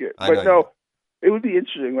 I like it, but no, it would be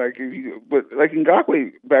interesting. Like like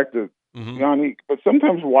Ngakoue, back to Yannick. But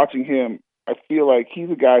sometimes watching him, I feel like he's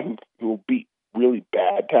a guy who will beat really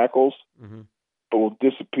bad tackles, but will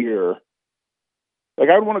disappear. Like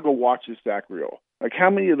I'd want to go watch his sack reel. Like how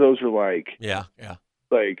many of those are like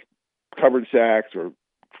like covered sacks or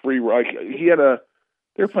free? Like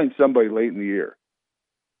they were playing somebody late in the year,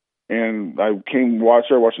 and I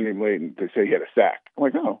started watching the game late, and they say he had a sack. I'm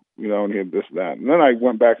like, oh, and he had this and that, and then I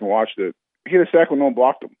went back and watched it. He had a sack when no one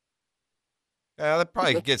blocked him. Yeah, that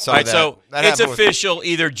probably gets some All of right, that. so That it's happened official.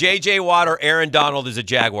 Either J.J. Watt or Aaron Donald is a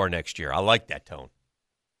Jaguar next year. I like that tone.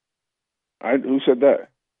 Who said that?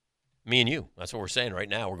 Me and you. That's what we're saying right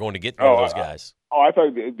now. We're going to get one of those guys. I thought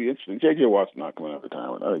it'd be interesting. J.J. Watt's not coming out of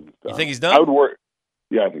retirement. I think he's done. You think he's done? I would worry.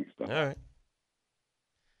 Yeah, I think he's done. All right.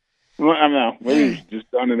 Well, I don't know. Maybe he's just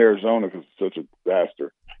done in Arizona because it's such a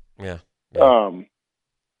disaster. Yeah.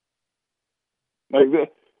 Like the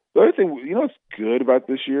other thing, what's good about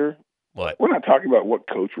this year? What? We're not talking about what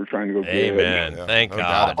coach we're trying to go get. Amen. Yeah, Thank no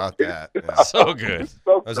God. doubt about that. Yeah. So good.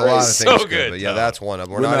 There's a lot of things So good, but yeah, Tom. that's one of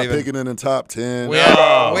them. We're not picking in the top 10. We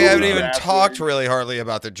haven't even Drafting. talked really hardly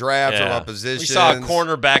about the draft or about positions. We saw a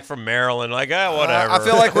cornerback from Maryland. Like, whatever. I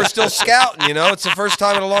feel like we're still scouting. It's the first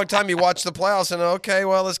time in a long time you watch the playoffs and okay,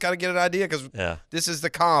 well, let's kind of get an idea because this is the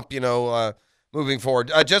comp. Moving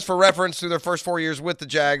forward. Just for reference, through their first 4 years with the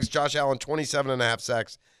Jags, Josh Allen 27.5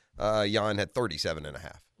 sacks. Jan had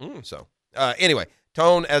 37.5. So. Anyway,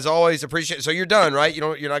 Tone, as always, appreciate it. So you're done, right?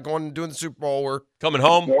 You're not going and doing the Super Bowl. We're coming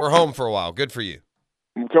home. We're home for a while. Good for you.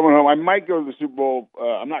 I'm coming home. I might go to the Super Bowl.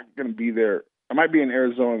 I'm not going to be there. I might be in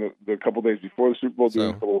Arizona the couple days before the Super Bowl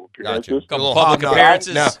doing a couple of appearances. Couple public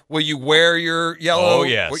appearances. Now, will you wear your yellow? Oh,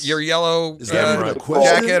 yes. Your yellow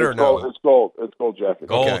jacket or no? It's gold. It's gold jacket.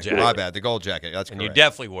 Gold jacket. My bad. The gold jacket. That's correct. And you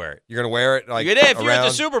definitely wear it. You're going to wear it like If you're at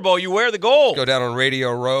the Super Bowl, you wear the gold. Go down on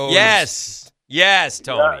Radio Row. Yes,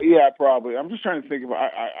 Tony. Yeah, probably. I'm just trying to think of.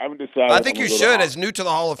 I haven't decided. I think you should. As new to the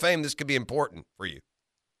Hall of Fame, this could be important for you,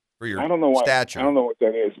 for your stature. I don't know what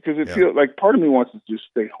that is because it feels like part of me wants to just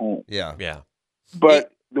stay home. Yeah.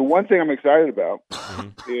 But the one thing I'm excited about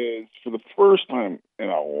is for the first time in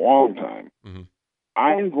a long time,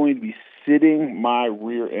 I am going to be sitting my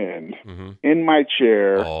rear end in my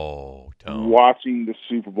chair. Watching the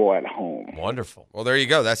Super Bowl at home. Wonderful. Well, there you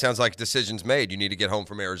go. That sounds like decisions made. You need to get home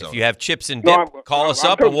from Arizona. If you have chips and dip, call us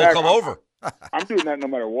up and we'll come over. I'm doing that no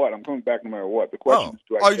matter what. I'm coming back no matter what. The question is,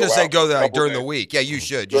 you just say go there during the week. Yeah, you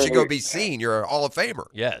should. You should go be seen. You're a Hall of Famer.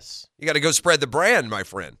 Yes. You got to go spread the brand, my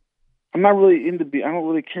friend. I'm not really into I don't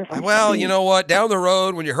really care for Well, you know what? Down the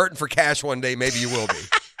road, when you're hurting for cash one day, maybe you will be.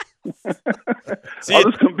 I'll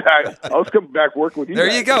just come back, work with you.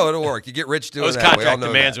 There you go. It'll work. You get rich doing that. Those contract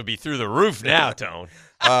demands would be through the roof now, Tone.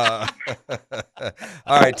 All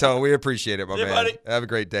right, Tone. We appreciate it, my man. Buddy. Have a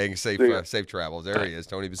great day and safe travels. There he is,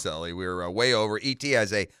 Tony Baselli. We're way over. ET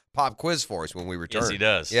has a pop quiz for us when we return. Yes, he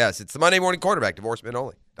does. Yes, it's the Monday Morning Quarterback,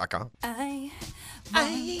 DivorceMenOnly.com. I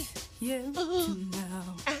want you to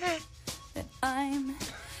know that I'm...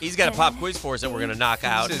 He's got a pop quiz for us that we're going to knock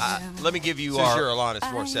out. Let me give you our... This is your Alanis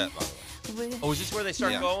Morissette, by the way. Oh, is this where they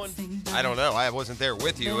start going? I don't know. I wasn't there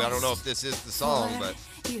with you. I don't know if this is the song, but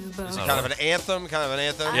is it kind of an anthem?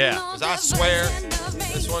 Yeah. Because I swear,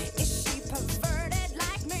 this one.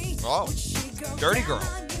 Oh, Dirty Girl.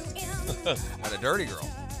 Had a Dirty Girl.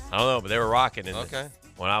 I don't know, but they were rocking it. Okay.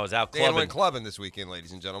 When I was out clubbing. Dan went clubbing this weekend,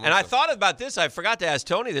 ladies and gentlemen. And I thought about this. I forgot to ask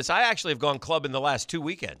Tony this. I actually have gone clubbing the last 2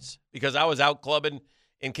 weekends because I was out clubbing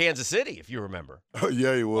in Kansas City, if you remember. Oh,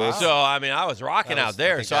 yeah, you was. So, I mean, I was rocking out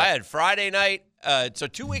there. So I had Friday night. So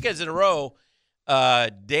 2 weekends in a row,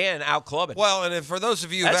 Dan out clubbing. Well, and for those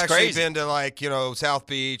of you who've actually been to, South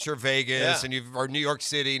Beach or Vegas or New York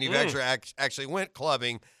City and you've actually went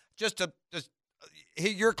clubbing,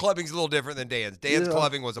 your clubbing's a little different than Dan's. Dan's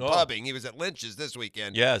clubbing was a pubbing. He was at Lynch's this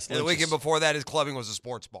weekend. Yes, and the weekend before that, his clubbing was a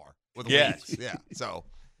sports bar with weeds. Yeah, so.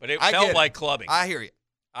 But it felt like clubbing. I hear you.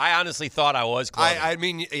 I honestly thought I was clubbing. I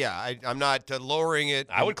mean, I'm not lowering it.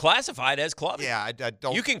 I would classify it as clubbing. Yeah, I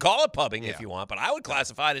don't. You can call it pubbing if you want, but I would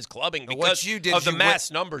classify it as clubbing because of the mass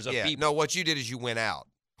numbers of people. No, what you did is you went out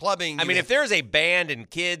Clubbing. I mean, if there's a band and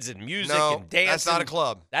kids and music and dance, that's not a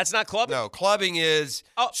club. That's not clubbing? No, clubbing is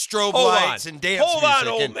strobe hold lights on. and dance Hold music. on,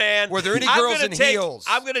 old and man. Were there any girls in heels?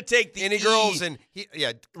 I'm going to take the any girls in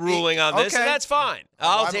ruling on this, and that's fine.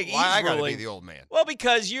 I'll take E's ruling. I got to ruling. be the old man. Well,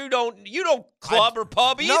 because you don't club or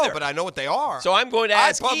pub either. No, but I know what they are. So I'm going to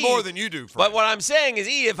ask I pub E, more than you do, Frank. But what I'm saying is,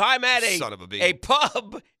 E, if I'm at Son of a bee. a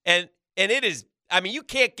pub and it is, I mean, you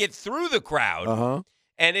can't get through the crowd,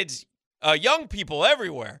 and it's young people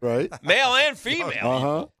everywhere, right? Male and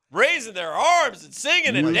female, raising their arms and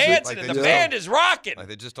singing and Music. dancing, and the band is rocking. Like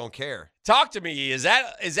they just don't care. Talk to me, E. Is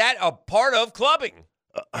that a part of clubbing?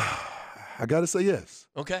 I got to say yes.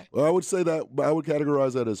 Okay. Well, I would say that I would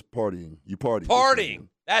categorize that as partying. You party. Partying.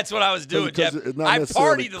 That's what I was doing, Jeff. I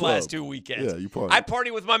partied the last 2 weekends. Yeah, you partied. I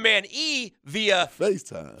partied with my man E via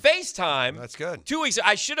FaceTime. That's good. 2 weeks.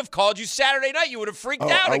 I should have called you Saturday night. You would have freaked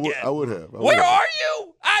out again. I would have. Where are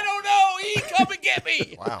you? I don't know. E, come and get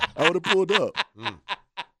me. Wow. I would have pulled up.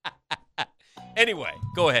 Anyway,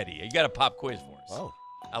 go ahead, E. You got a pop quiz for us. Oh.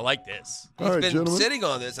 I like this. He's been sitting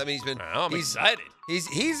on this. I mean, I'm excited.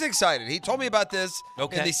 He's excited. He told me about this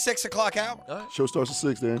in the 6 o'clock hour. Right. Show starts at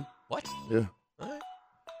 6, Dan. What? Yeah. All right.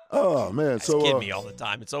 Oh, man. That's kidding me all the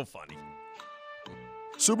time. It's so funny.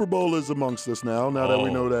 Super Bowl is amongst us now that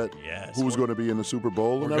we know that who's going to be in the Super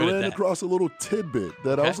Bowl. And I ran across a little tidbit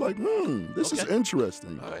that I was like, this is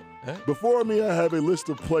interesting. All right. Before me, I have a list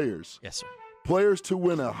of players. Yes, sir. Players to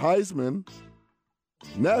win a Heisman,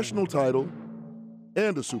 national title,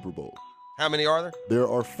 and a Super Bowl. How many are there? There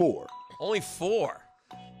are 4. Only 4.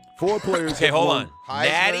 4 players. Okay, hold on.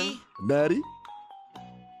 Heisman? Natty.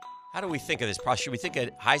 How do we think of this? Should we think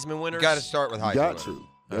of Heisman winners? You got to start with Heisman. Got to.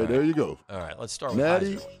 Right. There you go. All right, let's start with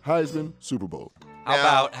Natty, Heisman, Super Bowl.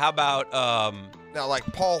 How about now, like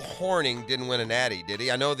Paul Hornung didn't win a Natty, did he?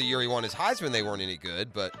 I know the year he won his Heisman, they weren't any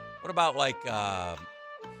good, but what about like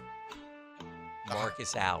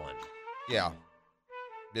Marcus Allen? Yeah.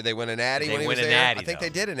 Did they win a Natty when he was there? Natty, I think though.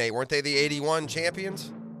 they did an 8. Weren't they the 81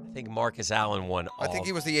 champions? I think Marcus Allen won all. I think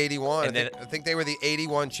he was the 81. And I think they were the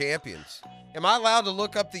 81 champions. Am I allowed to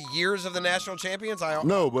look up the years of the national champions?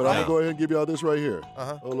 No, but I'm going to go ahead and give y'all this right here.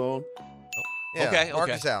 Uh-huh. Hold on. Yeah, okay.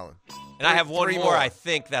 Marcus Allen. And I have one 3 more I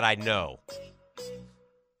think that I know.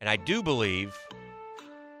 And I do believe.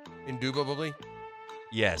 Indubitably?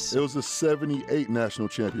 Yes. It was the 78 national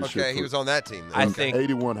championship. Okay, he was on that team. Then. I think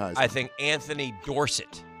 81 Heisman. I think Anthony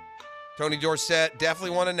Dorsett. Tony Dorsett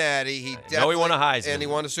definitely won a Natty. He won a Heisman. And he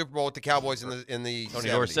won a Super Bowl with the Cowboys in the Tony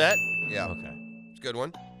 70s. Dorsett? Yeah. Okay. It's a good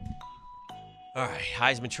one. All right,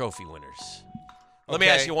 Heisman Trophy winners. Let me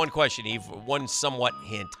ask you one question, Eve. One somewhat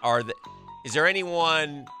hint. Is there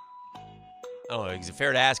anyone? Oh, is it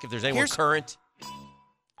fair to ask if there's anyone current?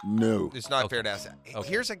 No. It's not fair to ask that. Okay.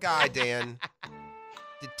 Here's a guy, Dan.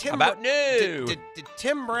 No. Did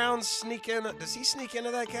Tim Brown sneak in? Does he sneak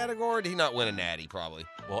into that category? Or did he not win a Natty? Probably.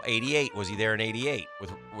 Well, 88. Was he there in 88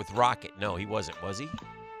 with Rocket? No, he wasn't. Was he?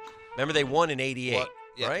 Remember they won in 88,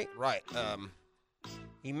 yeah, right? Right.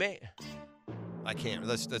 He may. I can't.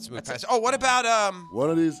 Let's move past. Oh, what about one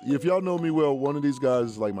of these? If y'all know me well, one of these guys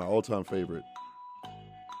is like my all-time favorite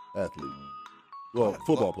athlete. Well,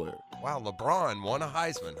 football player. Wow, LeBron won a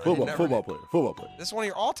Heisman. Football player. This is one of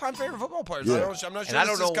your all-time favorite football players. Yeah. I'm not sure. And I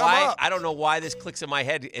don't this know has come why. up. I don't know why this clicks in my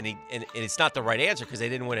head, and it's not the right answer because they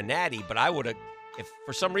didn't win a Natty. But I would have, if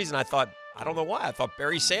for some reason I thought, I don't know why, I thought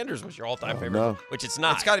Barry Sanders was your all-time favorite, no. which it's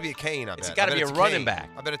not. It's got to be a Kane. I bet. It's got to be a it's running Kane. back.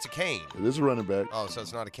 I bet it's a Kane. It is a running back. Oh, so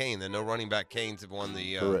it's not a Kane. Then no running back Canes have won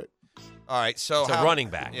the. Correct. All right, so It's a running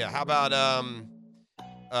back. Yeah. How about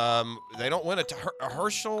they don't win a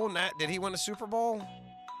Herschel? Did he win a Super Bowl?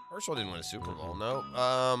 Herschel didn't win a Super Bowl. No.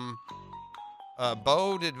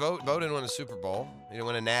 Bo didn't win a Super Bowl. He didn't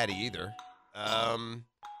win a Natty either.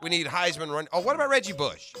 We need Heisman run. Oh, what about Reggie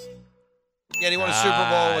Bush? Yeah, he won a Super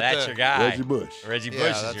Bowl. That's your guy. Reggie Bush. Reggie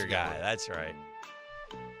Bush is your guy. That's right.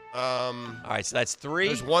 All right, so that's 3.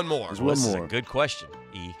 There's one more. There's one This is more. a good question,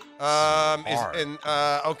 E.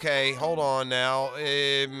 Okay, hold on now.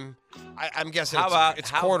 I'm guessing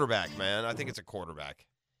it's quarterback, man. I think it's a quarterback.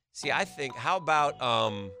 See, I think. How about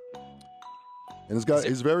And this guy,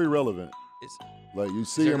 he's very relevant. Like you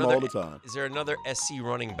see him all the time. Is there another SC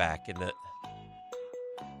running back in the?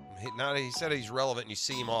 He said he's relevant, and you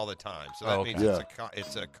see him all the time. So that means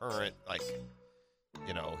it's a current, like,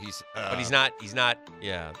 he's. But he's not.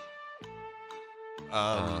 Yeah.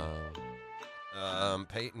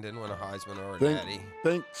 Peyton didn't win a Heisman or a Think, Natty.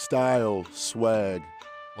 think style, swag.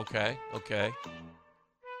 Okay.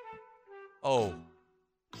 Oh.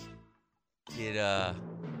 Did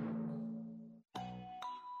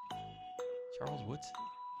Charles Woodson?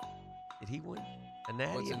 Did he win a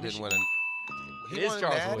Natty? Woodson at didn't Michigan? win It is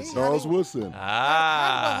Charles Woodson. Charles Woodson. Hold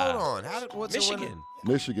on. How did Woodson Michigan.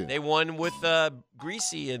 win? Michigan. They won with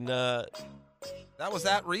Greasy and That was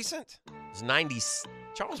that recent? it was 90.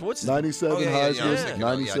 Charles Woodson. 97 Heisman, yeah.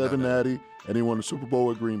 97 Natty, and he won the Super Bowl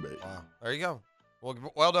with Green Bay. Wow. There you go.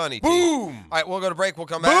 Well done, ET. Boom. All right, we'll go to break. We'll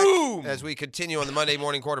come back Boom. as we continue on the Monday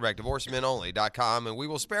Morning Quarterback, divorcemenonly.com, and we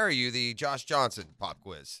will spare you the Josh Johnson pop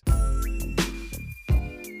quiz.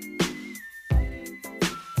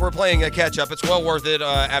 We're playing a catch-up. It's well worth it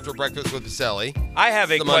after breakfast with Pacelli. I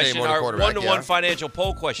have a The Monday question. Morning Our Quarterback, one-to-one yeah. financial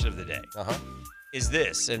poll question of the day Uh-huh. is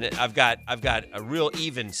this, and I've got a real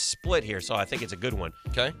even split here, so I think it's a good one.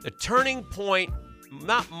 Okay. The turning point,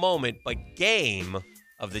 not moment, but game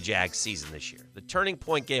of the Jags season this year. The turning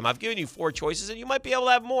point game. I've given you 4 choices, and you might be able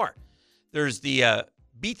to have more. There's the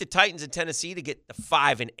beat the Titans in Tennessee to get the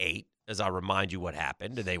 5-8, as I'll remind you what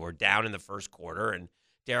happened. They were down in the first quarter, and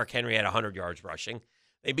Derrick Henry had 100 yards rushing.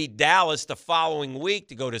 They beat Dallas the following week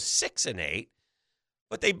to go to 6-8.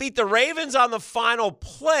 But they beat the Ravens on the final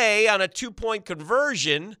play on a 2-point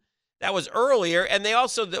conversion. That was earlier. And they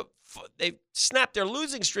also they snapped their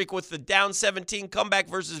losing streak with the down 17 comeback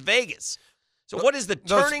versus Vegas. So what is the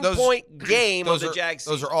turning point game of the Jags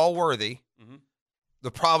season? Those are all worthy. Mhm.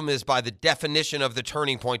 The problem is, by the definition of the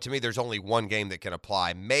turning point, to me, there's only one game that can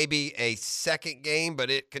apply. Maybe a second game, but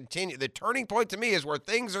it continues. The turning point to me is where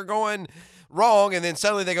things are going wrong, and then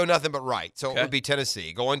suddenly they go nothing but right. So it would be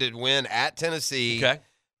Tennessee, going to win at Tennessee. Okay.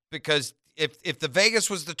 Because if the Vegas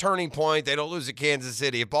was the turning point, they don't lose at Kansas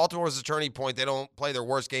City. If Baltimore was the turning point, they don't play their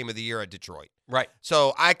worst game of the year at Detroit. Right.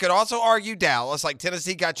 So I could also argue Dallas, like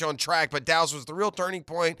Tennessee got you on track, but Dallas was the real turning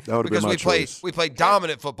point That would've because been my choice. we played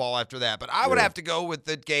dominant football after that. But I would Yeah. have to go with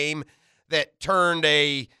the game that turned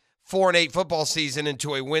a 4-8 football season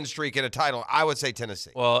into a win streak and a title. I would say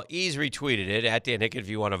Tennessee. Well, Ease retweeted it at Dan Hickett if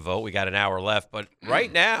you want to vote. We got an hour left. But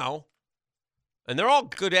right now, and they're all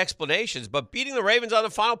good explanations, but beating the Ravens on the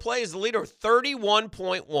final play is the leader,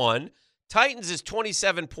 31.1. Titans is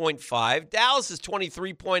 27.5. Dallas is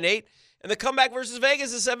 23.8. And the comeback versus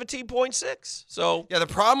Vegas is 17.6. So Yeah, the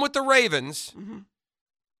problem with the Ravens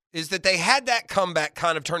is that they had that comeback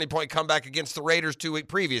kind of turning point comeback against the Raiders 2 weeks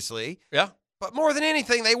previously. yeah. But more than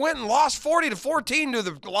anything, they went and lost 40-14 to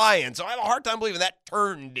the Lions. So I have a hard time believing that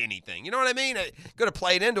turned anything. You know what I mean? It could have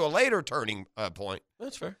played into a later turning point.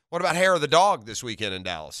 That's fair. What about hair of the dog this weekend in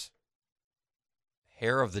Dallas?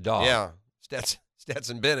 Hair of the dog. Yeah,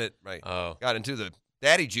 Stetson Bennett Oh. got into the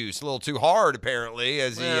daddy juice a little too hard, apparently,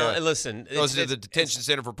 as Well, he listen. goes to the detention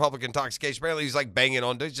center for public intoxication. Apparently, he's like banging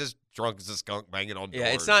on. He's just drunk as a skunk, banging on doors.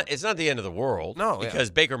 Yeah, it's not the end of the world. No, because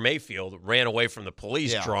Baker Mayfield ran away from the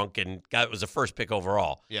police drunk and was the first pick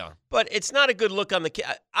overall. Yeah. But it's not a good look on the kid.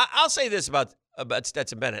 I'll say this about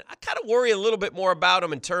Stetson Bennett. I kind of worry a little bit more about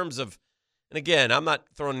him in terms of, and again, I'm not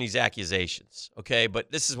throwing these accusations, okay?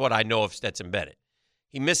 But this is what I know of Stetson Bennett.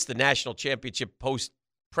 He missed the national championship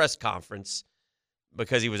post-press conference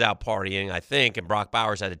because he was out partying, I think, and Brock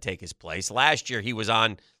Bowers had to take his place. Last year, he was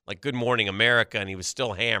on, like, Good Morning America, and he was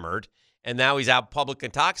still hammered. And now he's out public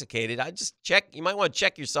intoxicated. I just check. You might want to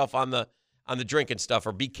check yourself on the drinking stuff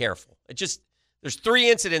or be careful. There's 3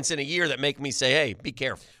 incidents in a year that make me say, hey, be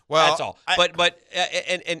careful. Well, that's all.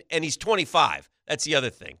 And he's 25. That's the other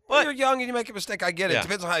thing. Well, But you're young and you make a mistake. I get it. Yeah. It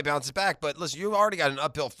depends on how you bounce back. But listen, you've already got an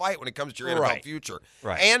uphill fight when it comes to your NFL Right. future.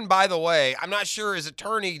 Right. And by the way, I'm not sure his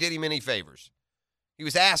attorney did him any favors. He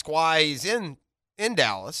was asked why he's in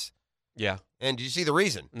Dallas. yeah, And did you see the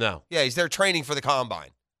reason? no, Yeah, he's there training for the combine.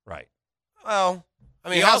 right. Well, I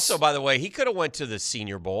mean, He also, by the way, he could have went to the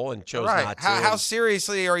Senior Bowl and chose right. not to. How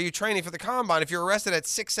seriously are you training for the combine if you're arrested at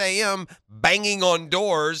 6 a.m. banging on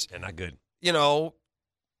doors, Yeah, not good.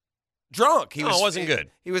 drunk? No, it wasn't good.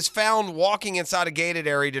 He was found walking inside a gated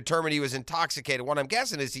area, determined he was intoxicated. What I'm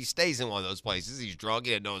guessing is he stays in one of those places. He's drunk,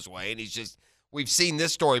 he didn't know his way, and we've seen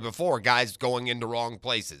this story before, guys going into wrong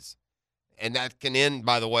places. And that can end,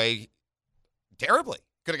 by the way, terribly.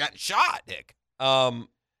 Could have gotten shot, Nick.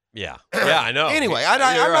 Yeah, I know. Anyway, You're I'm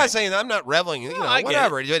right. not saying that. I'm not reveling. I get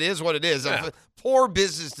Whatever. It is what it is. Yeah. A poor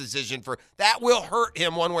business decision that will hurt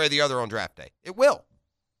him one way or the other on draft day. It will.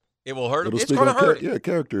 It will hurt him. It'll It's speak gonna on hurt.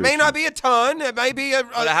 character. May issue. not be a ton. It may be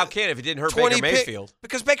But how can it if it didn't hurt 20 Baker Mayfield?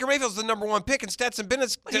 Because Baker Mayfield's the number 1 pick, and Stetson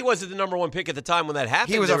Bennett's He wasn't the number 1 pick at the time when that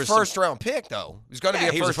happened. he was There a some- first-round pick, though. He's going to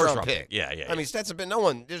Yeah, be he a was first-round pick. Yeah, yeah. I mean, Stetson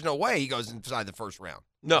Bennett, there's no way he goes inside the first round.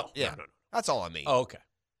 No. Yeah. No. That's all I mean. Oh, okay.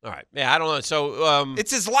 All right. Yeah, I don't know. So,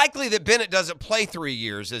 It's as likely that Bennett doesn't play 3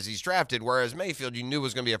 years as he's drafted, whereas Mayfield, you knew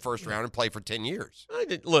was going to be a first round and play for 10 years.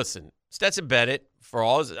 listen, Stetson Bennett, for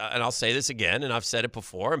all his, and I'll say this again, and I've said it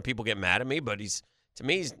before, and people get mad at me, but he's To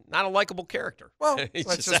me, he's not a likable character. Well,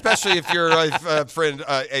 especially if you're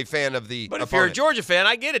a fan of the But if you're a Georgia fan,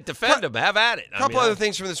 I get it. Defend him. Have at it. A couple other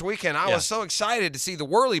things from this weekend. I was so excited to see the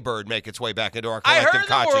Whirlybird make its way back into our collective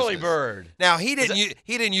consciousness. I heard the Whirlybird. Now, he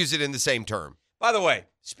didn't use it in the same term. By the way,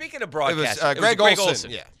 speaking of broadcasters. It was Greg Olson.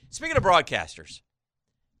 Yeah. Speaking of broadcasters,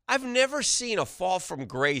 I've never seen a fall from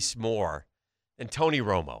grace more than Tony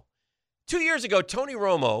Romo. 2 years ago, Tony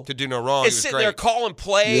Romo could do no wrong. Is sitting there calling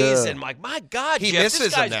plays, and like, my God, he Jeff, misses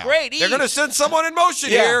this guy's them now. great. They're going to send someone in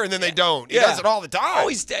motion here, and then they don't. He does it all the time. Oh,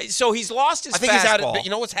 he's lost his I think fastball. he's out of, but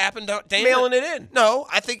you know what's happened, Dan? Mailing it in. No,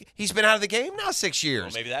 I think he's been out of the game now 6 years.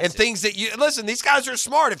 Well, maybe that's and things that listen, these guys are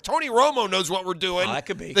smart. If Tony Romo knows what we're doing, that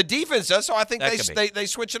could be. The defense does, so I think they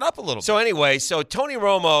switch it up a little So bit. anyway, Tony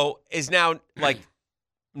Romo is now like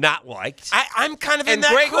not liked. I'm kind of in and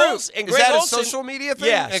that Greg group. Olson, and Is Greg that Olson, a social media thing?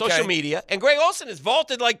 Yeah, Okay. social media. And Greg Olson is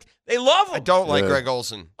vaulted like they love him. I don't like Greg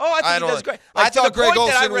Olson. Oh, I think he does great. I Like, to thought the Greg point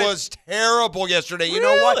that I Olson read- was terrible yesterday. You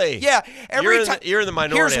know what? Really? Yeah. Every time You're in the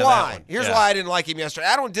minority. Here's on why. that one. Here's Yeah. why I didn't like him yesterday.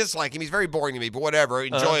 I don't dislike him. He's very boring to me, but whatever.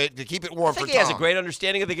 Enjoy it to keep it warm I think for he has Tom. a great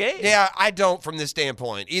understanding of the game. Yeah, I don't from this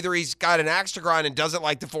standpoint. Either he's got an axe to grind and doesn't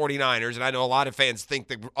like the 49ers, and I know a lot of fans think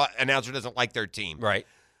the announcer doesn't like their team. Right.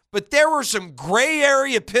 But there were some gray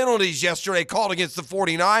area penalties yesterday called against the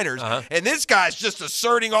 49ers, and this guy's just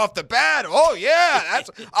asserting off the bat, oh, yeah, that's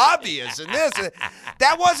obvious. And this,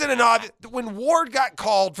 that wasn't an obvious. When Ward got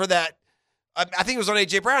called for that, I think it was on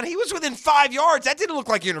A.J. Brown, he was within 5 yards. That didn't look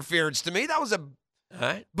like interference to me. That was a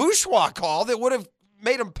bourgeois call that would have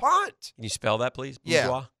made him punt. Can you spell that, please? Yeah,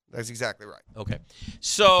 Bourgeois? that's exactly right. Okay.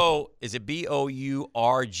 So is it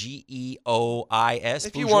Bourgeois?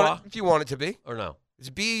 If you want it to be. Or no? It's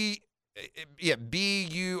Burgeois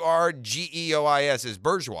is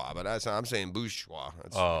bourgeois, but I'm saying bourgeois.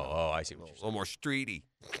 That's I see what you're saying. A little more streety.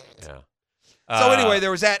 Yeah. So anyway, there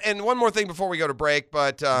was that, and one more thing before we go to break.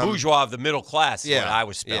 But bourgeois of the middle class is what I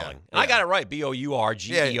was spelling. Yeah, And I got it right, Bourgeois,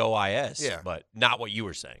 but not what you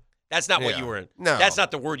were saying. That's not what you were. No, that's not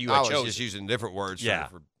the word you had chosen. I was just using different words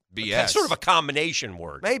for BS. That's sort of a combination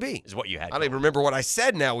word. Maybe is what you had. I don't even remember what I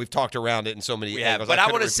said. Now we've talked around it in so many angles. But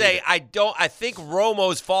I want to say I think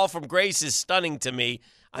Romo's fall from grace is stunning to me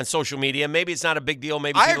on social media. Maybe it's not a big deal.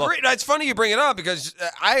 Maybe I agree. It's funny you bring it up because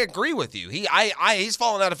I agree with you. He's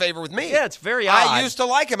fallen out of favor with me. Yeah, it's very odd. I used to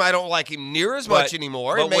like him. I don't like him near as much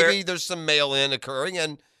anymore. And maybe there's some mail-in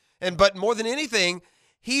occurring. But more than anything,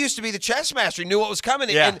 he used to be the chess master. He knew what was coming.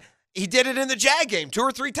 Yeah. And he did it in the Jag game 2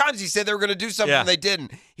 or 3 times. He said they were going to do something, and they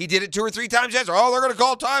didn't. He did it 2 or 3 times yesterday. Oh, they're going to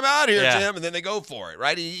call timeout here, Jim, and then they go for it,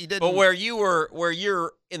 right? He didn't. But where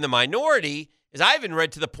you're in the minority is I even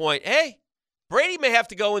read to the point, hey, Brady may have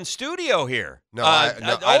to go in studio here. No,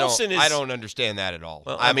 I don't understand that at all.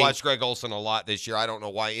 Well, I've watched Greg Olson a lot this year. I don't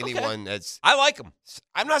know why anyone has. I like him.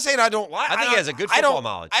 I'm not saying I don't like. I think he has a good football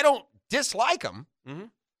knowledge. I don't dislike him. Mm-hmm.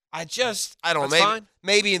 I don't know.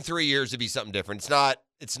 Maybe in 3 years it'd be something different.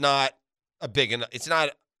 It's not big enough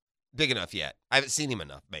yet. I haven't seen him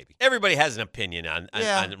enough. Maybe everybody has an opinion on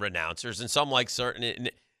renouncers, and some like certain.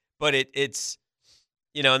 But it's.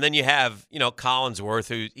 And then you have,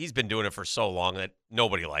 Collinsworth, he's been doing it for so long that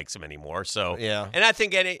nobody likes him anymore. So, and I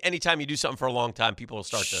think anytime you do something for a long time, people will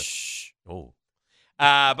start to. Oh,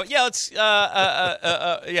 but yeah, let's.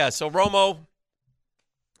 So Romo,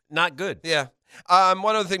 not good. Yeah.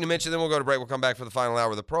 One other thing to mention, then we'll go to break. We'll come back for the final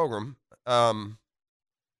hour of the program. On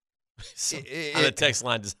the text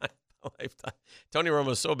line, design lifetime. Tony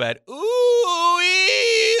Romo's so bad.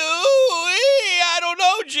 I don't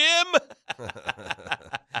know, Jim.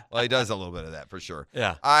 Well, he does a little bit of that for sure.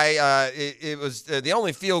 Yeah. It was the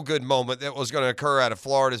only feel-good moment that was going to occur out of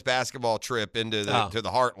Florida's basketball trip into to the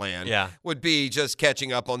Heartland. Yeah. Would be just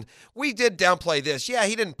catching up on. We did downplay this. Yeah,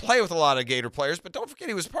 he didn't play with a lot of Gator players, but don't forget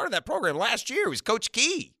he was part of that program last year. He was Coach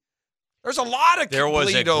Key. There's a lot of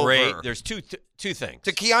bleed over. There's two things.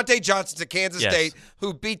 To Keontae Johnson to Kansas State,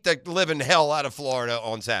 who beat the living hell out of Florida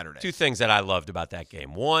on Saturday. 2 things that I loved about that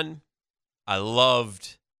game. One, I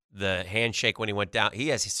loved the handshake when he went down. He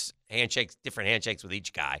has his different handshakes with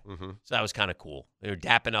each guy. Mm-hmm. So that was kind of cool. They were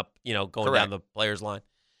dapping up, going down the players' line.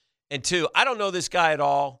 And 2, I don't know this guy at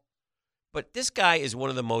all, but this guy is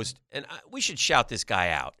one of the most, and we should shout this guy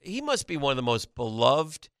out. He must be one of the most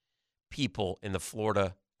beloved people in the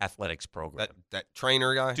Florida athletics program. That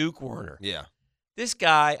trainer guy? Duke Werner. Yeah. This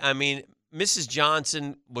guy, Mrs.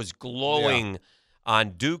 Johnson was glowing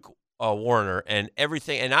on Duke Werner and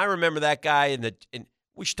everything. And I remember that guy, and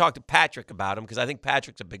we should talk to Patrick about him because I think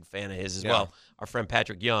Patrick's a big fan of his as well, our friend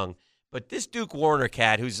Patrick Young. But this Duke Werner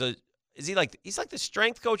cat, who's Is he like he's like the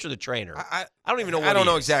strength coach or the trainer? I don't even know. I don't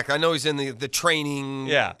know exactly. I know he's in the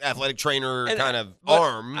training, athletic trainer kind of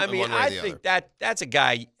arm. I mean, I think that's a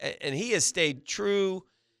guy, and he has stayed true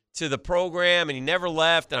to the program, and he never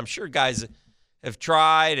left. And I'm sure guys have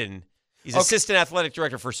tried, and he's assistant athletic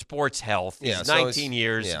director for sports health. He's 19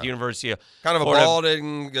 years at the University of kind of Florida. a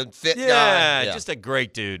balding, fit guy. Yeah, just a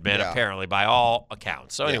great dude, man. Apparently, by all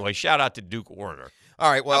accounts. So anyway, shout out to Duke Warner. All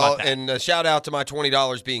right, well, and shout out to my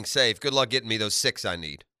 $20 being safe. Good luck getting me those 6 I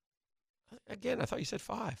need. Again, I thought you said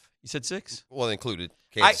 5. You said 6? Well, included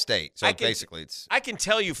Kansas State. So basically, it's. I can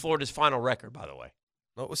tell you Florida's final record, by the way.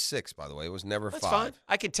 No, it was 6, by the way. It was never 5. That's fine.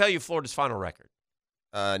 I can tell you Florida's final record.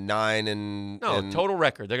 9 and. No, total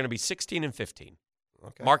record. They're going to be 16 and 15.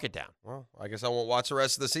 Okay. Mark it down. Well, I guess I won't watch the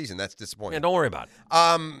rest of the season. That's disappointing. Yeah, don't worry about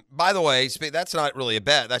it. By the way, that's not really a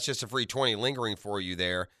bet. That's just a free 20 lingering for you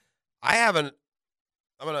there. I'm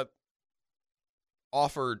going to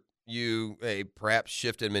offer you a perhaps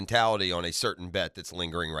shift in mentality on a certain bet that's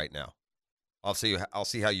lingering right now. I'll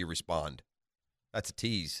see how you respond. That's a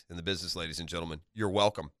tease in the business, ladies and gentlemen. You're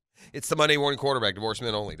welcome. It's the Monday Morning Quarterback,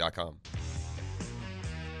 divorcemenonly.com.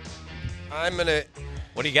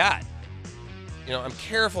 What do you got? I'm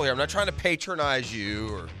careful here. I'm not trying to patronize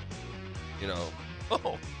you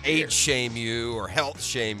or, age shame you or health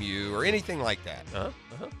shame you or anything like that.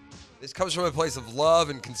 This comes from a place of love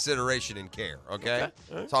and consideration and care, okay?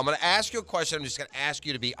 Right. So I'm going to ask you a question. I'm just going to ask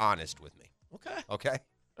you to be honest with me. Okay?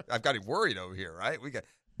 I've got him worried over here, right? We got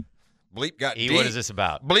Bleep got deep. What is this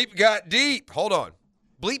about? Bleep got deep. Hold on.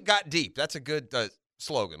 Bleep got deep. That's a good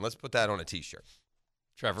slogan. Let's put that on a T-shirt.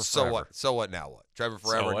 Trevor forever. So what now what? Trevor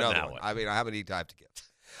forever, another one. What? I mean, I haven't any time to give.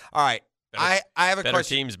 All right. I have a better question. Better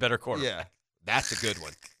teams, better quarterback. Yeah, that's a good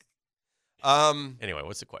one. Anyway,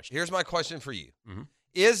 what's the question? Here's my question for you. Mm-hmm.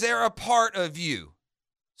 Is there a part of you,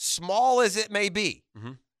 small as it may be,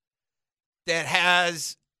 that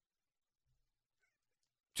has,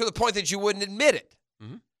 to the point that you wouldn't admit it,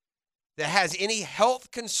 that has any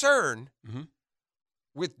health concern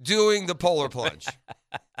with doing the polar plunge?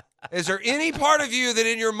 Is there any part of you that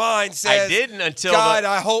in your mind says, I didn't until God,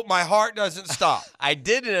 I hope my heart doesn't stop? I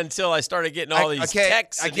didn't until I started getting all these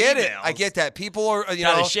texts and emails. I get that. People are,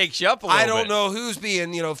 kind of shakes you up a little bit. I don't know who's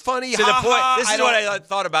being, funny. To the point, this is what I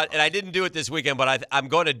thought about, and I didn't do it this weekend, but I'm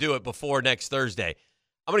going to do it before next Thursday.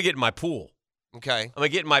 I'm going to get in my pool. Okay. I'm going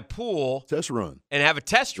to get in my pool. Test run. And have a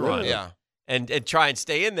test run. Yeah. And try and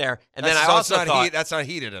stay in there. And then I also thought. That's not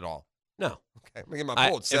heated at all. No. Okay, I'm my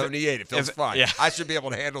pool at 78. It feels fine. Yeah. I should be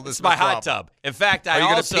able to handle this. It's my hot tub. In fact, are you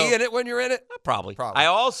going to pee in it when you're in it? Probably. I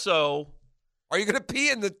also. Are you going to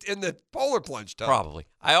pee in the polar plunge tub? Probably.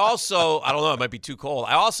 I also. I don't know. It might be too cold.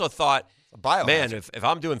 I also thought, man, if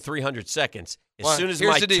I'm doing 300 seconds, as soon as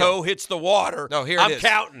my toe hits the water, I'm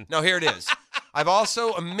counting. No, here it is. I've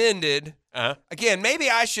also amended. Again, maybe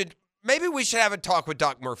we should have a talk with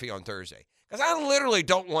Doc Murphy on Thursday. Because I literally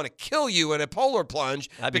don't want to kill you in a polar plunge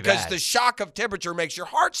because the shock of temperature makes your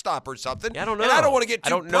heart stop or something. Yeah, I don't know. And I don't want to get too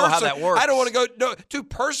personal. I don't know how that works. I don't want to go too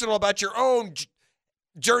personal about your own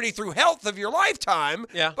journey through health of your lifetime.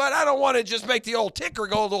 Yeah. But I don't want to just make the old ticker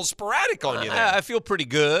go a little sporadic on you there. I feel pretty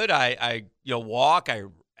good. I walk. I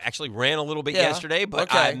actually ran a little bit yesterday, but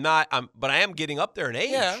but I am getting up there in age.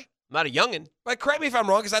 Yeah. I'm not a youngin'. But correct me if I'm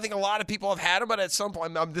wrong, because I think a lot of people have had them, but at some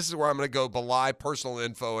point, this is where I'm going to go belie personal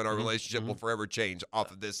info, and our relationship will forever change off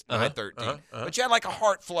of this 913. But you had like a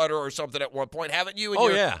heart flutter or something at one point, haven't you?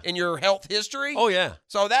 In your health history? Oh, yeah.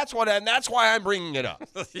 So that's why I'm bringing it up.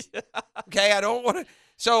 Okay, I don't want to.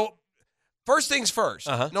 So first things first,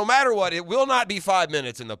 no matter what, it will not be 5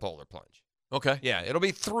 minutes in the polar plunge. Okay. Yeah, it'll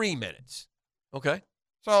be 3 minutes. Okay.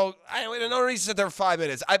 So I don't need to sit there for 5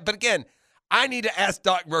 minutes. But again, I need to ask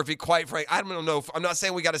Doc Murphy, quite frankly. I don't know. I'm not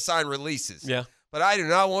saying we got to sign releases. Yeah. But I do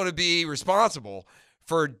not want to be responsible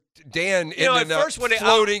for Dan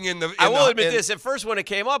floating in the. I will admit this. At first, when it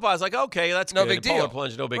came up, I was like, okay, that's no good. big deal. Polar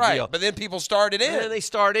plunge, no big right. deal. But then people started in. And then they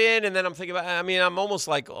start in, and then I'm thinking about. I'm almost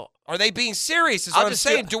like, are they being serious? Is what I'm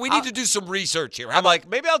saying. Do we need to do some research here? I'm like,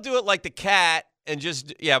 maybe I'll do it like the cat and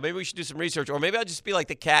just maybe we should do some research, or maybe I'll just be like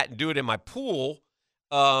the cat and do it in my pool.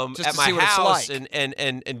 Just at my house and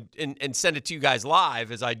send it to you guys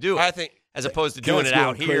live as I do it. I think, as opposed to doing it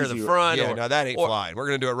out here in the front. Yeah, no, that ain't flying. We're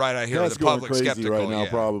going to do it right out here. The public skeptical right now,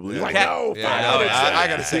 probably. Yeah. Like, no, I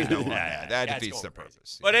got to say no. That defeats the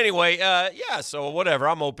purpose. But anyway, so whatever.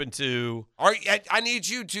 I'm open to. I need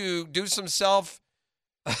you to do some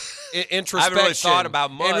introspection. I haven't really thought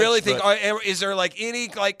about much. And really think, is there like any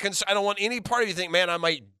like concern? I don't want any part of you to think, man, I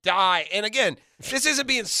might die. And again, this isn't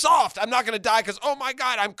being soft. I'm not going to die because, oh my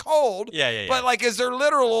God, I'm cold. Yeah. But like, is there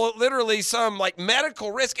literally some like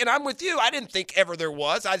medical risk? And I'm with you. I didn't think ever there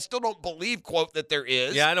was. I still don't believe, quote, that there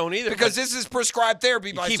is. Yeah, I don't either. Because this is prescribed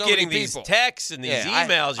therapy by so many people. You keep getting these texts and these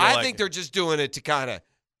emails. I think they're just doing it to kind of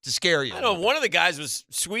to scare you. I know one of the guys was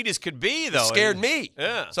sweet as could be, though. It scared me.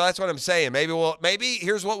 Yeah. So that's what I'm saying. Maybe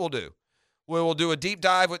here's what we'll do. We'll do a deep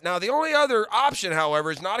dive with. Now, the only other option, however,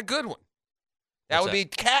 is not a good one. That would be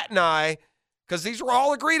Kat and I, because these were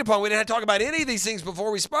all agreed upon. We didn't have to talk about any of these things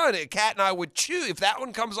before we spun it. Kat and I would choose. If that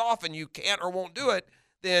one comes off and you can't or won't do it,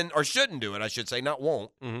 then, or shouldn't do it, I should say, not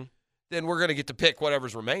won't, then we're going to get to pick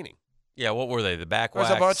whatever's remaining. Yeah, what were they? The back wax?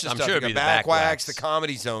 There's a bunch of I'm stuff. sure The it'd be back the wax, the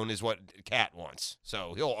comedy zone is what Kat wants.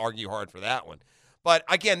 So he'll argue hard for that one. But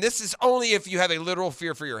again, this is only if you have a literal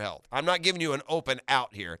fear for your health. I'm not giving you an open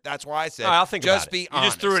out here. That's why I said I'll think just about be it. honest. You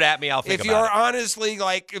just threw it at me, I'll think about it. If about you're honestly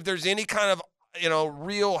like, if there's any kind of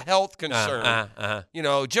real health concern,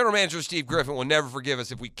 General Manager Steve Griffin will never forgive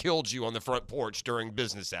us if we killed you on the front porch during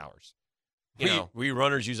business hours. We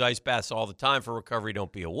runners use ice baths all the time for recovery.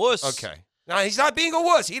 Don't be a wuss. Okay. No, he's not being a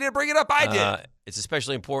wuss. He didn't bring it up. I did. It's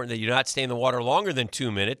especially important that you not stay in the water longer than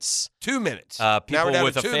 2 minutes. 2 minutes. People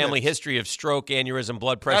with a family history of stroke, aneurysm,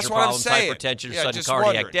 blood pressure problems, hypertension, sudden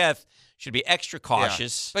cardiac death should be extra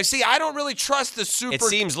cautious. But see, I don't really trust the super. It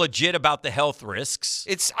seems legit about the health risks.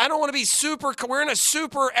 I don't want to be super. We're in a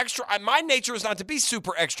super extra. My nature is not to be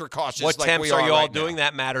super extra cautious. What like temps we are you all right doing? Now.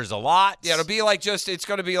 That matters a lot. Yeah, it's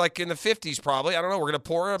going to be like in the 50s probably. I don't know. We're going to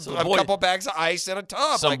pour a couple bags of ice in a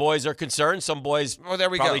tub. Some boys are concerned. Some boys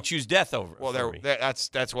probably choose death over. Well,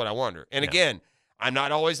 that's what I wonder. And again, I'm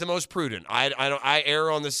not always the most prudent. I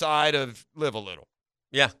err on the side of live a little.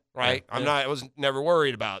 Yeah. Right? Yeah. I was never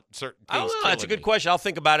worried about certain things. I don't know. That's a good question. I'll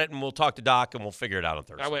think about it, and we'll talk to Doc, and we'll figure it out on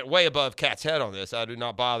Thursday. I went way above Kat's head on this. I do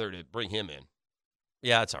not bother to bring him in.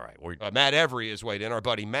 Yeah, that's all right. Matt Every is weighed in, our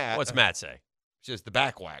buddy Matt. What's Matt say? Just the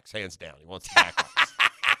back wax, hands down. He wants the back wax.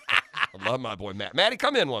 I love my boy Matt. Matty,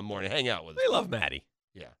 come in one morning, hang out with us. We love Matty.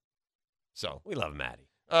 Yeah. So. We love Matty.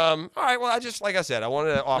 All right, well, like I said, I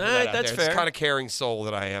wanted to offer that out that's there. fair. It's the kind of caring soul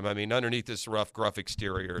that I am. I mean, underneath this rough, gruff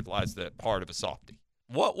exterior lies the part of a softie.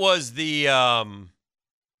 What was the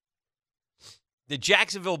did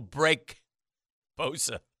Jacksonville break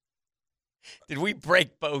Bosa? Did we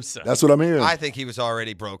break Bosa? That's what I'm hearing. I think he was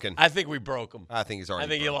already broken. I think we broke him. I think he's already. I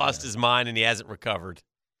think he lost his mind and he hasn't recovered.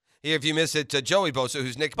 If you miss it, Joey Bosa,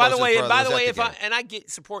 who's Nick. By Bosa's the way, brother, I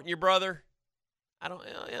get supporting your brother, I don't.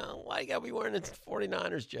 Why you gotta be wearing the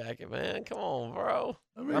 49ers jacket, man? Come on, bro.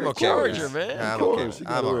 I'm okay Georgia, with man. I'm okay.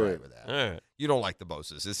 I'm all right with that. All right. You don't like the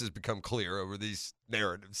Bosas. This has become clear over these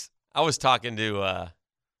narratives. I was talking to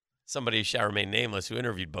somebody who shall remain nameless who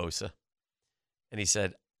interviewed Bosa, and he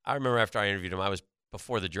said, I remember after I interviewed him,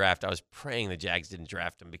 before the draft, I was praying the Jags didn't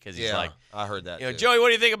draft him because he's like, I heard that. Joey, what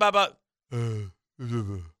do you think about?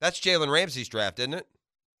 That's Jalen Ramsey's draft, isn't it?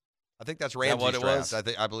 I think that's Ramsey's what it draft.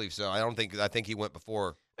 was? I believe so. I think he went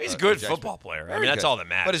before. He's a good football player. I mean, that's all that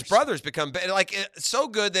matters. But his brother's become so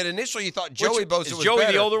good that initially you thought Joey Bosa was better. Is Joey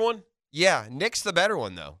the older one? Yeah, Nick's the better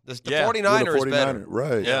one though. The 49er, the 49er is better.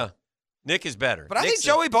 Right. Yeah. Nick is better. But I think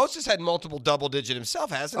Joey Bosa's had multiple double-digit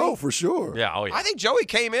himself, hasn't he? Oh, for sure. Yeah, oh yeah. I think Joey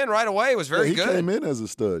came in right away. Was very good. He came in as a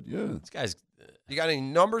stud, yeah. This guy's... You got any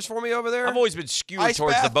numbers for me over there? I've always been skewed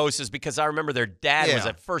towards the Bosas because I remember their dad was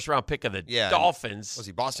a first-round pick of the Dolphins. Was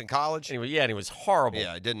he Boston College? And he was horrible.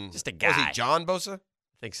 Yeah, didn't. Just a guy. Was he John Bosa?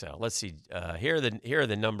 I think so. Let's see. Here are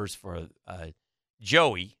the numbers for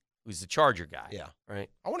Joey, who's the Charger guy. Yeah. Right?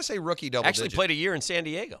 I want to say rookie double Actually digit. played a year in San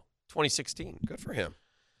Diego, 2016. Good for him.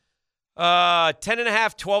 10.5,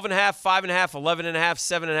 12.5, 5.5, 11.5,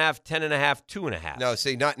 7.5, 10.5, 2.5. No,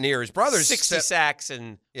 see, not near his brother's 60 sacks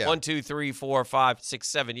in 1, 2, 3, 4, 5, 6,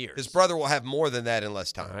 7 years. His brother will have more than that in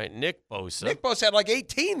less time. All right, Nick Bosa. Nick Bosa had like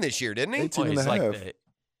 18 this year, didn't he? 18 and a half.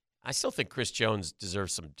 I still think Chris Jones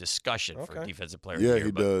deserves some discussion for Defensive Player of the the Year. Year.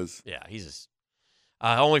 He does. Yeah, he's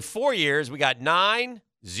only 4 years. We got 9,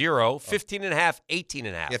 0, 15.5, 18.5.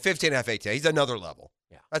 Yeah, 15.5, 18. He's another level.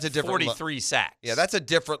 Yeah, that's a different 43 sacks. Yeah, that's a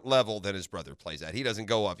different level than his brother plays at. He doesn't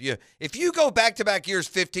go up. If you go back-to-back years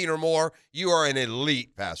 15 or more, you are an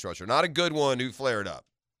elite pass rusher, not a good one who flared up.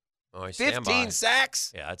 Oh, 15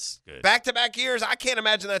 sacks? Yeah, that's good. Back-to-back years? I can't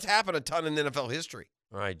imagine that's happened a ton in NFL history.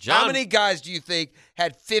 All right, John. How many guys do you think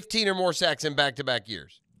had 15 or more sacks in back-to-back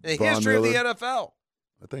years? In the history of the NFL.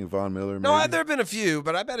 I think Von Miller. No, maybe. there have been a few,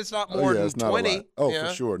 but I bet it's not more than it's not 20.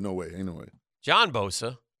 For sure. No way. Ain't no way. John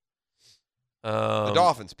Bosa. The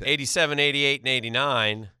Dolphins pick. 87, 88, and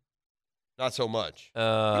 89. Not so much. He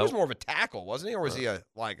was more of a tackle, wasn't he? Or was he a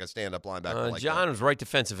stand-up linebacker? John was right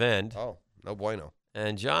defensive end. Oh, no bueno.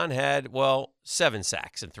 And John had, 7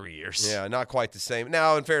 sacks in 3 years. Yeah, not quite the same.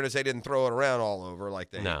 Now, in fairness, they didn't throw it around all over like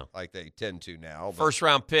they tend to now. But.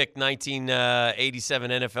 First-round pick, 1987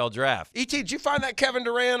 NFL draft. E.T., did you find that Kevin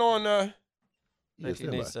Durant on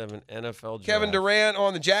 1987 NFL draft. Kevin Durant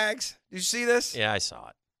on the Jags? Did you see this? Yeah, I saw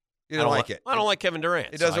it. You don't like it? I don't like Kevin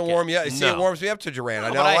Durant. It doesn't warm you up. See, it warms me up to Durant.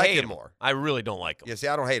 I like him more. I really don't like him. Yeah, see,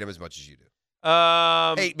 I don't hate him as much as you do.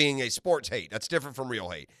 Hate being a sports hate. That's different from real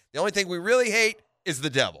hate. The only thing we really hate is the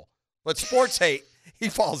devil. But sports hate, he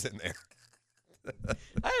falls in there.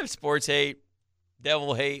 I have sports hate,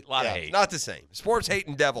 devil hate, a lot of hate. Not the same. Sports hate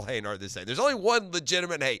and devil hate are the same. There's only one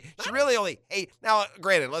legitimate hate. You really only hate. Now,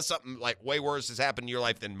 granted, unless something like way worse has happened in your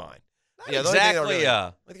life than mine. The only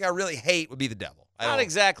thing I really hate would be the devil. Not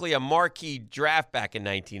exactly a marquee draft back in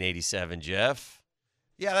 1987, Jeff.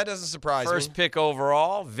 Yeah, that doesn't surprise me. First pick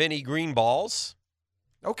overall, Vinny Greenballs.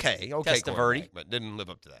 Okay. Testaverde. But didn't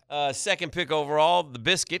live up to that. Second pick overall, the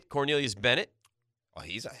Biscuit, Cornelius Bennett. Oh,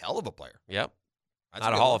 he's a hell of a player. Yep.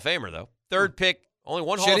 Not a Hall of Famer, though. Third pick, only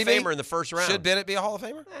one Hall of Famer in the first round. Should Bennett be a Hall of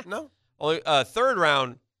Famer? No. Only third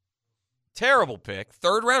round, terrible pick.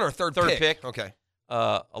 Third round or third pick? Okay.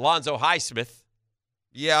 Alonzo Highsmith.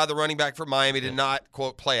 Yeah, the running back for Miami did not,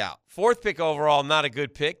 quote, play out. Fourth pick overall, not a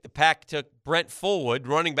good pick. The Pack took Brent Fullwood,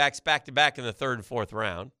 running backs back-to-back in the third and fourth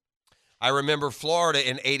round. I remember Florida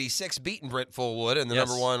in '86 beating Brent Fullwood and the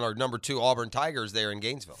number 1 or number 2 Auburn Tigers there in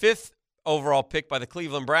Gainesville. Fifth overall pick by the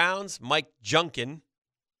Cleveland Browns, Mike Junkin,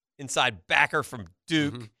 inside backer from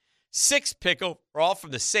Duke. Mm-hmm. Sixth pick overall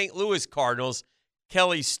from the St. Louis Cardinals,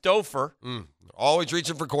 Kelly Stouffer. Always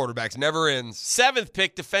reaching for quarterbacks, never ends. Seventh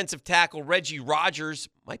pick, defensive tackle Reggie Rogers.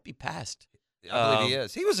 Might be passed. I believe he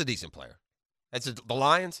is. He was a decent player. That's the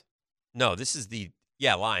Lions? No, this is the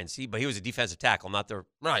Lions. But he was a defensive tackle, not the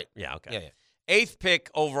right. Yeah, okay. Yeah. Eighth pick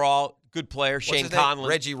overall, good player, What's Shane his name? Conlon.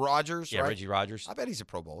 Reggie Rogers. Yeah, right? Reggie Rogers. I bet he's a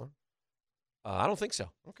Pro Bowler. I don't think so.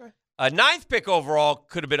 Okay. Ninth pick overall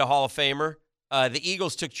could have been a Hall of Famer. The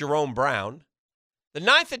Eagles took Jerome Brown. The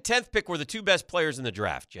 9th and 10th pick were the two best players in the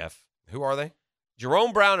draft, Jeff. Who are they?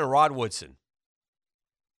 Jerome Brown and Rod Woodson.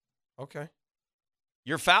 Okay.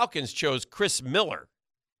 Your Falcons chose Chris Miller.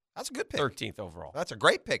 That's a good pick. 13th overall. That's a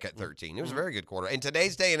great pick at 13. He was a very good quarterback. In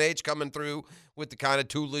today's day and age, coming through with the kind of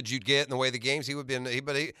tutelage you'd get and the way the games, he would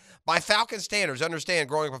be. By Falcons standards, understand,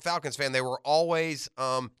 growing up a Falcons fan, they were always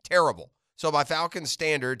terrible. So by Falcons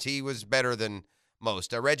standards, he was better than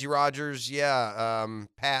most. Reggie Rogers,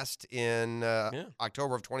 passed in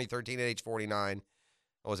October of 2013 at age 49.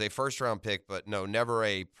 Was a first-round pick, but no, never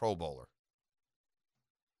a Pro Bowler.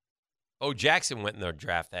 Bo Jackson went in their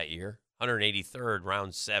draft that year, 183rd,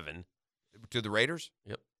 round 7. To the Raiders?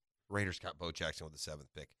 Yep. Raiders got Bo Jackson with the 7th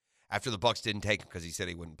pick. After the Bucs didn't take him because he said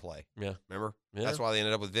he wouldn't play. Yeah. Remember? Yeah. That's why they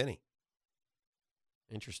ended up with Vinny.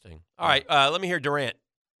 Interesting. All right, let me hear Durant.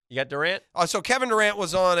 You got Durant? So Kevin Durant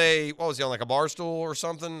was on like a bar stool or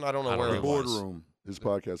something? I don't know where he was. Boardroom. His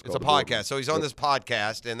podcast. It's a podcast. So he's on this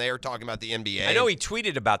podcast, and they are talking about the NBA. I know he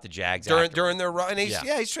tweeted about the Jags during their run. And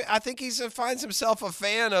I think he finds himself a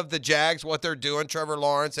fan of the Jags, what they're doing, Trevor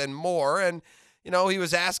Lawrence, and more. And he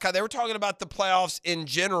was asked how they were talking about the playoffs in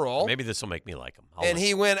general. Maybe this will make me like him.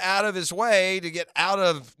 He went out of his way to get out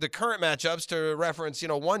of the current matchups to reference,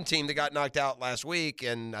 one team that got knocked out last week,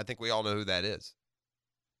 and I think we all know who that is.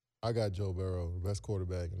 I got Joe Burrow, the best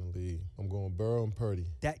quarterback in the league. I'm going Burrow and Purdy.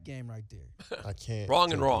 That game right there. I can't.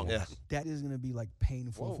 Wrong and wrong. Yeah. That is going to be like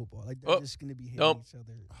painful football. Like they're just going to be hitting each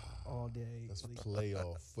other all day. That's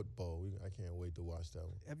playoff football. I can't wait to watch that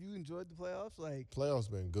one. Have you enjoyed the playoffs?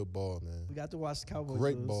 Playoffs been good ball, man. We got to watch the Cowboys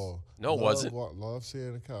Great lose. ball. No, it wasn't. Love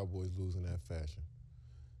seeing the Cowboys lose in that fashion.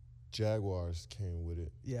 Jaguars came with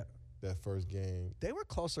it. Yeah. That first game. They were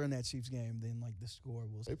closer in that Chiefs game than the score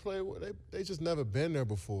was. They just never been there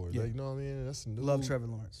before. Yeah. You know what I mean? That's new. Love Trevor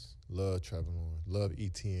Lawrence. Love Trevor Lawrence. Love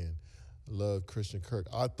Etienne. Love Christian Kirk.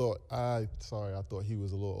 I thought he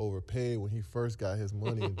was a little overpaid when he first got his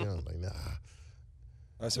money, and then I was like,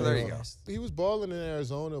 nah. So there you go. He was balling in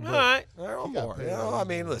Arizona, but all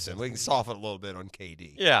right. Listen, we can soften a little bit on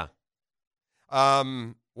KD. Yeah.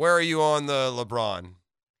 Where are you on the LeBron?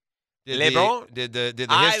 Did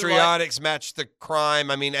the histrionics match the crime?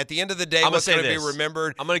 I mean, at the end of the day, what's going to be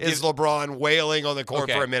remembered is LeBron wailing on the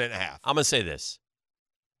court for a minute and a half. I'm going to say this.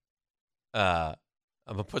 I'm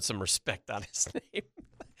going to put some respect on his name.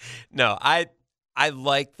 No, I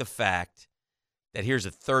like the fact that here's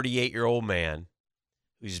a 38-year-old man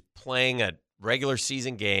who's playing a regular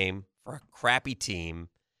season game for a crappy team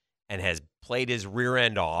and has played his rear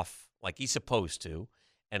end off like he's supposed to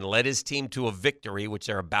and led his team to a victory, which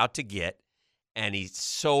they're about to get, and he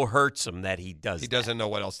so hurts him that he does. He doesn't know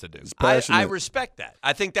what else to do. I respect that.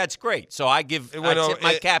 I think that's great. So I tip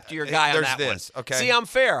my cap to your guy on that one. Okay. See, I'm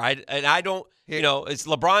fair. I don't. It's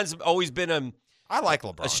LeBron's always been I like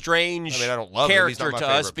LeBron. A strange I don't love character him. He's not to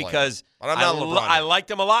my us favorite because player. But I'm not LeBron. I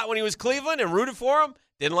liked him a lot when he was Cleveland and rooted for him.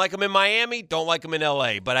 Didn't like him in Miami. Don't like him in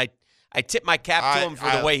L.A. But I tip my cap to him for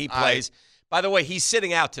the way he plays. By the way, he's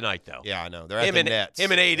sitting out tonight, though. Yeah, I know. They're at the Nets.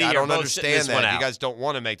 Him and AD I are don't both understand this one that. out. You guys don't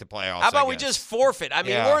want to make the playoffs. How about we just forfeit? I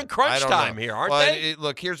mean, we're in crunch time here, aren't they?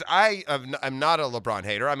 Look, I'm not a LeBron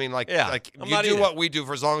hater. I mean, you do what we do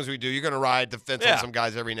for as long as we do. You're going to ride the fence on some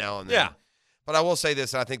guys every now and then. Yeah. But I will say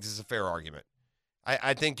this, and I think this is a fair argument.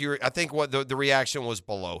 I think what the reaction was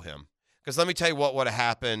below him. Because let me tell you what would have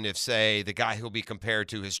happened if, say, the guy who'll be compared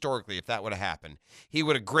to historically, if that would have happened. He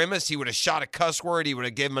would have grimaced, he would have shot a cuss word, he would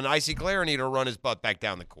have given him an icy glare, and he'd have run his butt back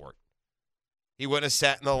down the court. He wouldn't have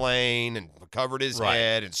sat in the lane and covered his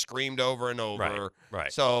head and screamed over and over.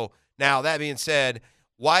 Right. So now, that being said,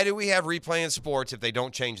 why do we have replay in sports if they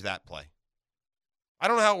don't change that play? I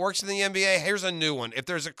don't know how it works in the NBA. Here's a new one. If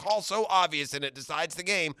there's a call so obvious and it decides the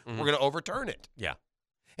game, we're going to overturn it. Yeah.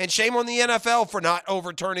 And shame on the NFL for not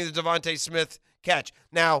overturning the Devontae Smith catch.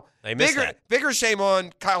 Now, bigger shame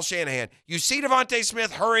on Kyle Shanahan. You see Devontae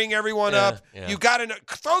Smith hurrying everyone up. Yeah. You got to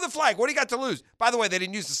throw the flag. What do you got to lose? By the way, they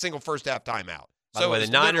didn't use a single first-half timeout. By the way,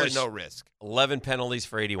 the Niners, no risk. 11 penalties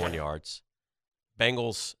for 81 yards.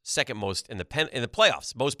 Bengals, second most in the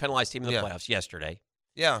playoffs. Most penalized team in the playoffs yesterday.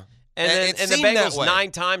 Yeah. And the Bengals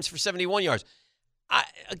 9 times for 71 yards.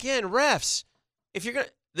 Again, refs, if you're going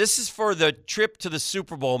to – this is for the trip to the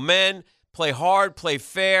Super Bowl. Men, play hard, play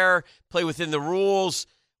fair, play within the rules.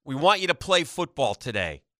 We want you to play football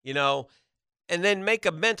today, and then make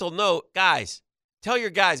a mental note. Guys, tell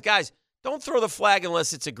your guys, don't throw the flag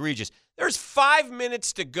unless it's egregious. There's 5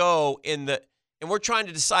 minutes to go and we're trying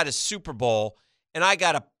to decide a Super Bowl, and I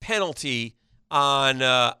got a penalty on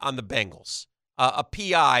the Bengals, a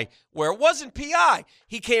PI where it wasn't PI.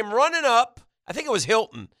 He came running up. I think it was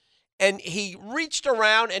Hilton. And he reached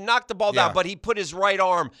around and knocked the ball down, but he put his right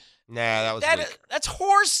arm. Nah, that was weak. That's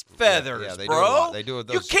horse feathers, they bro. Do a lot. They do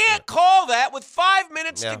it. You can't call that with 5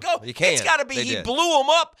 minutes to go. You can't. It's got to be he blew him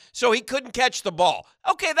up so he couldn't catch the ball.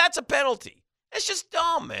 Okay, that's a penalty. It's just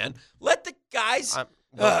dumb, man. Let the guys.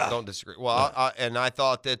 Don't disagree. Well, and I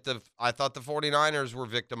thought that the 49ers were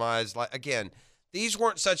victimized. Again, these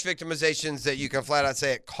weren't such victimizations that you can flat out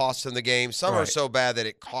say it cost them the game. Some are so bad that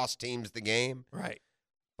it cost teams the game. Right.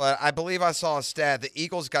 But I believe I saw a stat. The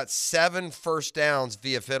Eagles got 7 first downs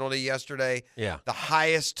via penalty yesterday. Yeah. The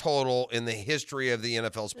highest total in the history of the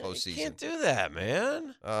NFL's postseason. You can't do that,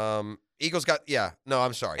 man. Eagles got,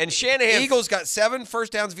 I'm sorry. And Shanahan. Eagles got 7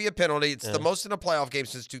 first downs via penalty. It's the most in a playoff game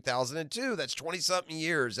since 2002. That's 20-something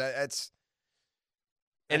years. It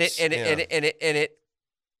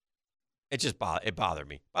just bothered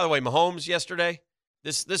me. By the way, Mahomes yesterday,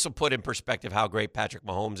 this will put in perspective how great Patrick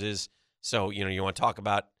Mahomes is. So, you want to talk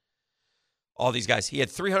about all these guys. He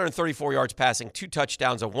had 334 yards passing, 2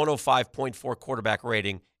 touchdowns, a 105.4 quarterback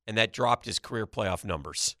rating, and that dropped his career playoff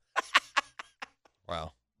numbers.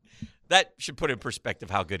 Wow. That should put in perspective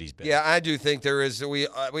how good he's been. Yeah, I do think there is. We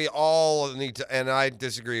all need to, and I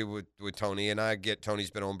disagree with Tony, and I get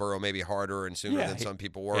Tony's been on Burrow maybe harder and sooner than some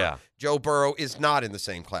people were. Yeah. Joe Burrow is not in the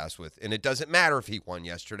same class with, and it doesn't matter if he won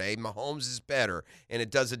yesterday. Mahomes is better, and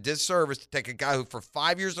it does a disservice to take a guy who for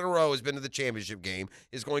 5 years in a row has been to the championship game,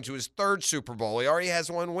 is going to his 3rd Super Bowl. He already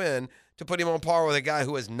has 1 win, to put him on par with a guy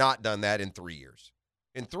who has not done that in 3 years.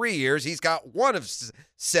 In 3 years, he's got 1 of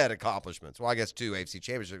said accomplishments. Well, I guess 2 AFC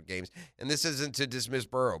Championship games. And this isn't to dismiss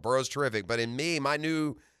Burrow. Burrow's terrific. But in my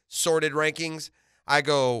new sorted rankings, I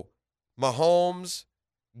go Mahomes,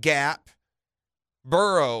 Gap,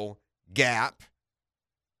 Burrow, Gap.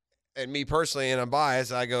 And me personally, and I'm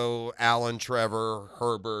biased, I go Allen, Trevor,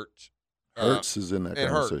 Herbert. Hurts is in that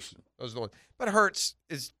conversation. Those are the ones. But Hurts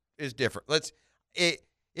is different.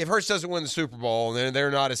 If Hurts doesn't win the Super Bowl, then they're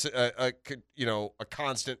not a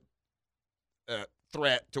constant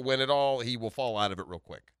threat to win it all, he will fall out of it real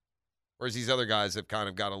quick. Whereas these other guys have kind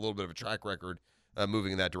of got a little bit of a track record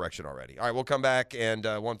moving in that direction already. All right, we'll come back and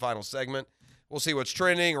one final segment. We'll see what's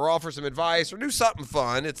trending or offer some advice or do something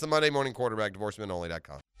fun. It's the Monday Morning Quarterback,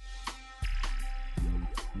 DivorceMenOnly.com.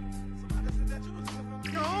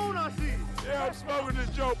 Yeah, I'm smoking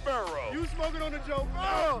the Joe Burrow. You smoking on the Joe Burrow?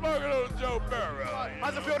 I'm smoking on the Joe Burrow.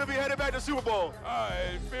 How's it feel to be headed back to Super Bowl?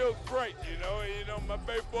 It feels great, my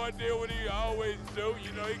baby boy did what he always do. He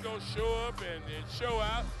gonna show up and show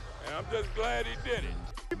out, and I'm just glad he did it.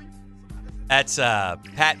 That's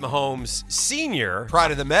Pat Mahomes Sr.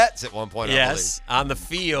 Pride of the Mets at one point, Yes, on the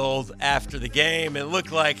field after the game. It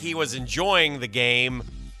looked like he was enjoying the game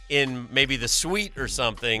in maybe the suite or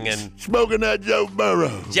something. And smoking that Joe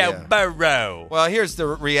Burrow. Joe Burrow. Well, here's the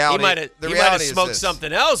reality. He might have smoked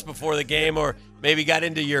something else before the game, or maybe got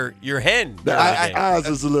into your hen. The eyes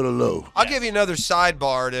is a little low. I'll give you another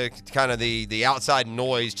sidebar to kind of the outside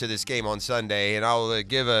noise to this game on Sunday, and I'll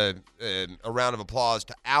give a round of applause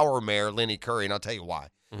to our mayor, Lenny Curry, and I'll tell you why.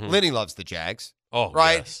 Lenny loves the Jags. Oh,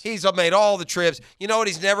 right? Yes. He's made all the trips. You know what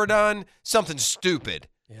he's never done? Something stupid.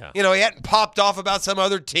 Yeah. You know, he hadn't popped off about some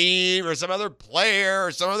other team or some other player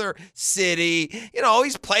or some other city. You know,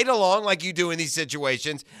 he's played along like you do in these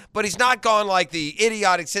situations, but he's not gone like the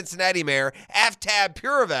idiotic Cincinnati mayor, Aftab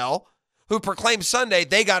Puravel, who proclaimed Sunday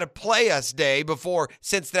they got to play us day before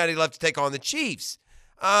Cincinnati left to take on the Chiefs.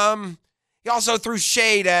 He also threw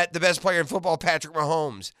shade at the best player in football, Patrick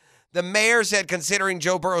Mahomes. The mayor said considering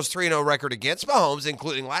Joe Burrow's 3-0 record against Mahomes,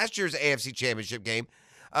 including last year's AFC Championship game,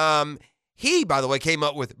 he, by the way, came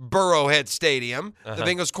up with Burrowhead Stadium. The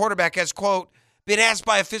Bengals quarterback has, quote, been asked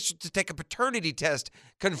by officials to take a paternity test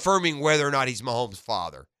confirming whether or not he's Mahomes'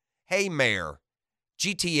 father. Hey, Mayor.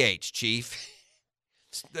 GTH, Chief.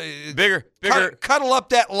 Bigger. Cuddle up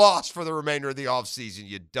that loss for the remainder of the offseason,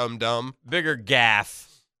 you dum-dum. Bigger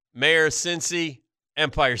gaff. Mayor Cincy,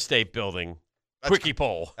 Empire State Building. Quickie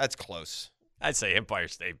poll. That's close. I'd say Empire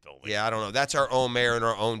State Building. Yeah, I don't know. That's our own mayor and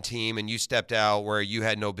our own team, and you stepped out where you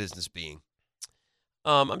had no business being.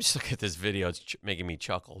 I'm just looking at this video. It's making me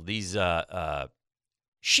chuckle. These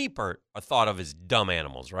sheep are thought of as dumb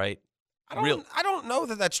animals, right? I don't know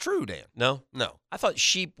that that's true, Dan. No? No. I thought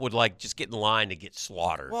sheep would, just get in line to get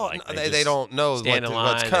slaughtered. Well, like, they don't know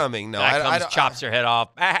what's coming. No, guy comes, chops their head off.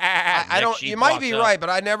 I don't. You might be right, but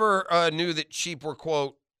I never knew that sheep were,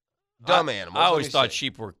 quote, dumb animals. I always thought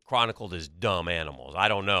sheep were chronicled as dumb animals. I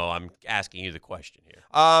don't know. I'm asking you the question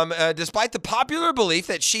here. Despite the popular belief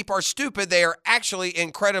that sheep are stupid, they are actually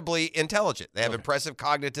incredibly intelligent. They have impressive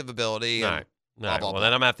cognitive ability. All right. Blah, blah, well,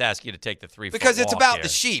 then I'm going to have to ask you to take the 3 because it's about here. the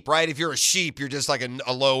sheep, right? If you're a sheep, you're just like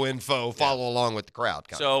a low info, follow along with the crowd.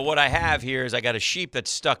 So what I have here is I got a sheep that's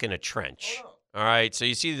stuck in a trench. All right, so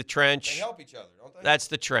you see the trench. They help each other, don't they? That's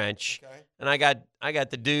the trench. Okay. And I got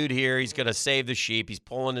the dude here. He's going to save the sheep. He's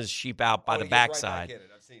pulling his sheep out by the backside. Right back in it.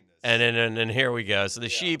 I've seen this. And then here we go. So the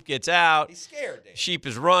sheep gets out. He's scared. Dan. Sheep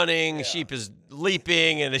is running. Yeah. Sheep is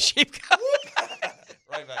leaping, and the sheep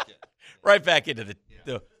right back in. Right back into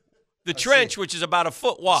the trench, which is about a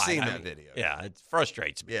foot wide. I've seen that video. Yeah, it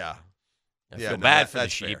frustrates me. Yeah. I feel bad for the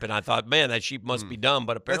sheep, and I thought, man, that sheep must be dumb,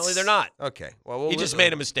 but apparently they're not. Okay. Well, he just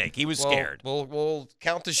made a mistake. He was scared. We'll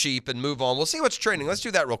count the sheep and move on. We'll see what's trending. Let's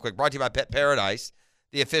do that real quick. Brought to you by Pet Paradise,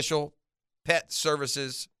 the official pet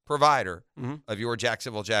services provider of your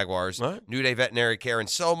Jacksonville Jaguars. Right. New Day Veterinary Care, and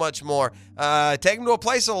so much more. Take them to a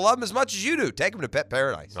place that'll love them as much as you do. Take them to Pet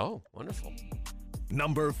Paradise. Oh, wonderful.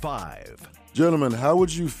 Number 5. Gentlemen, how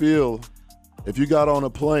would you feel if you got on a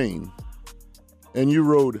plane and you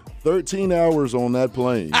rode 13 hours on that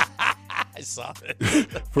plane? I saw it.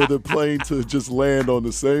 For the plane to just land on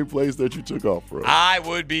the same place that you took off from. I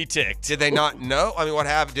would be ticked. Did they not know? I mean, what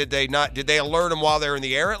happened? Did they alert them while they were in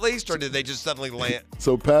the air at least, or did they just suddenly land?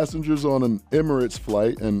 So passengers on an Emirates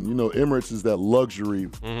flight, and you know Emirates is that luxury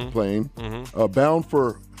plane, bound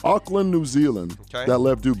for Auckland, New Zealand, that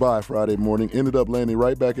left Dubai Friday morning, ended up landing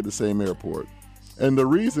right back at the same airport. And the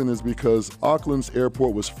reason is because Auckland's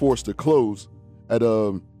airport was forced to close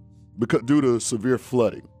due to severe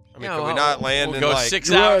flooding. I mean, could we not land in go like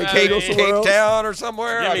 6 hours, Cape Town or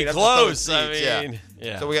somewhere? Give me close. I mean,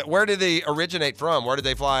 yeah. So where did they originate from? Where did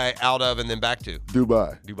they fly out of and then back to?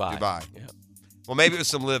 Dubai. Yeah. Well, maybe it was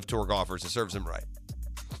some live tour golfers. It serves them right.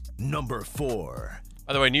 Number 4.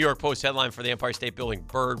 By the way, New York Post headline for the Empire State Building: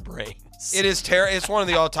 bird brains. It is terrible. It's one of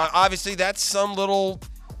the all-time. Obviously, that's some little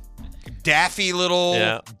daffy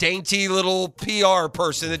little, dainty little PR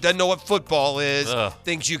person that doesn't know what football is,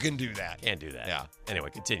 thinks you can do that. Can't do that. Yeah. Anyway,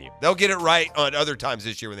 continue. They'll get it right on other times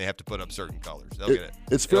this year when they have to put up certain colors. They'll get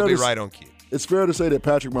it. They'll be right on cue. It's fair to say that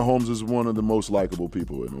Patrick Mahomes is one of the most likable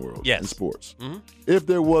people in the world in sports. Mm-hmm. If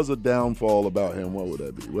there was a downfall about him, what would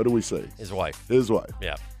that be? What do we say? His wife.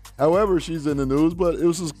 Yeah. However, she's in the news, but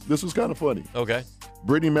this was kind of funny. Okay.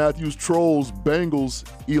 Brittany Matthews trolls Bengals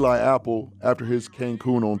Eli Apple after his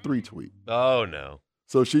Cancun on 3 tweet. Oh no!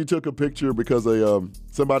 So she took a picture because a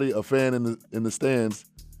fan in the stands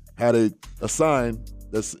had a sign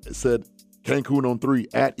that said Cancun on 3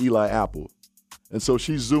 at Eli Apple, and so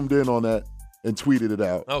she zoomed in on that and tweeted it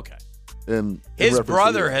out. Okay. His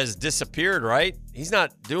brother has disappeared, right? He's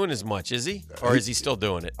not doing as much, is he? Or is he still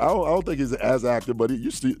doing it? I don't think he's as active, but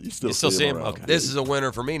you still see him. Okay. This is a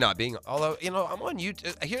winner for me not being. Although I'm on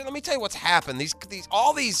YouTube here. Let me tell you what's happened.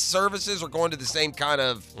 All these services are going to the same kind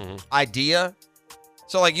of idea.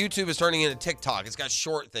 So like YouTube is turning into TikTok. It's got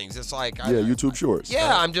short things. It's like YouTube Shorts.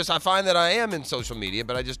 Yeah, I find that I am in social media,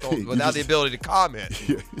 but I just don't without the ability to comment,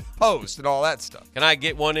 post, and all that stuff. Can I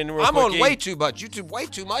get one in real I'm quick? on way too much. YouTube way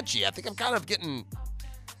too much. I think I'm kind of getting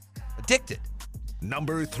addicted.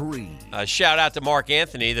 Number 3. Shout out to Mark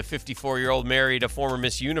Anthony, the 54-year-old married a former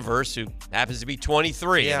Miss Universe who happens to be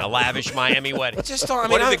 23 in a lavish Miami wedding. What did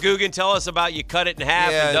the Guggen tell us about you cut it in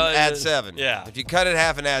half and add 7? Yeah. If you cut it in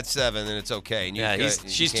half and add 7, then it's okay. And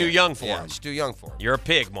she's too young for him. She's too young for him. You're a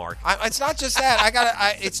pig, Mark. It's not just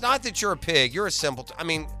that. It's not that you're a pig. You're a simpleton. I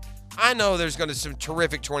mean, I know there's going to be some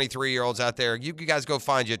terrific 23-year-olds out there. You guys go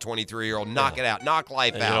find you a 23-year-old. Knock it out. Knock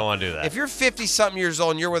life out. You don't want to do that. If you're 50-something years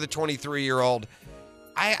old and you're with a 23-year-old,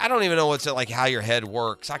 I don't even know what's like how your head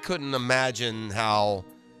works. I couldn't imagine how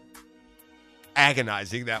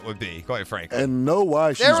agonizing that would be, quite frankly. And know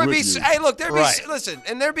why she's there would with be. you. Hey, look, there'd be. Listen,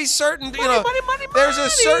 and there'd be certain. There's a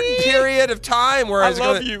certain period of time where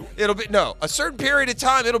it'll be a certain period of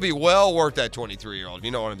time. It'll be well worth that 23-year-old.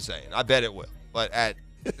 You know what I'm saying? I bet it will. But at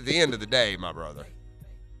the end of the day, my brother,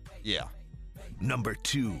 yeah. Number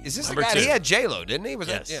 2. Is this the guy? He had J-Lo, didn't he?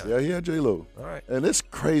 Yeah, he had J-Lo. All right. And it's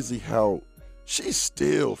crazy how she's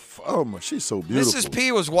still, she's so beautiful. Mrs.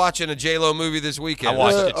 P was watching a J-Lo movie this weekend. I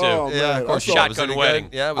watched it too. Yeah, of course. Shotgun Wedding.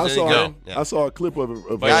 Yeah, was it good? I saw a clip of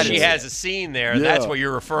it. But she has a scene there. Yeah. That's what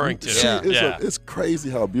you're referring to. It's crazy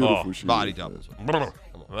how beautiful she body is. doubles.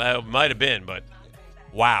 Well, it might have been, but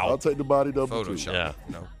wow. I'll take the body double too. Photoshop. Yeah.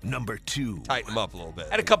 No. Number 2. Tighten them up a little bit.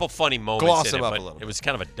 Had a couple funny moments Gloss in them it, up but a little it was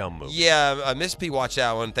kind of a dumb movie. Yeah, Miss P watched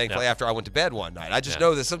that one, thankfully, after I went to bed one night. I just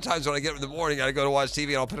know that sometimes when I get up in the morning, I go to watch TV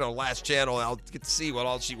and I'll put it on last channel and I'll get to see what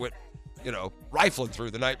all she went, rifling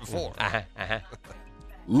through the night before.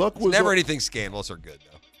 Luck was never anything scandalous or good,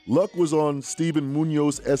 though. Luck was on Stephen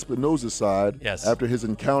Munoz Espinosa's side after his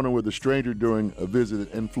encounter with a stranger during a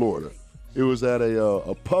visit in Florida. It was at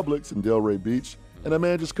a Publix in Delray Beach, and a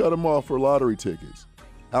man just cut him off for lottery tickets.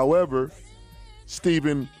 However,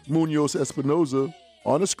 Stephen Munoz Espinosa,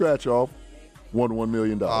 on a scratch-off, won $1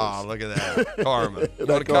 million. Oh, look at that. Karma.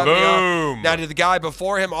 Boom. Now, did the guy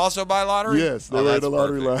before him also buy lottery? Yes, they were in the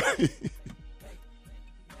lottery line.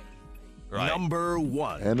 Right. Number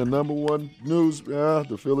 1. And the number 1 news,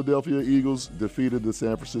 the Philadelphia Eagles defeated the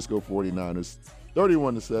San Francisco 49ers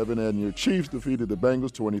 31-7, and your Chiefs defeated the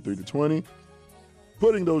Bengals 23-20,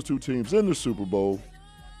 putting those two teams in the Super Bowl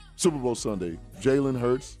Sunday. Jalen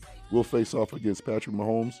Hurts will face off against Patrick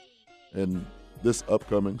Mahomes in this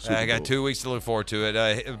upcoming Super Bowl. I got 2 weeks to look forward to it.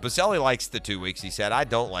 Baselli likes the 2 weeks, he said. I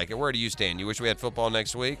don't like it. Where do you stand? You wish we had football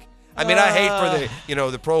next week? I mean, I hate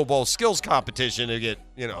for the Pro Bowl skills competition to get,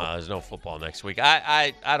 there's no football next week.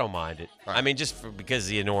 I don't mind it. Right. I mean, just because of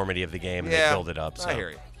the enormity of the game and they build it up. So. I hear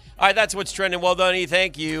you. All right, that's what's trending. Well done, E.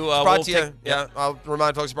 Thank you. Brought to you. I'll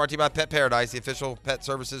remind folks, brought to you by Pet Paradise, the official pet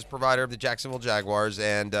services provider of the Jacksonville Jaguars.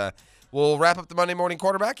 And we'll wrap up the Monday Morning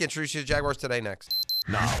Quarterback. Introduce you to Jaguars Today next.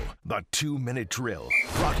 Now, the 2-minute drill,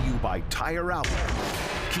 brought to you by Tire Outlet.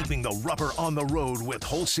 Keeping the rubber on the road with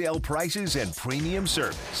wholesale prices and premium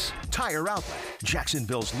service. Tire Outlet,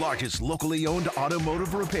 Jacksonville's largest locally owned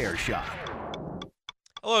automotive repair shop.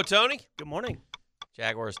 Hello, Tony. Good morning.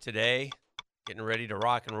 Jaguars Today. Getting ready to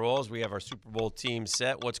rock and roll as we have our Super Bowl team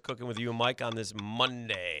set. What's cooking with you and Mike on this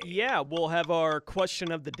Monday? Yeah, we'll have our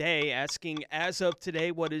question of the day asking, as of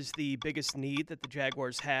today, what is the biggest need that the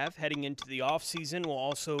Jaguars have heading into the offseason? We'll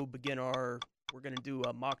also begin we're going to do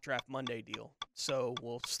a mock draft Monday deal. So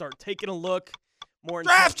we'll start taking a look more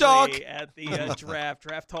draft talk at the draft.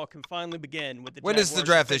 Draft talk can finally begin with the When Jaguars is the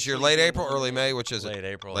draft this year? Late April, early May? Which is it? Late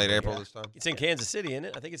April. Late April this time? It's in Kansas City, isn't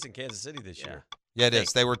it? I think it's in Kansas City this year. Yeah, it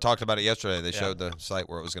is. They were talked about it yesterday. They showed the site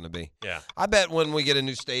where it was going to be. Yeah. I bet when we get a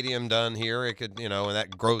new stadium done here, it could, and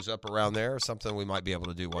that grows up around there, something we might be able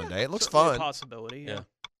to do one day. It looks fun. A possibility, yeah.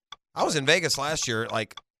 I was in Vegas last year,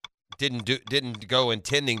 didn't go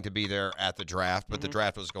intending to be there at the draft, but the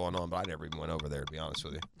draft was going on, but I never even went over there, to be honest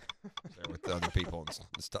with you. There with the other people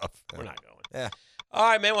and stuff. We're not going. Yeah. All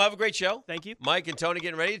right, man. We'll have a great show. Thank you. Mike and Tony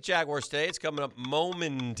getting ready. Jaguars Day. It's coming up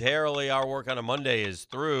momentarily. Our work on a Monday is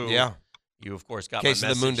through. Yeah. You, of course, got Case my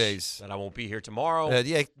of the message Moondays. that I won't be here tomorrow.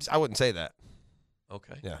 Yeah, I wouldn't say that.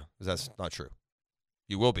 Okay. Yeah, because that's not true.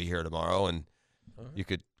 You will be here tomorrow, and you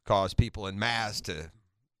could cause people en masse to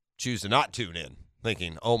choose to not tune in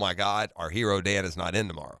thinking, oh, my God, our hero Dan is not in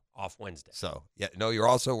tomorrow. Off Wednesday. So, yeah, no, you're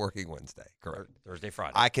also working Wednesday. Correct. Thursday,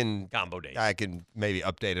 Friday. Combo days. I can maybe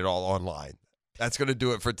update it all online. That's going to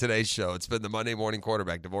do it for today's show. It's been the Monday Morning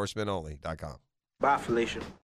Quarterback, divorcemenonly.com. Bye, Felicia.